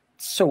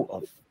 sort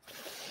of.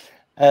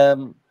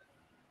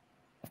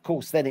 Of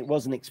course, then it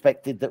wasn't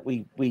expected that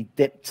we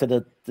dipped to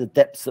the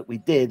depths that we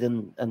did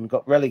and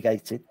got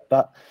relegated.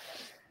 But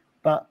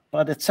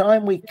by the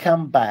time we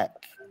come back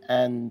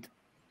and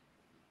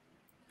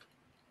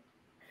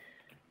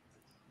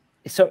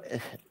So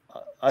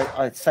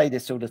I say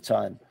this all the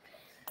time.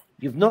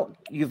 You've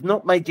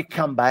not made your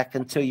comeback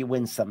until you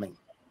win something.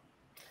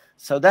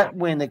 So that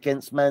win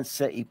against Man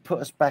City put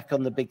us back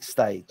on the big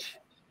stage,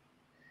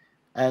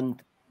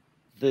 and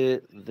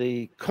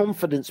the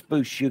confidence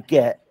boost you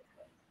get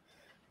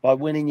by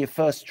winning your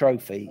first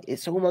trophy,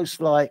 it's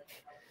almost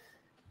like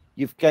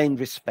you've gained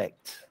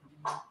respect.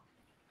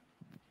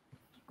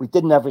 We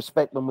didn't have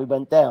respect when we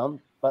went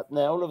down, but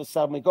now all of a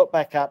sudden we got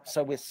back up,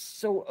 so we're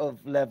sort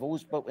of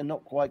levels, but we're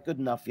not quite good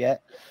enough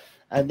yet.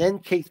 And then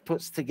Keith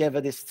puts together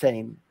this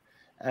team,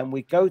 and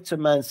we go to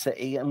Man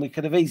City, and we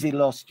could have easily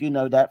lost. You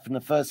know that from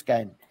the first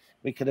game.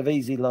 We could have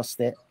easily lost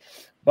it,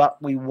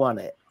 but we won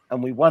it.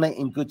 And we won it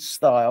in good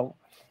style,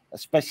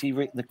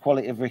 especially the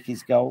quality of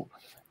Ricky's goal.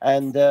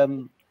 And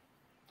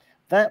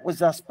that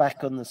was us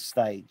back on the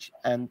stage.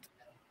 And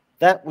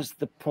that was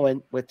the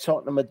point where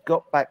Tottenham had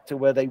got back to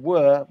where they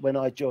were when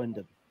I joined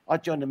them. I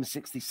joined them in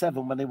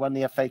 '67 when they won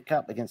the FA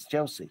Cup against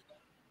Chelsea.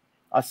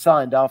 I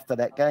signed after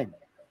that game.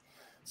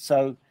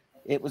 So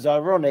it was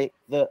ironic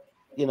that,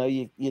 you know,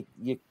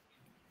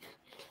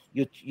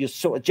 you're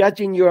sort of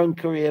judging your own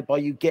career by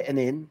you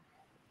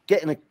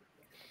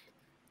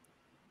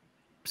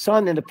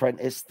signing an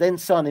apprentice, then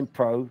signing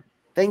pro,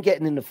 then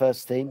getting in the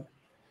first team,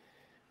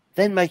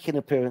 then making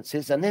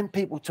appearances, and then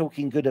people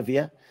talking good of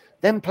you,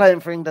 then playing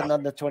for England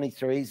under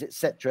 23s,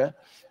 etc.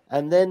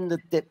 And then the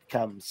dip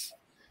comes.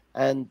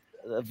 And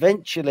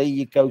eventually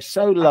you go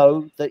so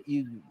low that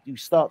you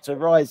start to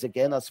rise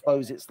again. I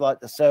suppose it's like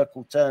the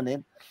circle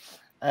turning.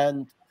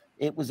 And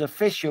it was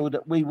official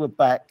that we were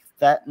back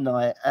that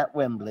night at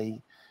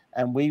Wembley,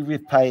 and we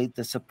repaid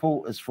the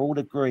supporters for all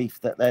the grief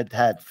that they'd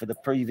had for the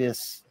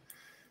previous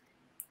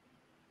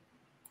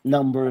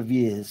number of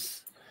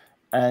years.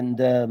 And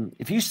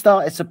if you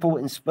started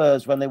supporting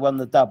Spurs when they won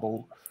the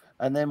double,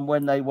 and then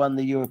when they won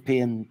the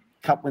European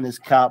Cup Winners'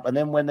 Cup, and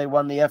then when they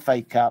won the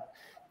FA Cup,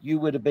 you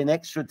would have been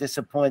extra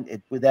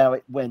disappointed with how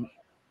it went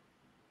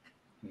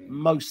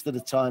most of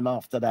the time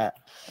after that.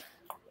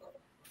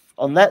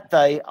 On that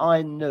day,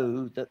 I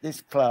knew that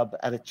this club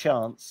had a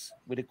chance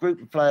with a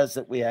group of players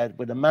that we had,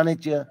 with a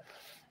manager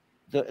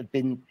that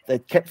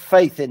they'd kept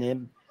faith in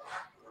him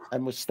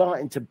and was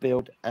starting to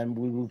build, and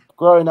we were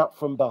growing up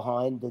from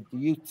behind. The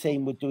youth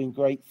team were doing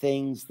great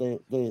things.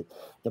 The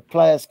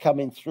players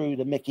coming through,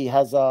 the Mickey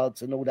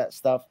Hazards and all that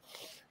stuff.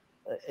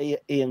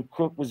 Ian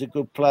Crook was a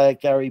good player,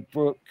 Gary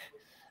Brook.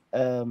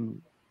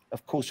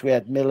 Of course, we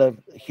had Miller,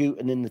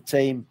 Houghton in the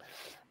team.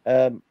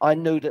 I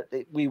knew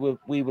that we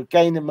were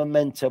gaining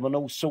momentum in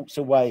all sorts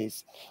of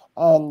ways,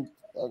 and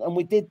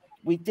we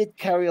did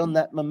carry on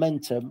that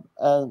momentum.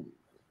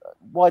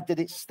 Why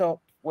did it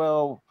stop?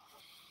 Well,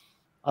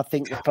 I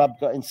think the club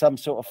got in some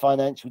sort of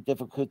financial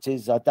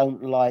difficulties. I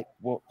don't like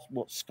what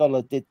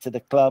Scholar did to the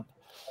club,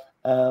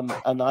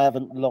 and I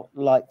haven't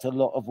liked a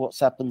lot of what's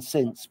happened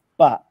since.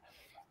 But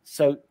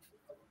so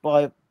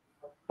by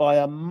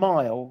a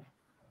mile,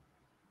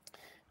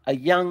 a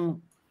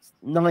young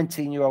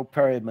 19-year-old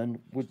Perryman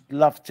would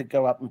love to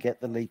go up and get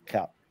the League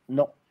Cup,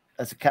 not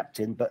as a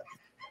captain, but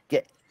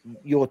get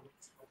your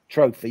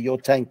trophy, your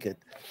tankard.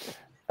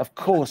 Of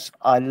course,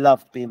 I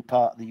loved being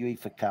part of the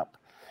UEFA Cup.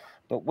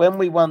 But when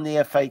we won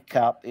the FA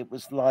Cup, it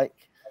was like,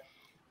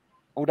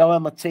 although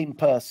I'm a team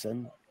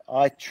person,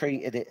 I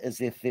treated it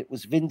as if it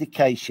was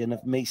vindication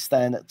of me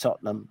staying at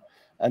Tottenham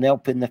and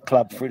helping the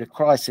club through the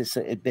crisis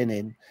that it had been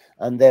in,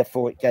 and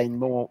therefore it gained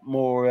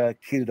more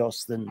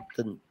kudos than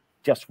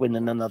just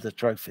winning another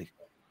trophy.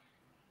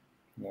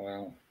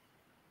 Wow.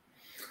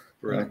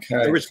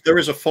 Okay. There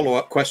is a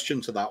follow-up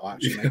question to that,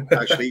 actually.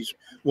 Actually,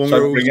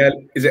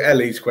 is it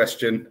Ellie's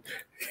question?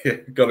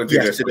 Got to do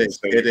yes, this.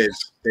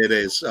 It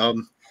is.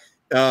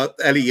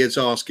 Ellie is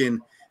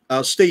asking,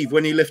 Steve,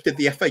 when you lifted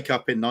the FA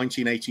Cup in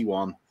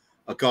 1981,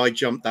 a guy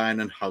jumped down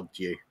and hugged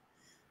you.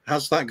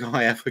 Has that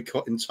guy ever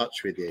got in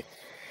touch with you?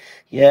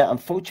 Yeah,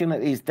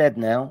 unfortunately, he's dead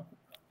now.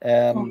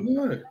 Oh,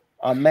 no.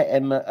 I met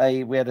him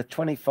we had a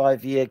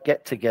 25-year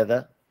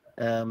get-together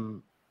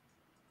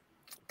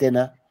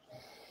dinner.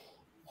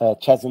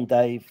 Chaz and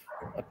Dave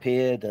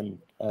appeared, and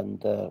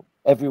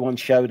everyone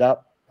showed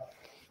up,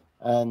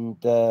 and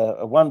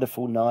a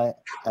wonderful night.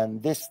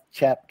 And this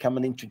chap come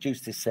and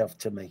introduced himself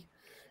to me,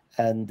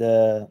 and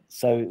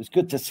so it was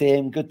good to see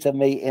him, good to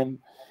meet him.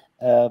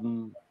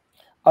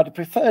 I'd have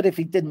preferred if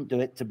he didn't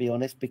do it, to be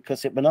honest,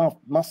 because it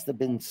must have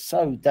been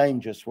so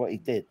dangerous what he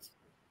did.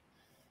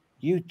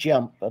 You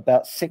jump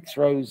about 6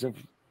 rows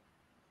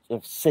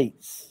of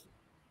seats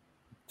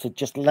to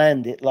just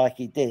land it like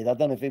he did. I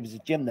don't know if he was a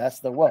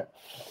gymnast or what,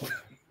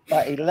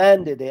 but he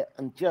landed it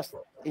and just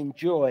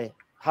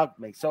hugged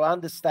me. So I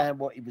understand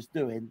what he was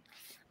doing.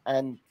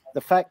 And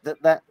the fact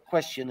that that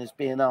question is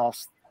being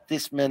asked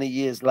this many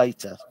years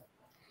later,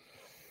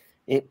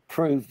 it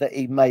proved that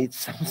he made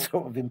some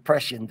sort of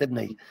impression, didn't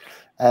he?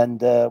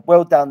 And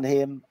well done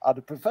him. I'd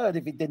have preferred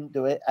if he didn't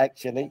do it,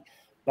 actually.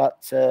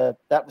 But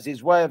that was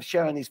his way of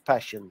showing his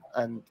passion.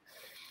 And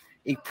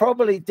he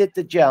probably did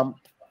the jump,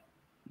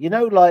 you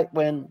know, like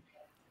when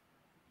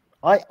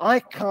I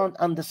can't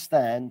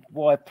understand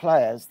why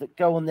players that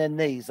go on their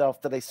knees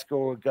after they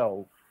score a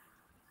goal,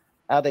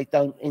 how they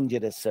don't injure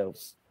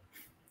themselves.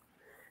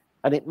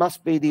 And it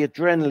must be the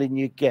adrenaline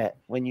you get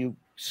when you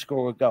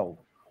score a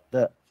goal,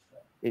 that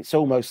it's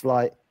almost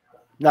like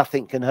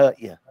nothing can hurt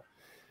you.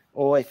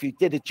 Or if you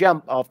did a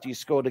jump after you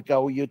scored a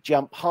goal, you'd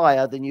jump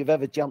higher than you've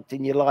ever jumped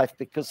in your life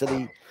because of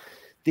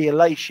the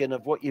elation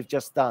of what you've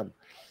just done.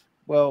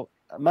 Well,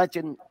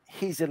 imagine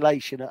his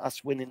elation at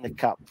us winning the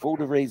cup for all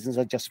the reasons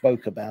I just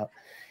spoke about.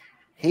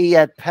 He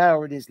had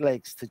power in his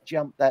legs to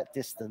jump that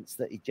distance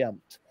that he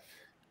jumped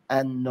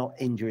and not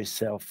injure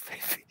himself.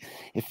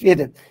 If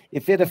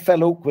he'd have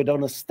fell awkward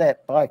on a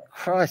step, by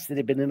Christ, he'd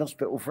have been in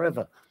hospital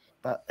forever.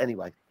 But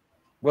anyway,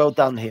 well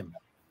done him.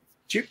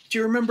 Do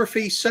you remember if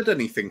he said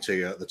anything to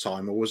you at the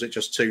time, or was it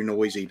just too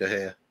noisy to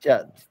hear?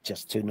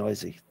 Just too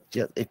noisy.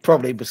 It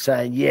probably was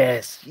saying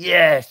yes,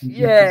 yes,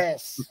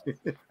 yes,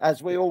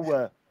 as we all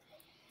were.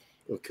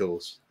 Of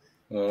course.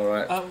 All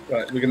right.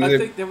 Right, we're gonna. I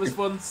think there was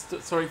one.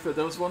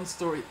 There was one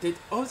story. Did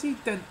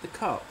Ozzy dent the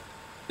cup?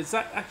 Is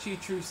that actually a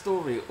true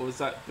story, or is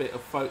that a bit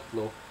of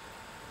folklore?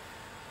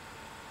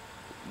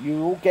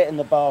 You all get in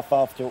the bath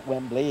after at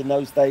Wembley. In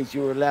those days,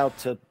 you were allowed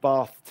to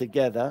bath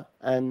together,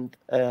 and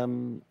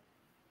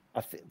I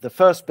think the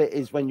first bit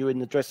is when you're in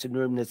the dressing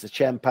room. There's the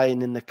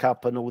champagne in the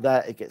cup and all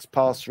that. It gets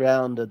passed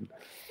around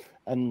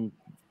and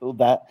all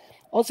that.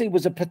 Ozzy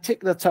was a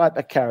particular type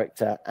of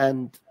character,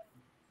 and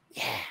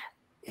yeah,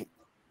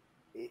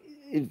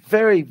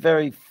 very,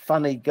 very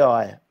funny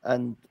guy,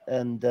 and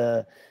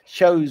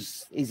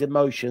shows his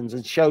emotions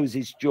and shows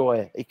his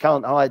joy. He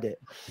can't hide it.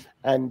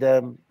 And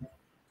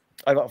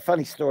I got a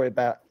funny story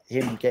about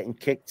him getting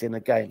kicked in a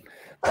game.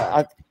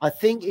 But I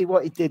think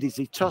what he did is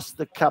he tossed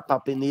the cup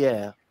up in the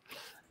air,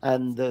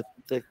 and the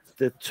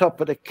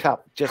top of the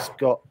cup just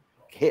got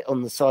hit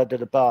on the side of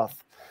the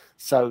bath.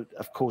 So,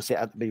 of course, it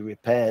had to be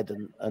repaired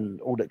and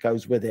all that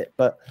goes with it.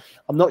 But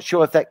I'm not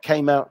sure if that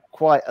came out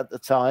quite at the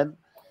time.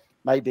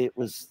 Maybe it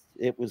was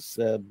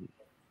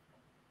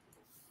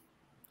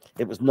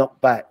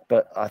knocked back,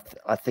 but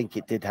I think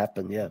it did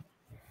happen, yeah.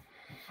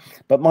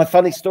 But my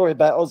funny story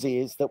about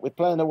Ozzy is that we're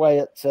playing away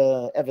at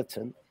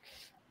Everton,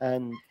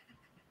 and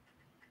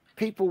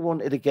people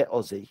wanted to get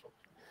Ozzy,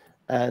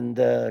 and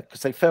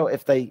because they felt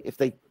if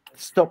they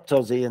stopped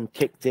Ozzy and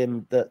kicked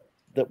him, that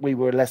we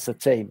were a lesser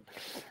team.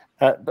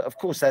 But of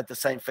course, I had the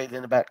same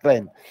feeling about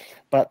Glenn.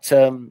 But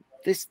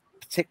this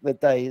particular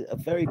day, a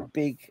very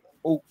big,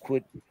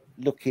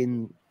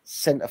 awkward-looking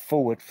centre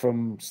forward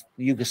from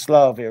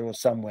Yugoslavia or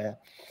somewhere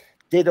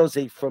did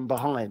Ozzy from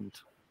behind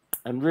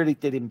and really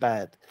did him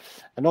bad.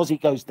 And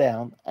Ozzy goes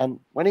down, and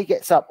when he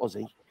gets up,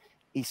 Ozzy,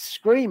 he's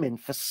screaming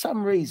for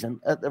some reason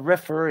at the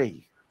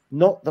referee,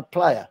 not the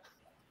player.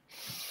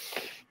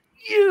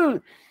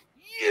 You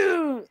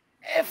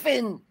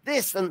effing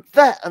this and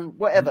that and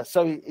whatever.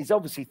 So he's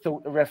obviously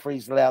thought the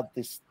referee's allowed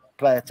this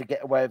player to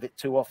get away with it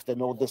too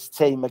often, or this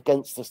team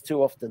against us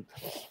too often.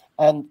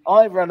 And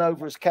I run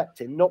over as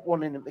captain, not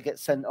wanting him to get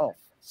sent off.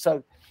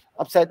 So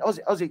I'm saying,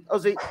 Ozzy,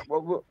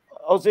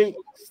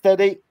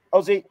 steady,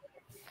 Ozzy.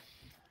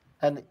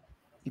 And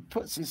he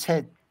puts his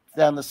head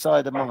down the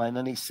side of mine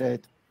and he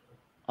said,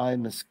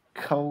 I'm as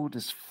cold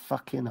as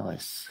fucking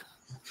ice.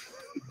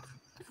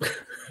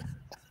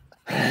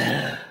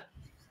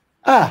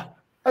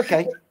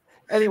 Okay.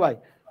 Anyway,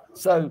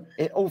 so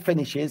it all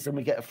finishes and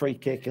we get a free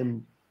kick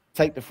and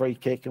take the free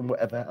kick and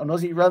whatever. And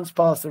Ozzy runs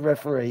past the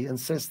referee and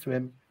says to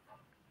him,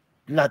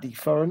 bloody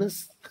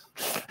foreigners.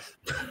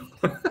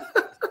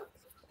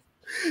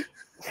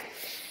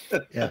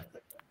 Yeah.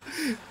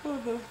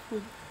 Oh, no.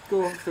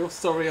 Go on, Phil.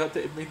 Sorry, I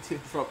didn't mean to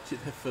interrupt you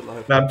there, Phil.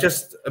 No, I'm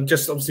just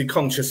obviously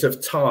conscious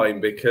of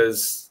time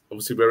because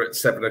obviously we're at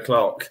 7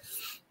 o'clock.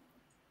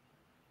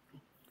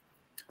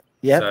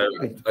 Yeah. So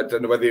I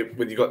don't know whether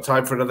you got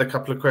time for another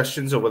couple of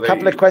questions, or whether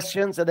couple of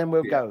questions and then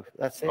we'll go.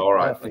 That's it. All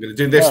right. Perfect. I'm going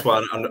to do this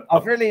one.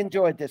 I've really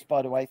enjoyed this,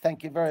 by the way.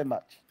 Thank you very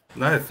much.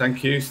 No,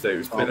 thank you, Steve.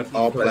 It's been a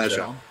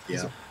pleasure.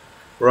 Yeah.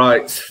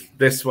 Right.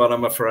 This one,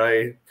 I'm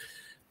afraid.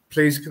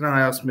 Please, can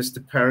I ask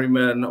Mr.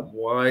 Perryman,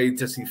 why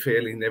does he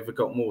feel he never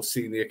got more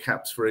senior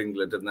caps for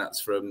England? And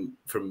that's from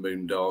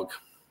Moondog.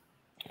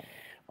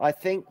 I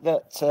think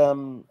that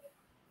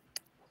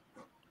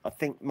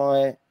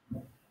my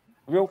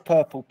real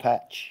purple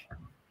patch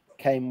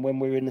came when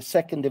we were in the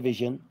second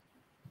division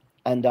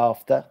and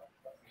after.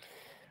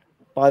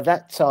 By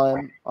that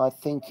time, I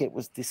think it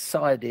was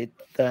decided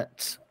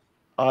that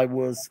I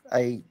was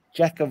a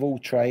jack of all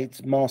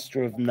trades,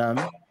 master of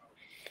none,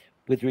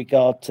 with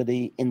regard to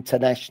the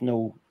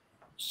international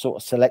sort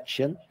of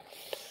selection.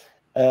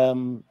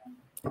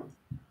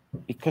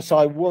 Because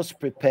I was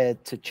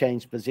prepared to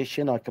change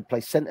position. I could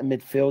play centre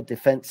midfield,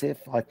 defensive.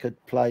 I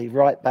could play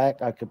right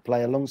back. I could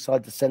play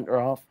alongside the centre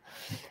half.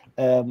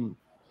 And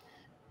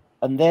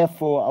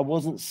therefore, I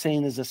wasn't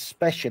seen as a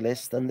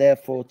specialist. And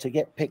therefore, to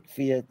get picked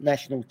for your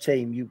national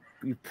team, you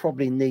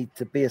probably need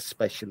to be a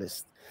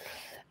specialist.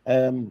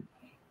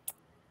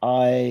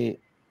 I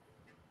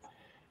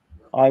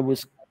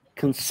was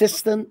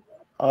consistent.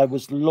 I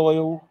was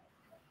loyal.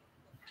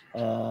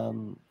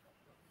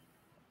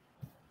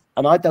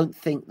 And I don't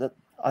think that.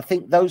 I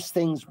think those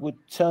things would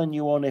turn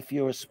you on if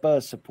you're a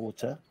Spurs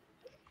supporter.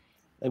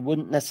 They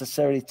wouldn't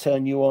necessarily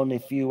turn you on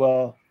if you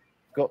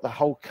got the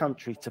whole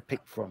country to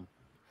pick from.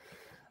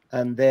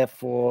 And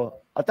therefore,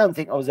 I don't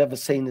think I was ever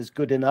seen as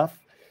good enough.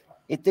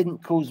 It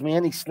didn't cause me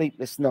any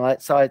sleepless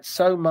nights. I had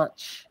so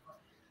much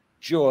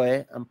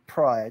joy and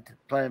pride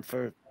playing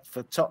for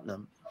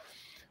Tottenham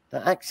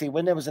that actually,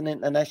 when there was an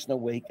international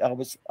week, I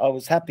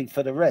was happy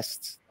for the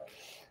rest.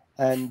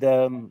 And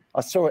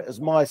I saw it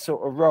as my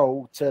sort of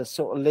role to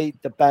sort of lead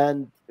the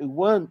band who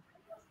weren't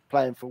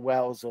playing for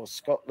Wales or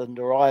Scotland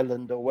or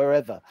Ireland or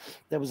wherever.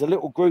 There was a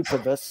little group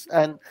of us,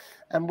 and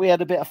we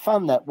had a bit of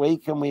fun that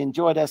week, and we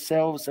enjoyed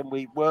ourselves, and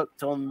we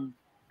worked on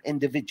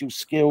individual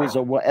skills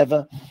or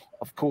whatever,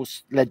 of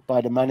course, led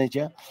by the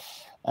manager.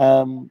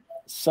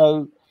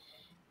 So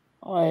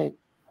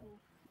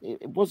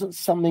it wasn't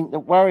something that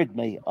worried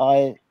me.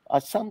 I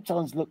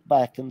sometimes look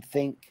back and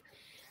think,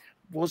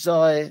 was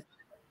I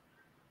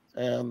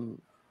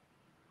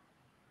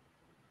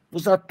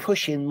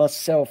pushing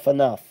myself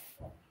enough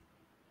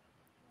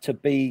to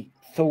be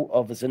thought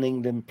of as an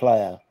English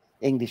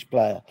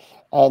player?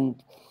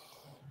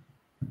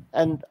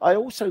 And I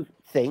also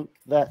think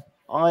that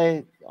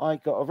I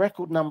got a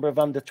record number of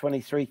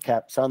under-23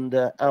 caps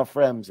under Alf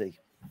Ramsey.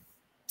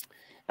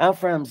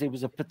 Alf Ramsey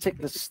was a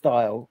particular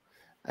style,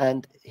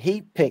 and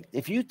he picked,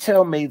 if you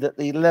tell me that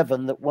the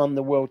 11 that won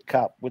the World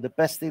Cup were the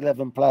best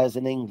 11 players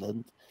in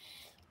England,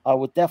 I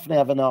would definitely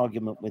have an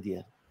argument with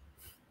you,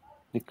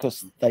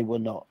 because they were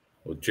not.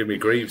 Well, Jimmy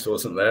Greaves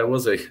wasn't there,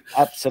 was he?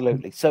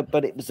 Absolutely. So,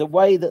 but it was the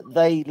way that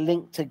they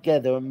linked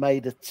together and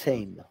made a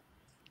team.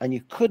 And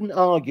you couldn't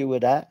argue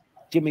with that.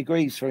 Jimmy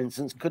Greaves, for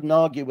instance, couldn't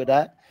argue with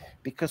that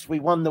because we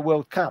won the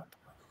World Cup.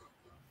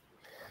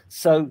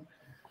 So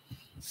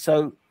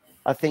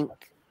I think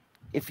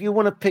if you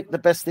want to pick the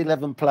best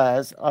 11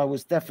 players, I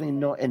was definitely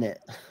not in it.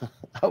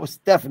 I was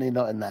definitely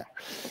not in that.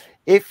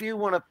 If you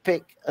want to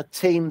pick a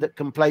team that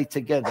can play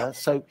together,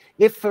 so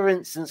if, for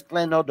instance,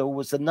 Glenn Hoddle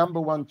was the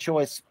 #1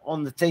 choice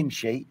on the team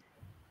sheet,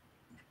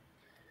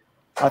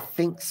 I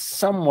think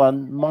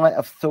someone might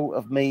have thought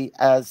of me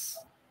as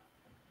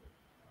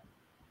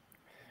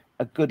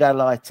a good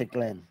ally to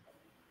Glenn,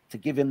 to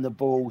give him the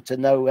ball, to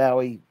know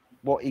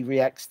what he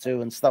reacts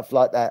to and stuff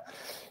like that.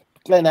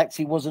 Glenn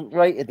actually wasn't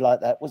rated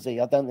like that, was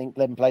he? I don't think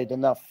Glenn played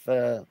enough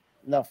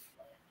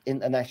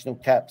international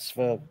caps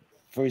for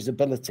his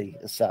ability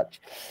as such.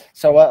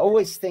 So I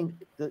always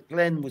think that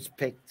Glenn was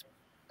picked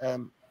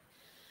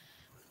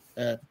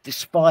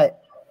despite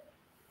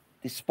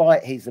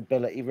his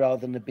ability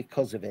rather than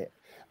because of it.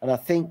 And I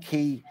think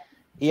he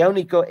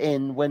only got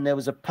in when there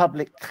was a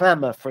public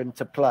clamour for him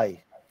to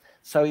play.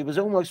 So he was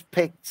almost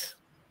picked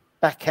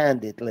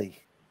backhandedly.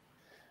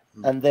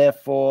 And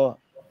therefore,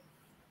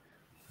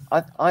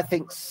 I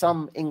think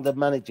some England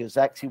managers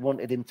actually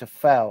wanted him to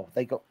foul.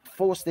 They got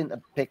forced into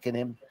picking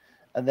him,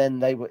 and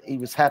then he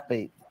was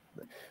happy.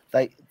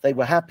 They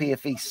were happy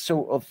if he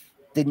sort of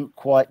didn't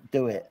quite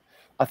do it.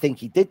 I think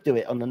he did do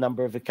it on a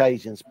number of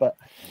occasions, but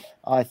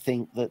I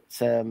think that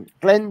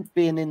Glenn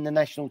being in the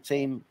national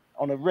team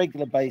on a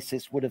regular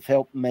basis would have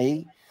helped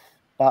me,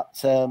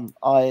 but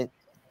I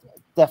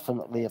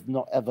definitely have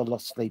not ever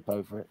lost sleep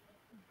over it.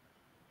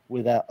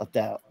 Without a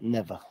doubt,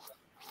 never.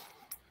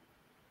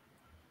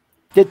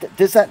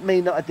 Does that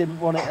mean that I didn't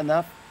want it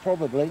enough?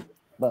 Probably,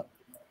 but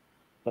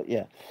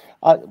yeah.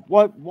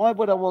 Why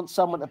would I want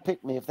someone to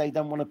pick me if they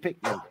don't want to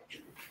pick me?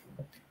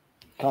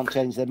 Can't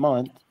change their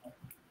mind.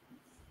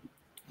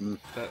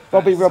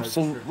 Robbie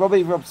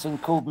Robson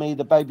called me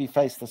the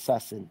baby-faced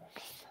assassin,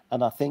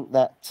 and I think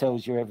that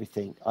tells you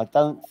everything. I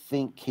don't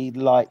think he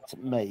liked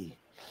me,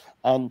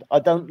 and I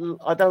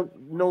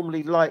don't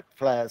normally like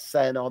players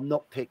saying I'm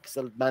not picked,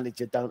 so the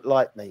manager don't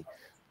like me.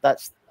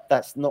 That's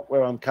not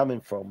where I'm coming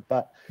from,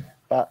 but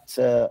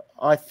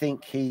I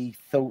think he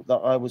thought that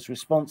I was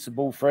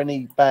responsible for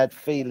any bad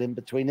feeling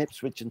between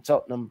Ipswich and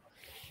Tottenham,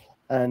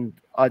 and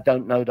I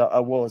don't know that I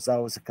was. I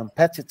was a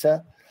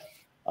competitor.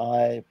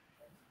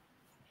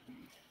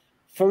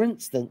 For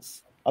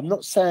instance, I'm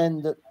not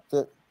saying that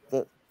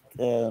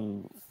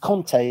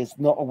Conte is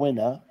not a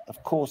winner.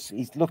 Of course,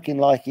 he's looking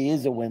like he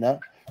is a winner,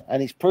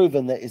 and he's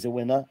proven that he's a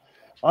winner.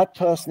 I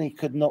personally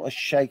could not have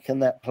shaken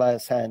that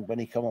player's hand when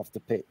he come off the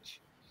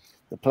pitch.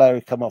 The player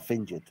who come off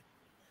injured.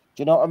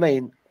 Do you know what I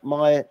mean?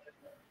 My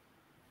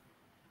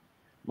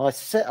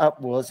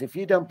setup was, if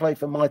you don't play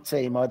for my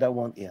team, I don't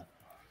want you.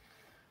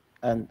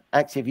 And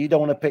actually, if you don't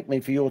want to pick me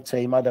for your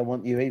team, I don't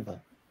want you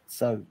either.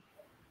 So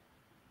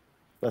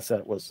that's how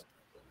it was.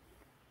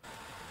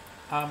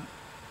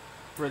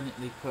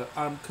 Brilliantly put.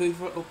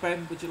 Kuva or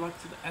Ben, would you like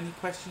any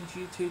questions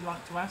you two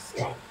like to ask?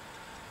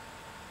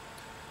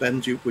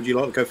 Ben, would you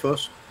like to go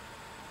first?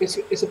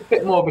 It's a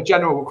bit more of a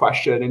general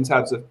question in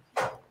terms of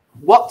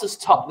what does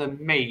Tottenham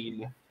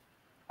mean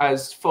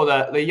as for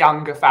the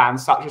younger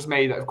fans such as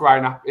me that have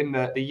grown up in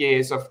the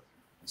years of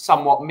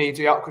somewhat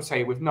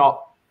mediocrity. We've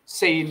not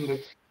seen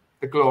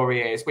the glory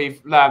years.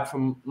 We've learned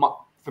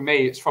for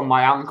me, it's from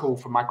my uncle,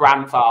 from my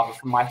grandfather,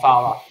 from my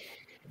father.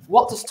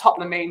 What does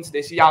Tottenham mean to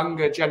this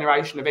younger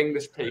generation of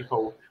English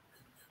people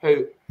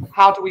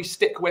How do we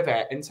stick with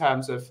it in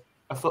terms of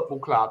a football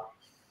club?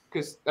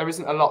 Because there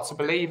isn't a lot to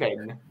believe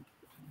in.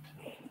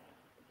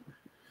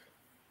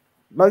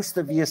 Most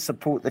of you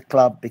support the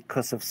club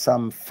because of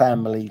some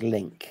family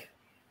link.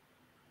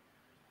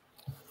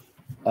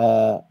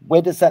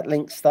 Where does that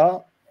link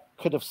start?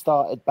 Could have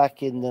started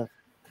back in the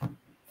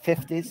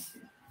 50s,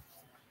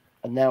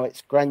 and now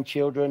it's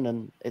grandchildren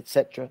and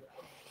etc.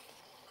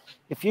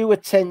 If you were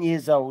 10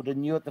 years old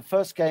and you're at the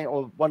first game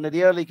or one of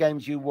the early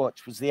games you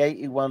watched was the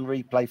 81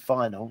 replay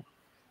final,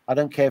 I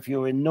don't care if you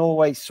were in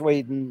Norway,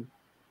 Sweden,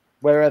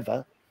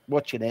 wherever,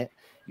 watching it,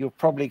 you're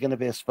probably going to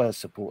be a Spurs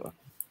supporter.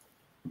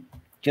 Do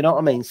you know what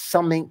I mean?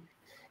 Something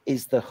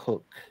is the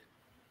hook.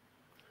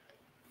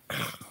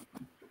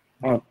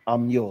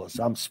 I'm yours.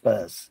 I'm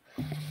Spurs.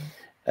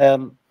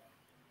 The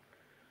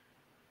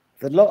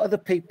lot of the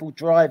people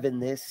driving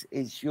this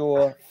is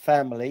your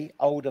family,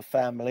 older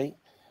family,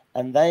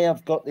 and they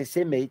have got this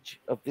image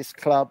of this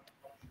club,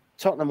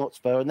 Tottenham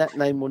Hotspur, and that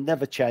name will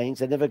never change.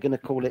 They're never going to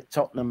call it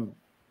Tottenham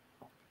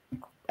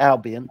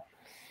Albion.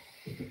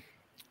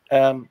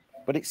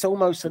 But it's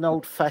almost an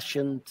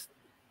old-fashioned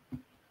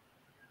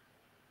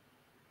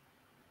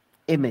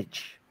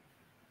image.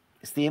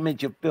 It's the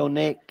image of Bill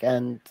Nick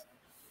and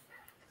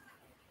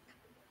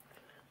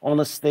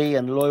honesty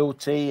and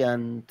loyalty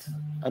and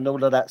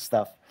all of that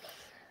stuff.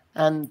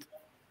 And,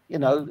 you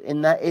know,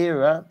 in that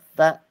era,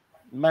 that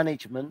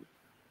management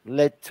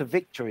led to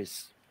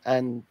victories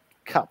and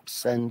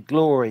cups and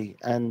glory.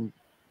 And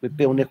with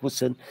Bill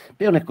Nicholson,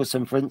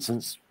 for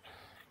instance,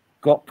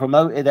 got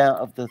promoted out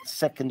of the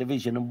second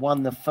division and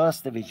won the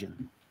first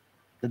division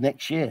the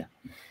next year.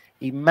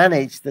 He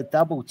managed the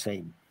double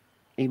team.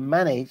 He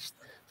managed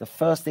the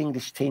first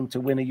English team to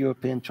win a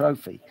European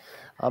trophy.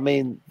 I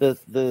mean,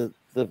 the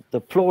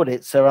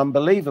plaudits are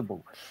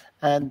unbelievable.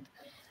 And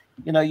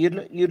you know, you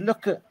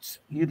look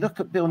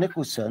at Bill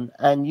Nicholson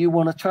and you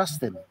want to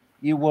trust him.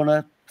 You want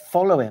to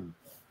follow him.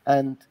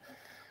 And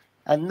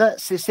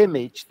that's this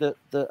image that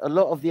a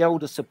lot of the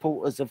older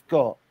supporters have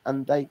got,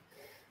 and they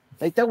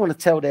don't want to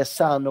tell their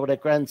son or their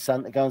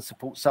grandson to go and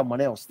support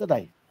someone else, do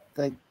they?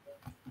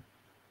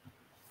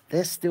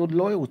 They're still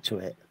loyal to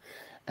it.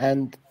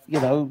 And, you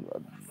know,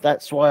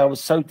 that's why I was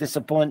so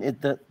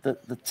disappointed that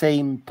the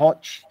team,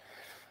 Poch,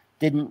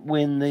 didn't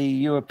win the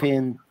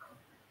European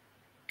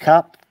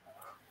Cup.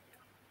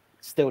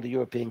 Still the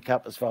European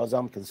Cup as far as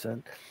I'm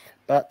concerned.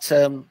 But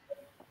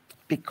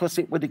because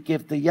it would have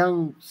given the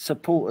young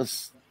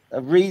supporters a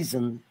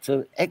reason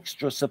to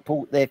extra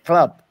support their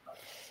club.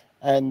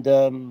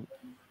 And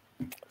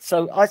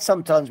so I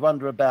sometimes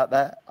wonder about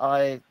that.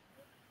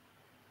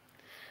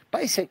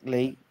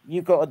 Basically,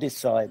 you've got to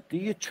decide, do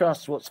you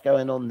trust what's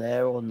going on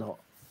there or not?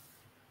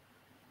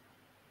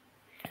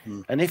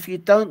 And if you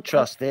don't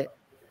trust it,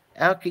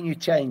 how can you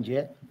change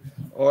it?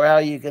 Or how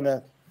are you going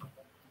to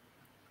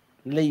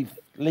leave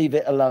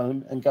it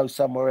alone and go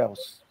somewhere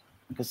else?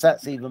 Because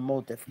that's even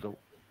more difficult.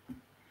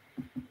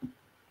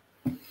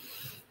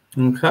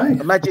 Okay.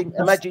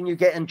 Imagine you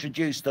get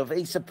introduced of,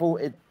 he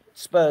supported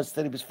Spurs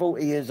till he was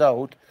 40 years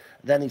old.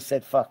 Then he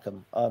said, fuck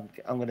them. I'm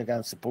going to go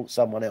and support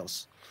someone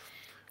else.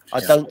 I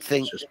don't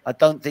think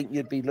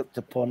you'd be looked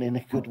upon in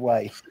a good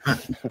way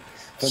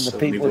from the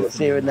people that's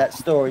hearing that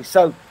story.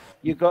 So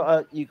you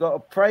got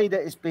to pray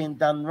that it's being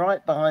done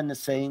right behind the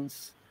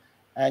scenes,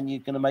 and you're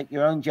going to make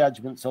your own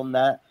judgments on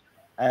that.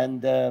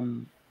 And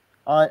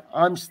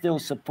I'm still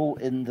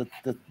supporting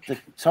the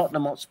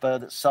Tottenham Hotspur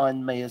that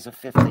signed me as a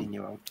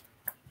 15-year-old.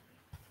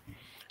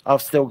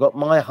 I've still got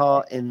my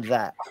heart in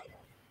that,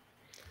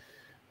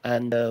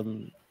 and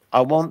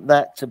I want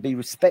that to be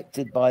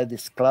respected by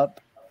this club.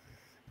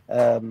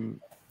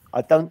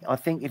 I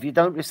think if you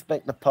don't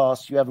respect the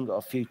past, you haven't got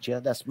a future.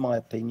 That's my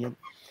opinion.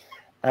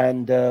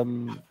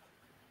 And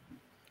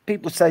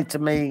people say to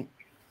me,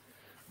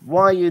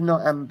 why are you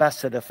not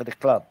ambassador for the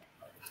club?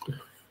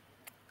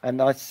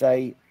 And I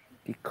say,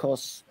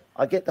 because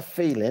I get the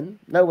feeling,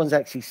 no one's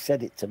actually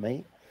said it to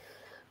me,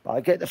 but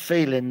I get the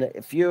feeling that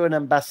if you're an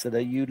ambassador,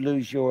 you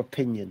lose your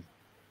opinion.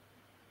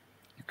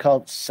 You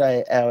can't say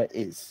it how it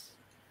is.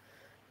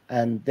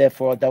 And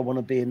therefore, I don't want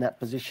to be in that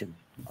position.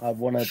 I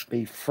want to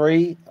be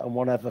free. I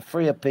want to have a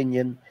free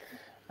opinion.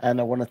 And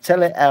I want to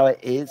tell it how it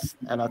is.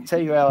 And I'll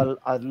tell you how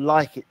I'd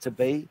like it to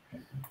be,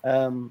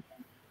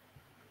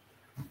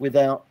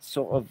 without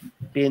sort of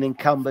being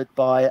encumbered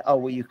by, oh,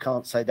 well, you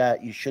can't say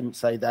that. You shouldn't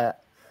say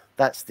that.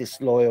 That's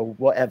disloyal,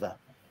 whatever.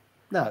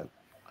 No.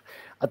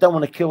 I don't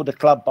want to kill the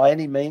club by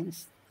any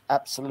means.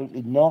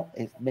 Absolutely not.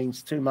 It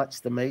means too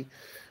much to me.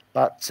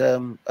 But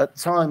at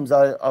times,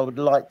 I would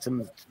like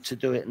to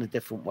do it in a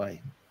different way.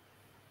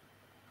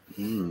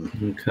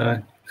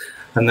 Okay.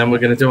 And then we're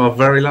going to do our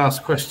very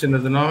last question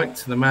of the night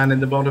to the man in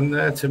the bottom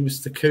there, to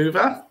Mr.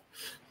 Kuva.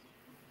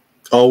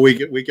 Oh,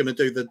 we're going to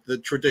do the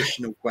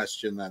traditional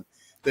question then.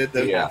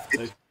 We have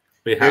to.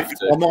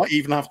 I might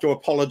even have to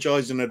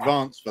apologise in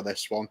advance for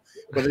this one,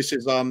 but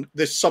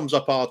this sums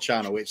up our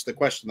channel. It's the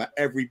question that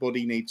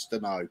everybody needs to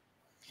know: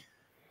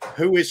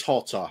 who is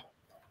hotter,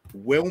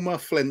 Wilma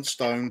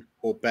Flintstone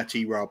or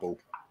Betty Rubble?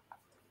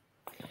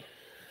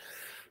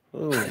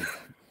 Oh,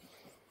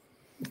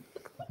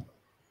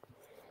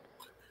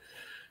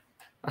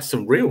 That's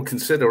some real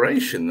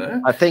consideration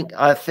there. I think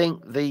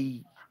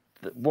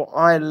what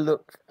I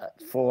look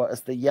for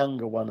as the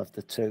younger one of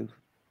the two,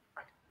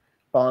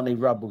 Barney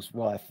Rubble's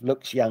wife,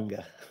 looks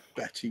younger.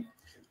 Betty,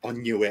 I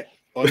knew it.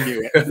 I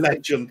knew it.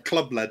 Legend,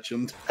 club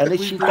legend. And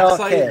is she dark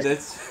haired?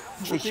 Is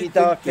she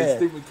dark haired?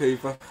 Didn't we,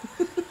 Cooper?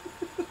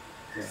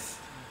 Yeah.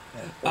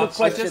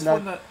 I just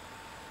want to.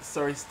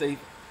 Sorry, Steve.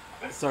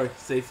 Sorry,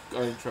 Steve.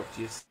 I interrupt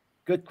you.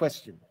 Good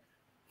question.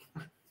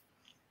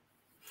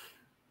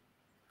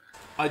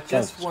 I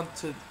just want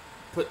to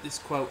put this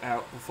quote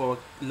out before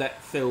I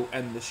let Phil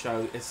end the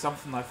show. It's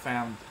something I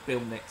found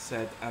Bill Nick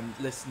said, and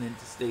listening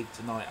to Steve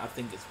tonight, I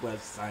think it's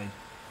worth saying.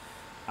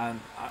 And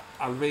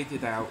I'll read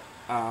it out.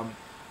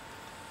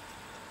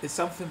 It's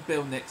something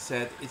Bill Nick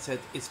said. He said,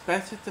 "It's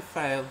better to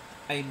fail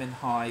aiming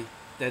high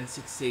than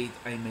succeed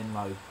aiming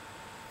low.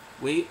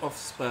 We of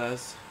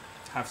Spurs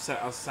have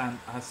set our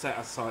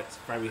sights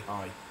very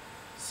high.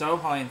 So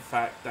high, in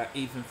fact, that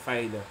even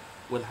failure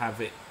will have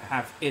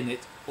in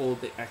it all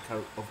the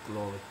echo of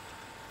glory."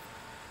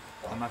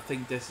 And I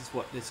think this is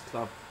what this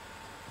club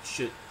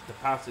the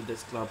path of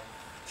this club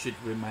should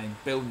remain.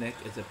 Bill Nick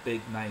is a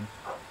big name.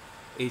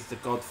 He's the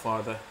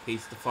godfather.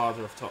 He's the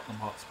father of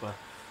Tottenham Hotspur,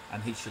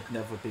 and he should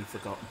never be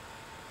forgotten.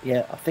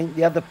 Yeah, I think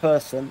the other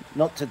person,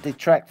 not to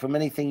detract from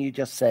anything you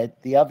just said,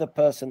 the other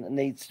person that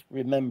needs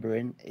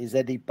remembering is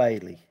Eddie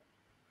Bailey.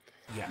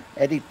 Yeah.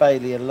 Eddie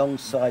Bailey,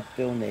 alongside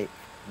Bill Nick,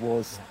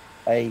 was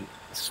a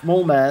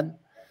small man,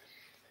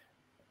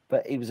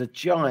 but he was a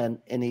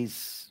giant in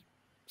his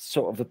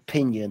sort of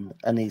opinion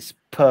and his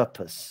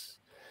purpose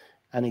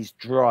and his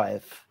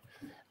drive.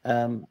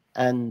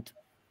 And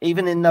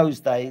even in those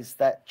days,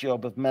 that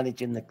job of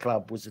managing the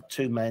club was a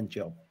two-man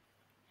job.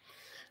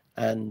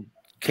 And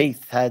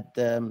Keith had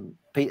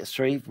Peter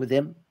Shreve with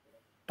him,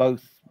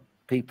 both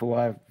people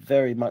I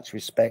very much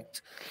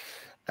respect.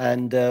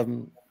 And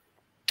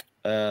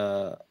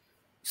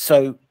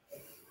so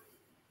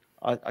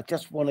I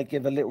just want to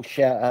give a little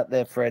shout out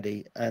there for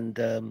Eddie. And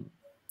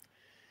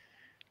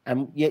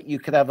yet you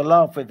could have a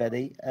laugh with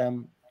Eddie.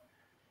 None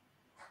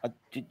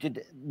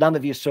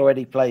of you saw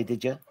Eddie play,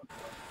 did you?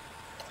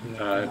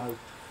 No.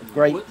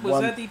 Great.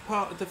 Was Eddie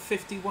part of the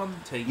 51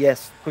 team?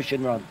 Yes, push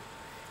and run.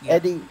 Yeah.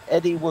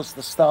 Eddie was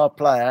the star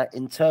player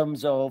in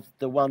terms of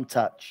the one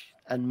touch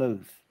and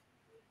move.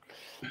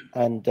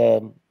 And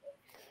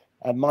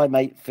my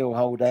mate Phil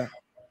Holder,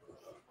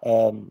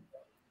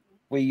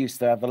 we used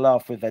to have a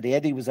laugh with Eddie.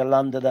 Eddie was a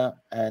Londoner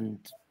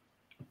and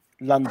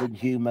London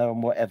humour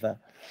and whatever.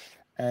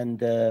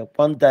 And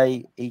one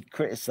day he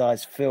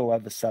criticised Phil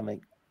over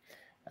something.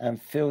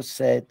 And Phil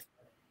said,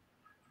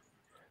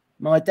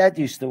 "My dad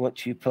used to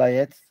watch you play,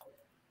 Ed."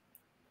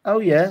 "Oh,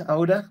 yeah,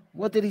 Holder.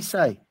 What did he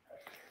say?"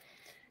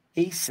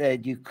 He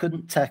said, "You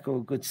couldn't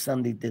tackle a good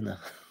Sunday dinner."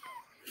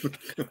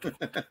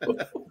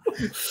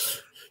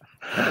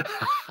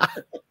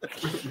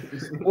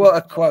 What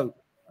a quote.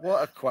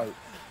 What a quote.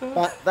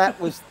 But that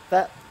was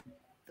that.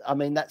 I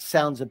mean, that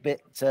sounds a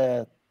bit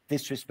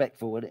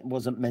disrespectful, and it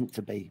wasn't meant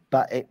to be.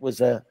 But it was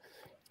a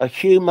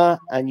humour,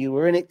 and you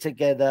were in it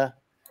together,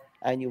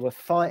 and you were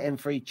fighting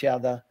for each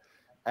other.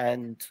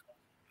 And,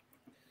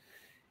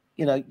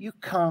 you know, you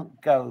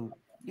can't go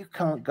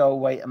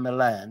away to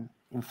Milan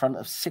in front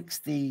of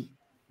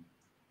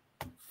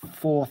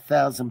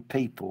 64,000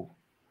 people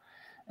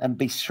and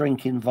be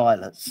shrinking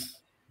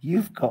violets.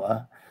 You've got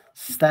to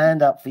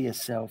stand up for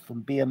yourself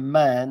and be a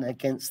man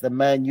against the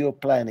man you're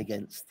playing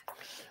against.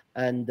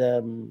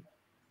 And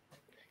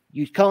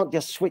you can't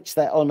just switch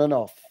that on and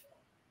off.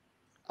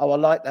 "Oh, I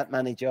like that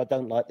manager. I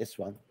don't like this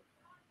one."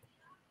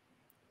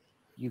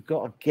 You've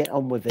got to get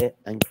on with it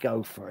and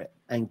go for it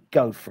and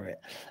go for it.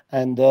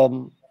 And I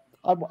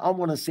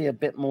want to see a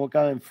bit more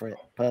going for it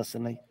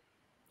personally.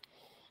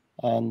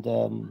 And,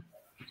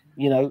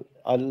 you know,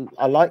 I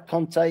like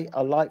Conte.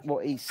 I like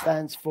what he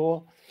stands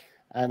for,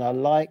 and I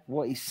like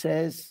what he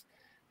says.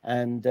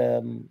 And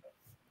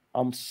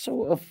I'm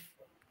sort of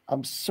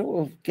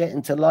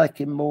getting to like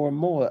him more and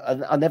more.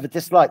 I never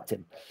disliked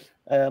him.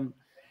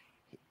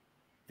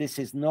 This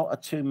is not a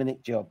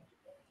 2-minute job.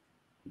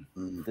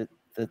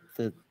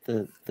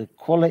 The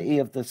quality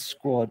of the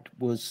squad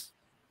was,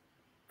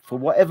 for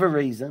whatever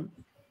reason,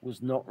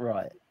 was not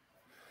right.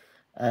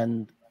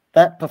 And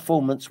that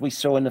performance we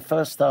saw in the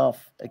first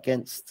half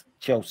against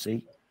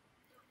Chelsea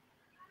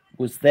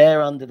was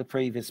there under the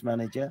previous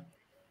manager.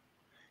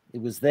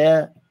 It was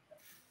there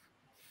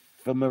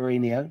for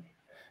Mourinho,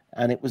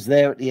 and it was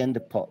there at the end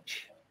of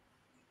Poch.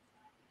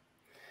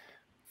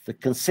 The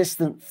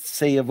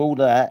consistency of all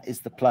that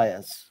is the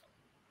players.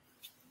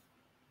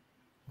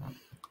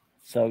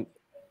 So,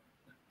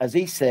 as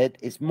he said,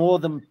 it's more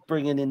than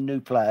bringing in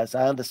new players.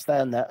 I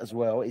understand that as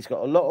well. He's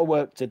got a lot of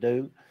work to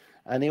do,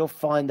 and he'll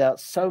find out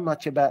so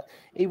much about...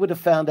 He would have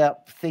found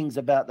out things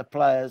about the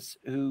players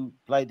who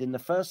played in the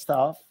first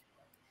half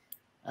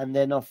and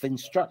then off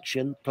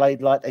instruction played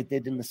like they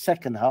did in the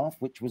second half,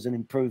 which was an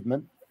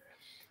improvement.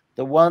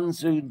 The ones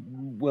who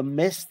were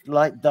missed,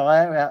 like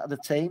Dyer, out of the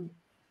team,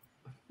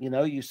 you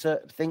know, you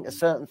think a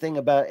certain thing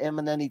about him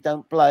and then he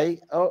don't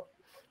play. Oh,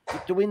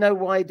 do we know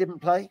why he didn't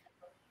play?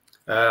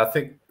 I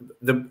think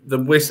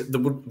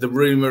the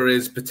rumor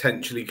is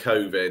potentially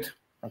COVID.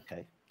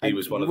 Okay. He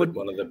was one of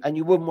the. And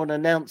you wouldn't want to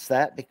announce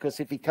that, because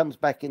if he comes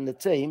back in the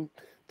team,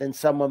 then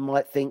someone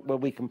might think, well,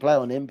 we can play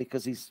on him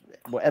because he's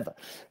whatever.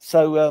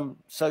 So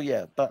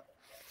yeah, but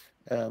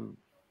yeah.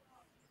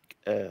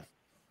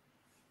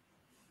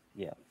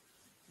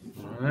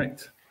 All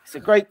right. It's a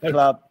great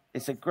club.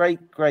 It's a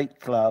great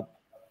club.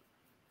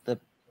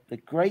 The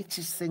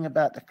greatest thing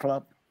about the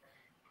club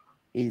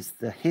is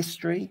the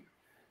history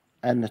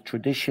and the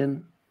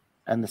tradition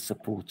and the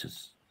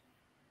supporters.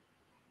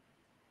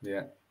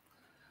 Yeah.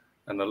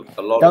 And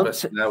a lot of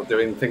us are now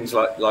doing things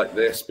like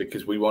this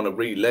because we want to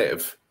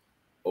relive,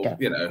 or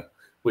you know,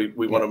 we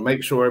want to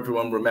make sure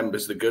everyone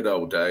remembers the good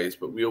old days,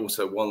 but we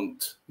also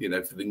want, you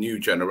know, for the new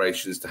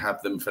generations to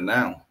have them for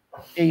now.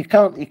 Yeah, you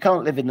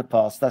can't live in the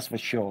past, that's for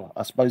sure.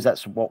 I suppose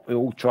that's what we're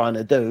all trying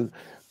to do,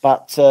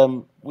 but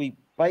we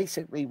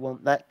basically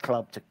want that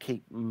club to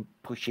keep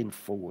pushing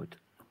forward.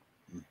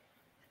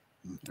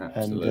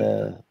 Absolutely.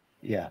 And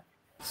yeah,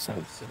 so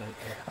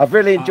I've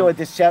really enjoyed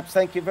this, chaps.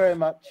 Thank you very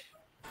much.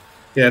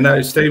 Yeah,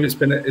 no, Steve, it's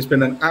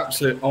been an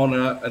absolute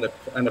honour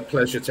and a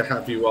pleasure to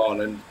have you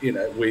on. And you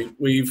know,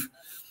 we've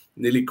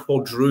nearly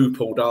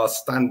quadrupled our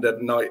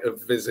standard night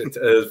of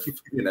visitors.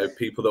 You know,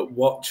 people that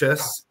watch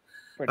us.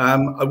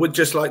 I would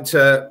just like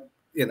to,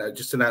 you know,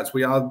 just announce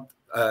we are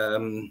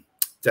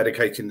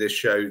dedicating this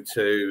show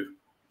to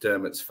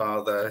Dermot's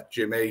father,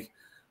 Jimmy.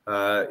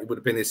 It would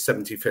have been his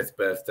 75th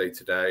birthday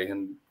today,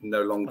 and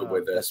no longer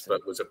with us,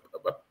 but was a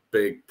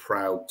big,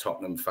 proud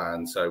Tottenham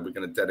fan. So we're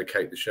going to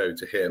dedicate the show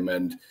to him.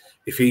 And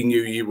if he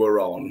knew you were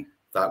on,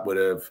 that would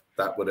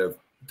have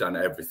done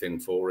everything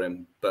for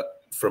him.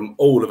 But from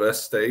all of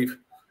us, Steve,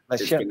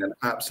 it's been an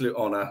absolute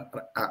honour,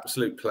 an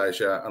absolute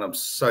pleasure, and I'm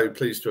so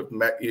pleased to have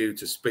met you,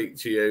 to speak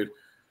to you.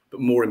 But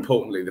more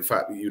importantly, the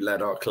fact that you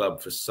led our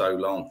club for so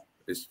long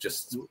is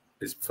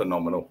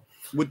phenomenal.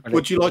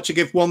 Would you like to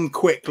give one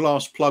quick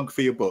last plug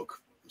for your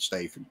book,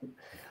 Steve?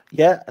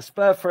 Yeah, A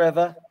Spur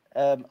Forever.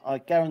 I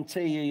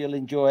guarantee you'll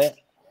enjoy it.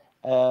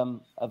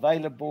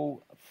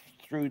 Available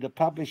through the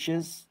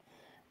publishers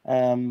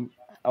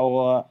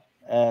or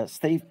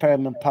Steve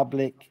Perryman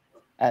Public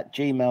at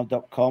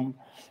gmail.com.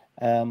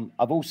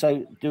 I've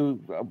also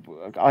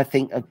I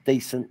think, a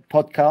decent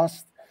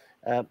podcast.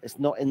 It's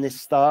not in this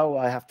style,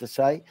 I have to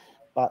say,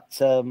 but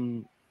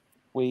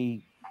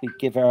we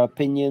give our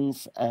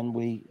opinions and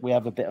we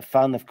have a bit of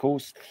fun, of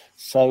course.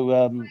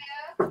 So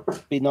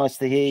be nice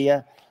to hear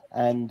you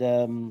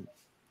and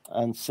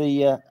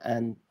see you,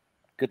 and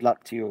good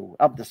luck to you all.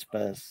 Up the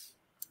Spurs.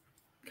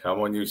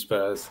 Come on, you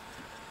Spurs.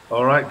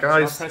 All right,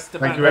 guys.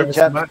 Thank you ever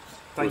so much.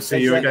 We'll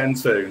see you again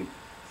soon.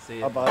 See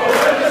you.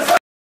 Bye-bye.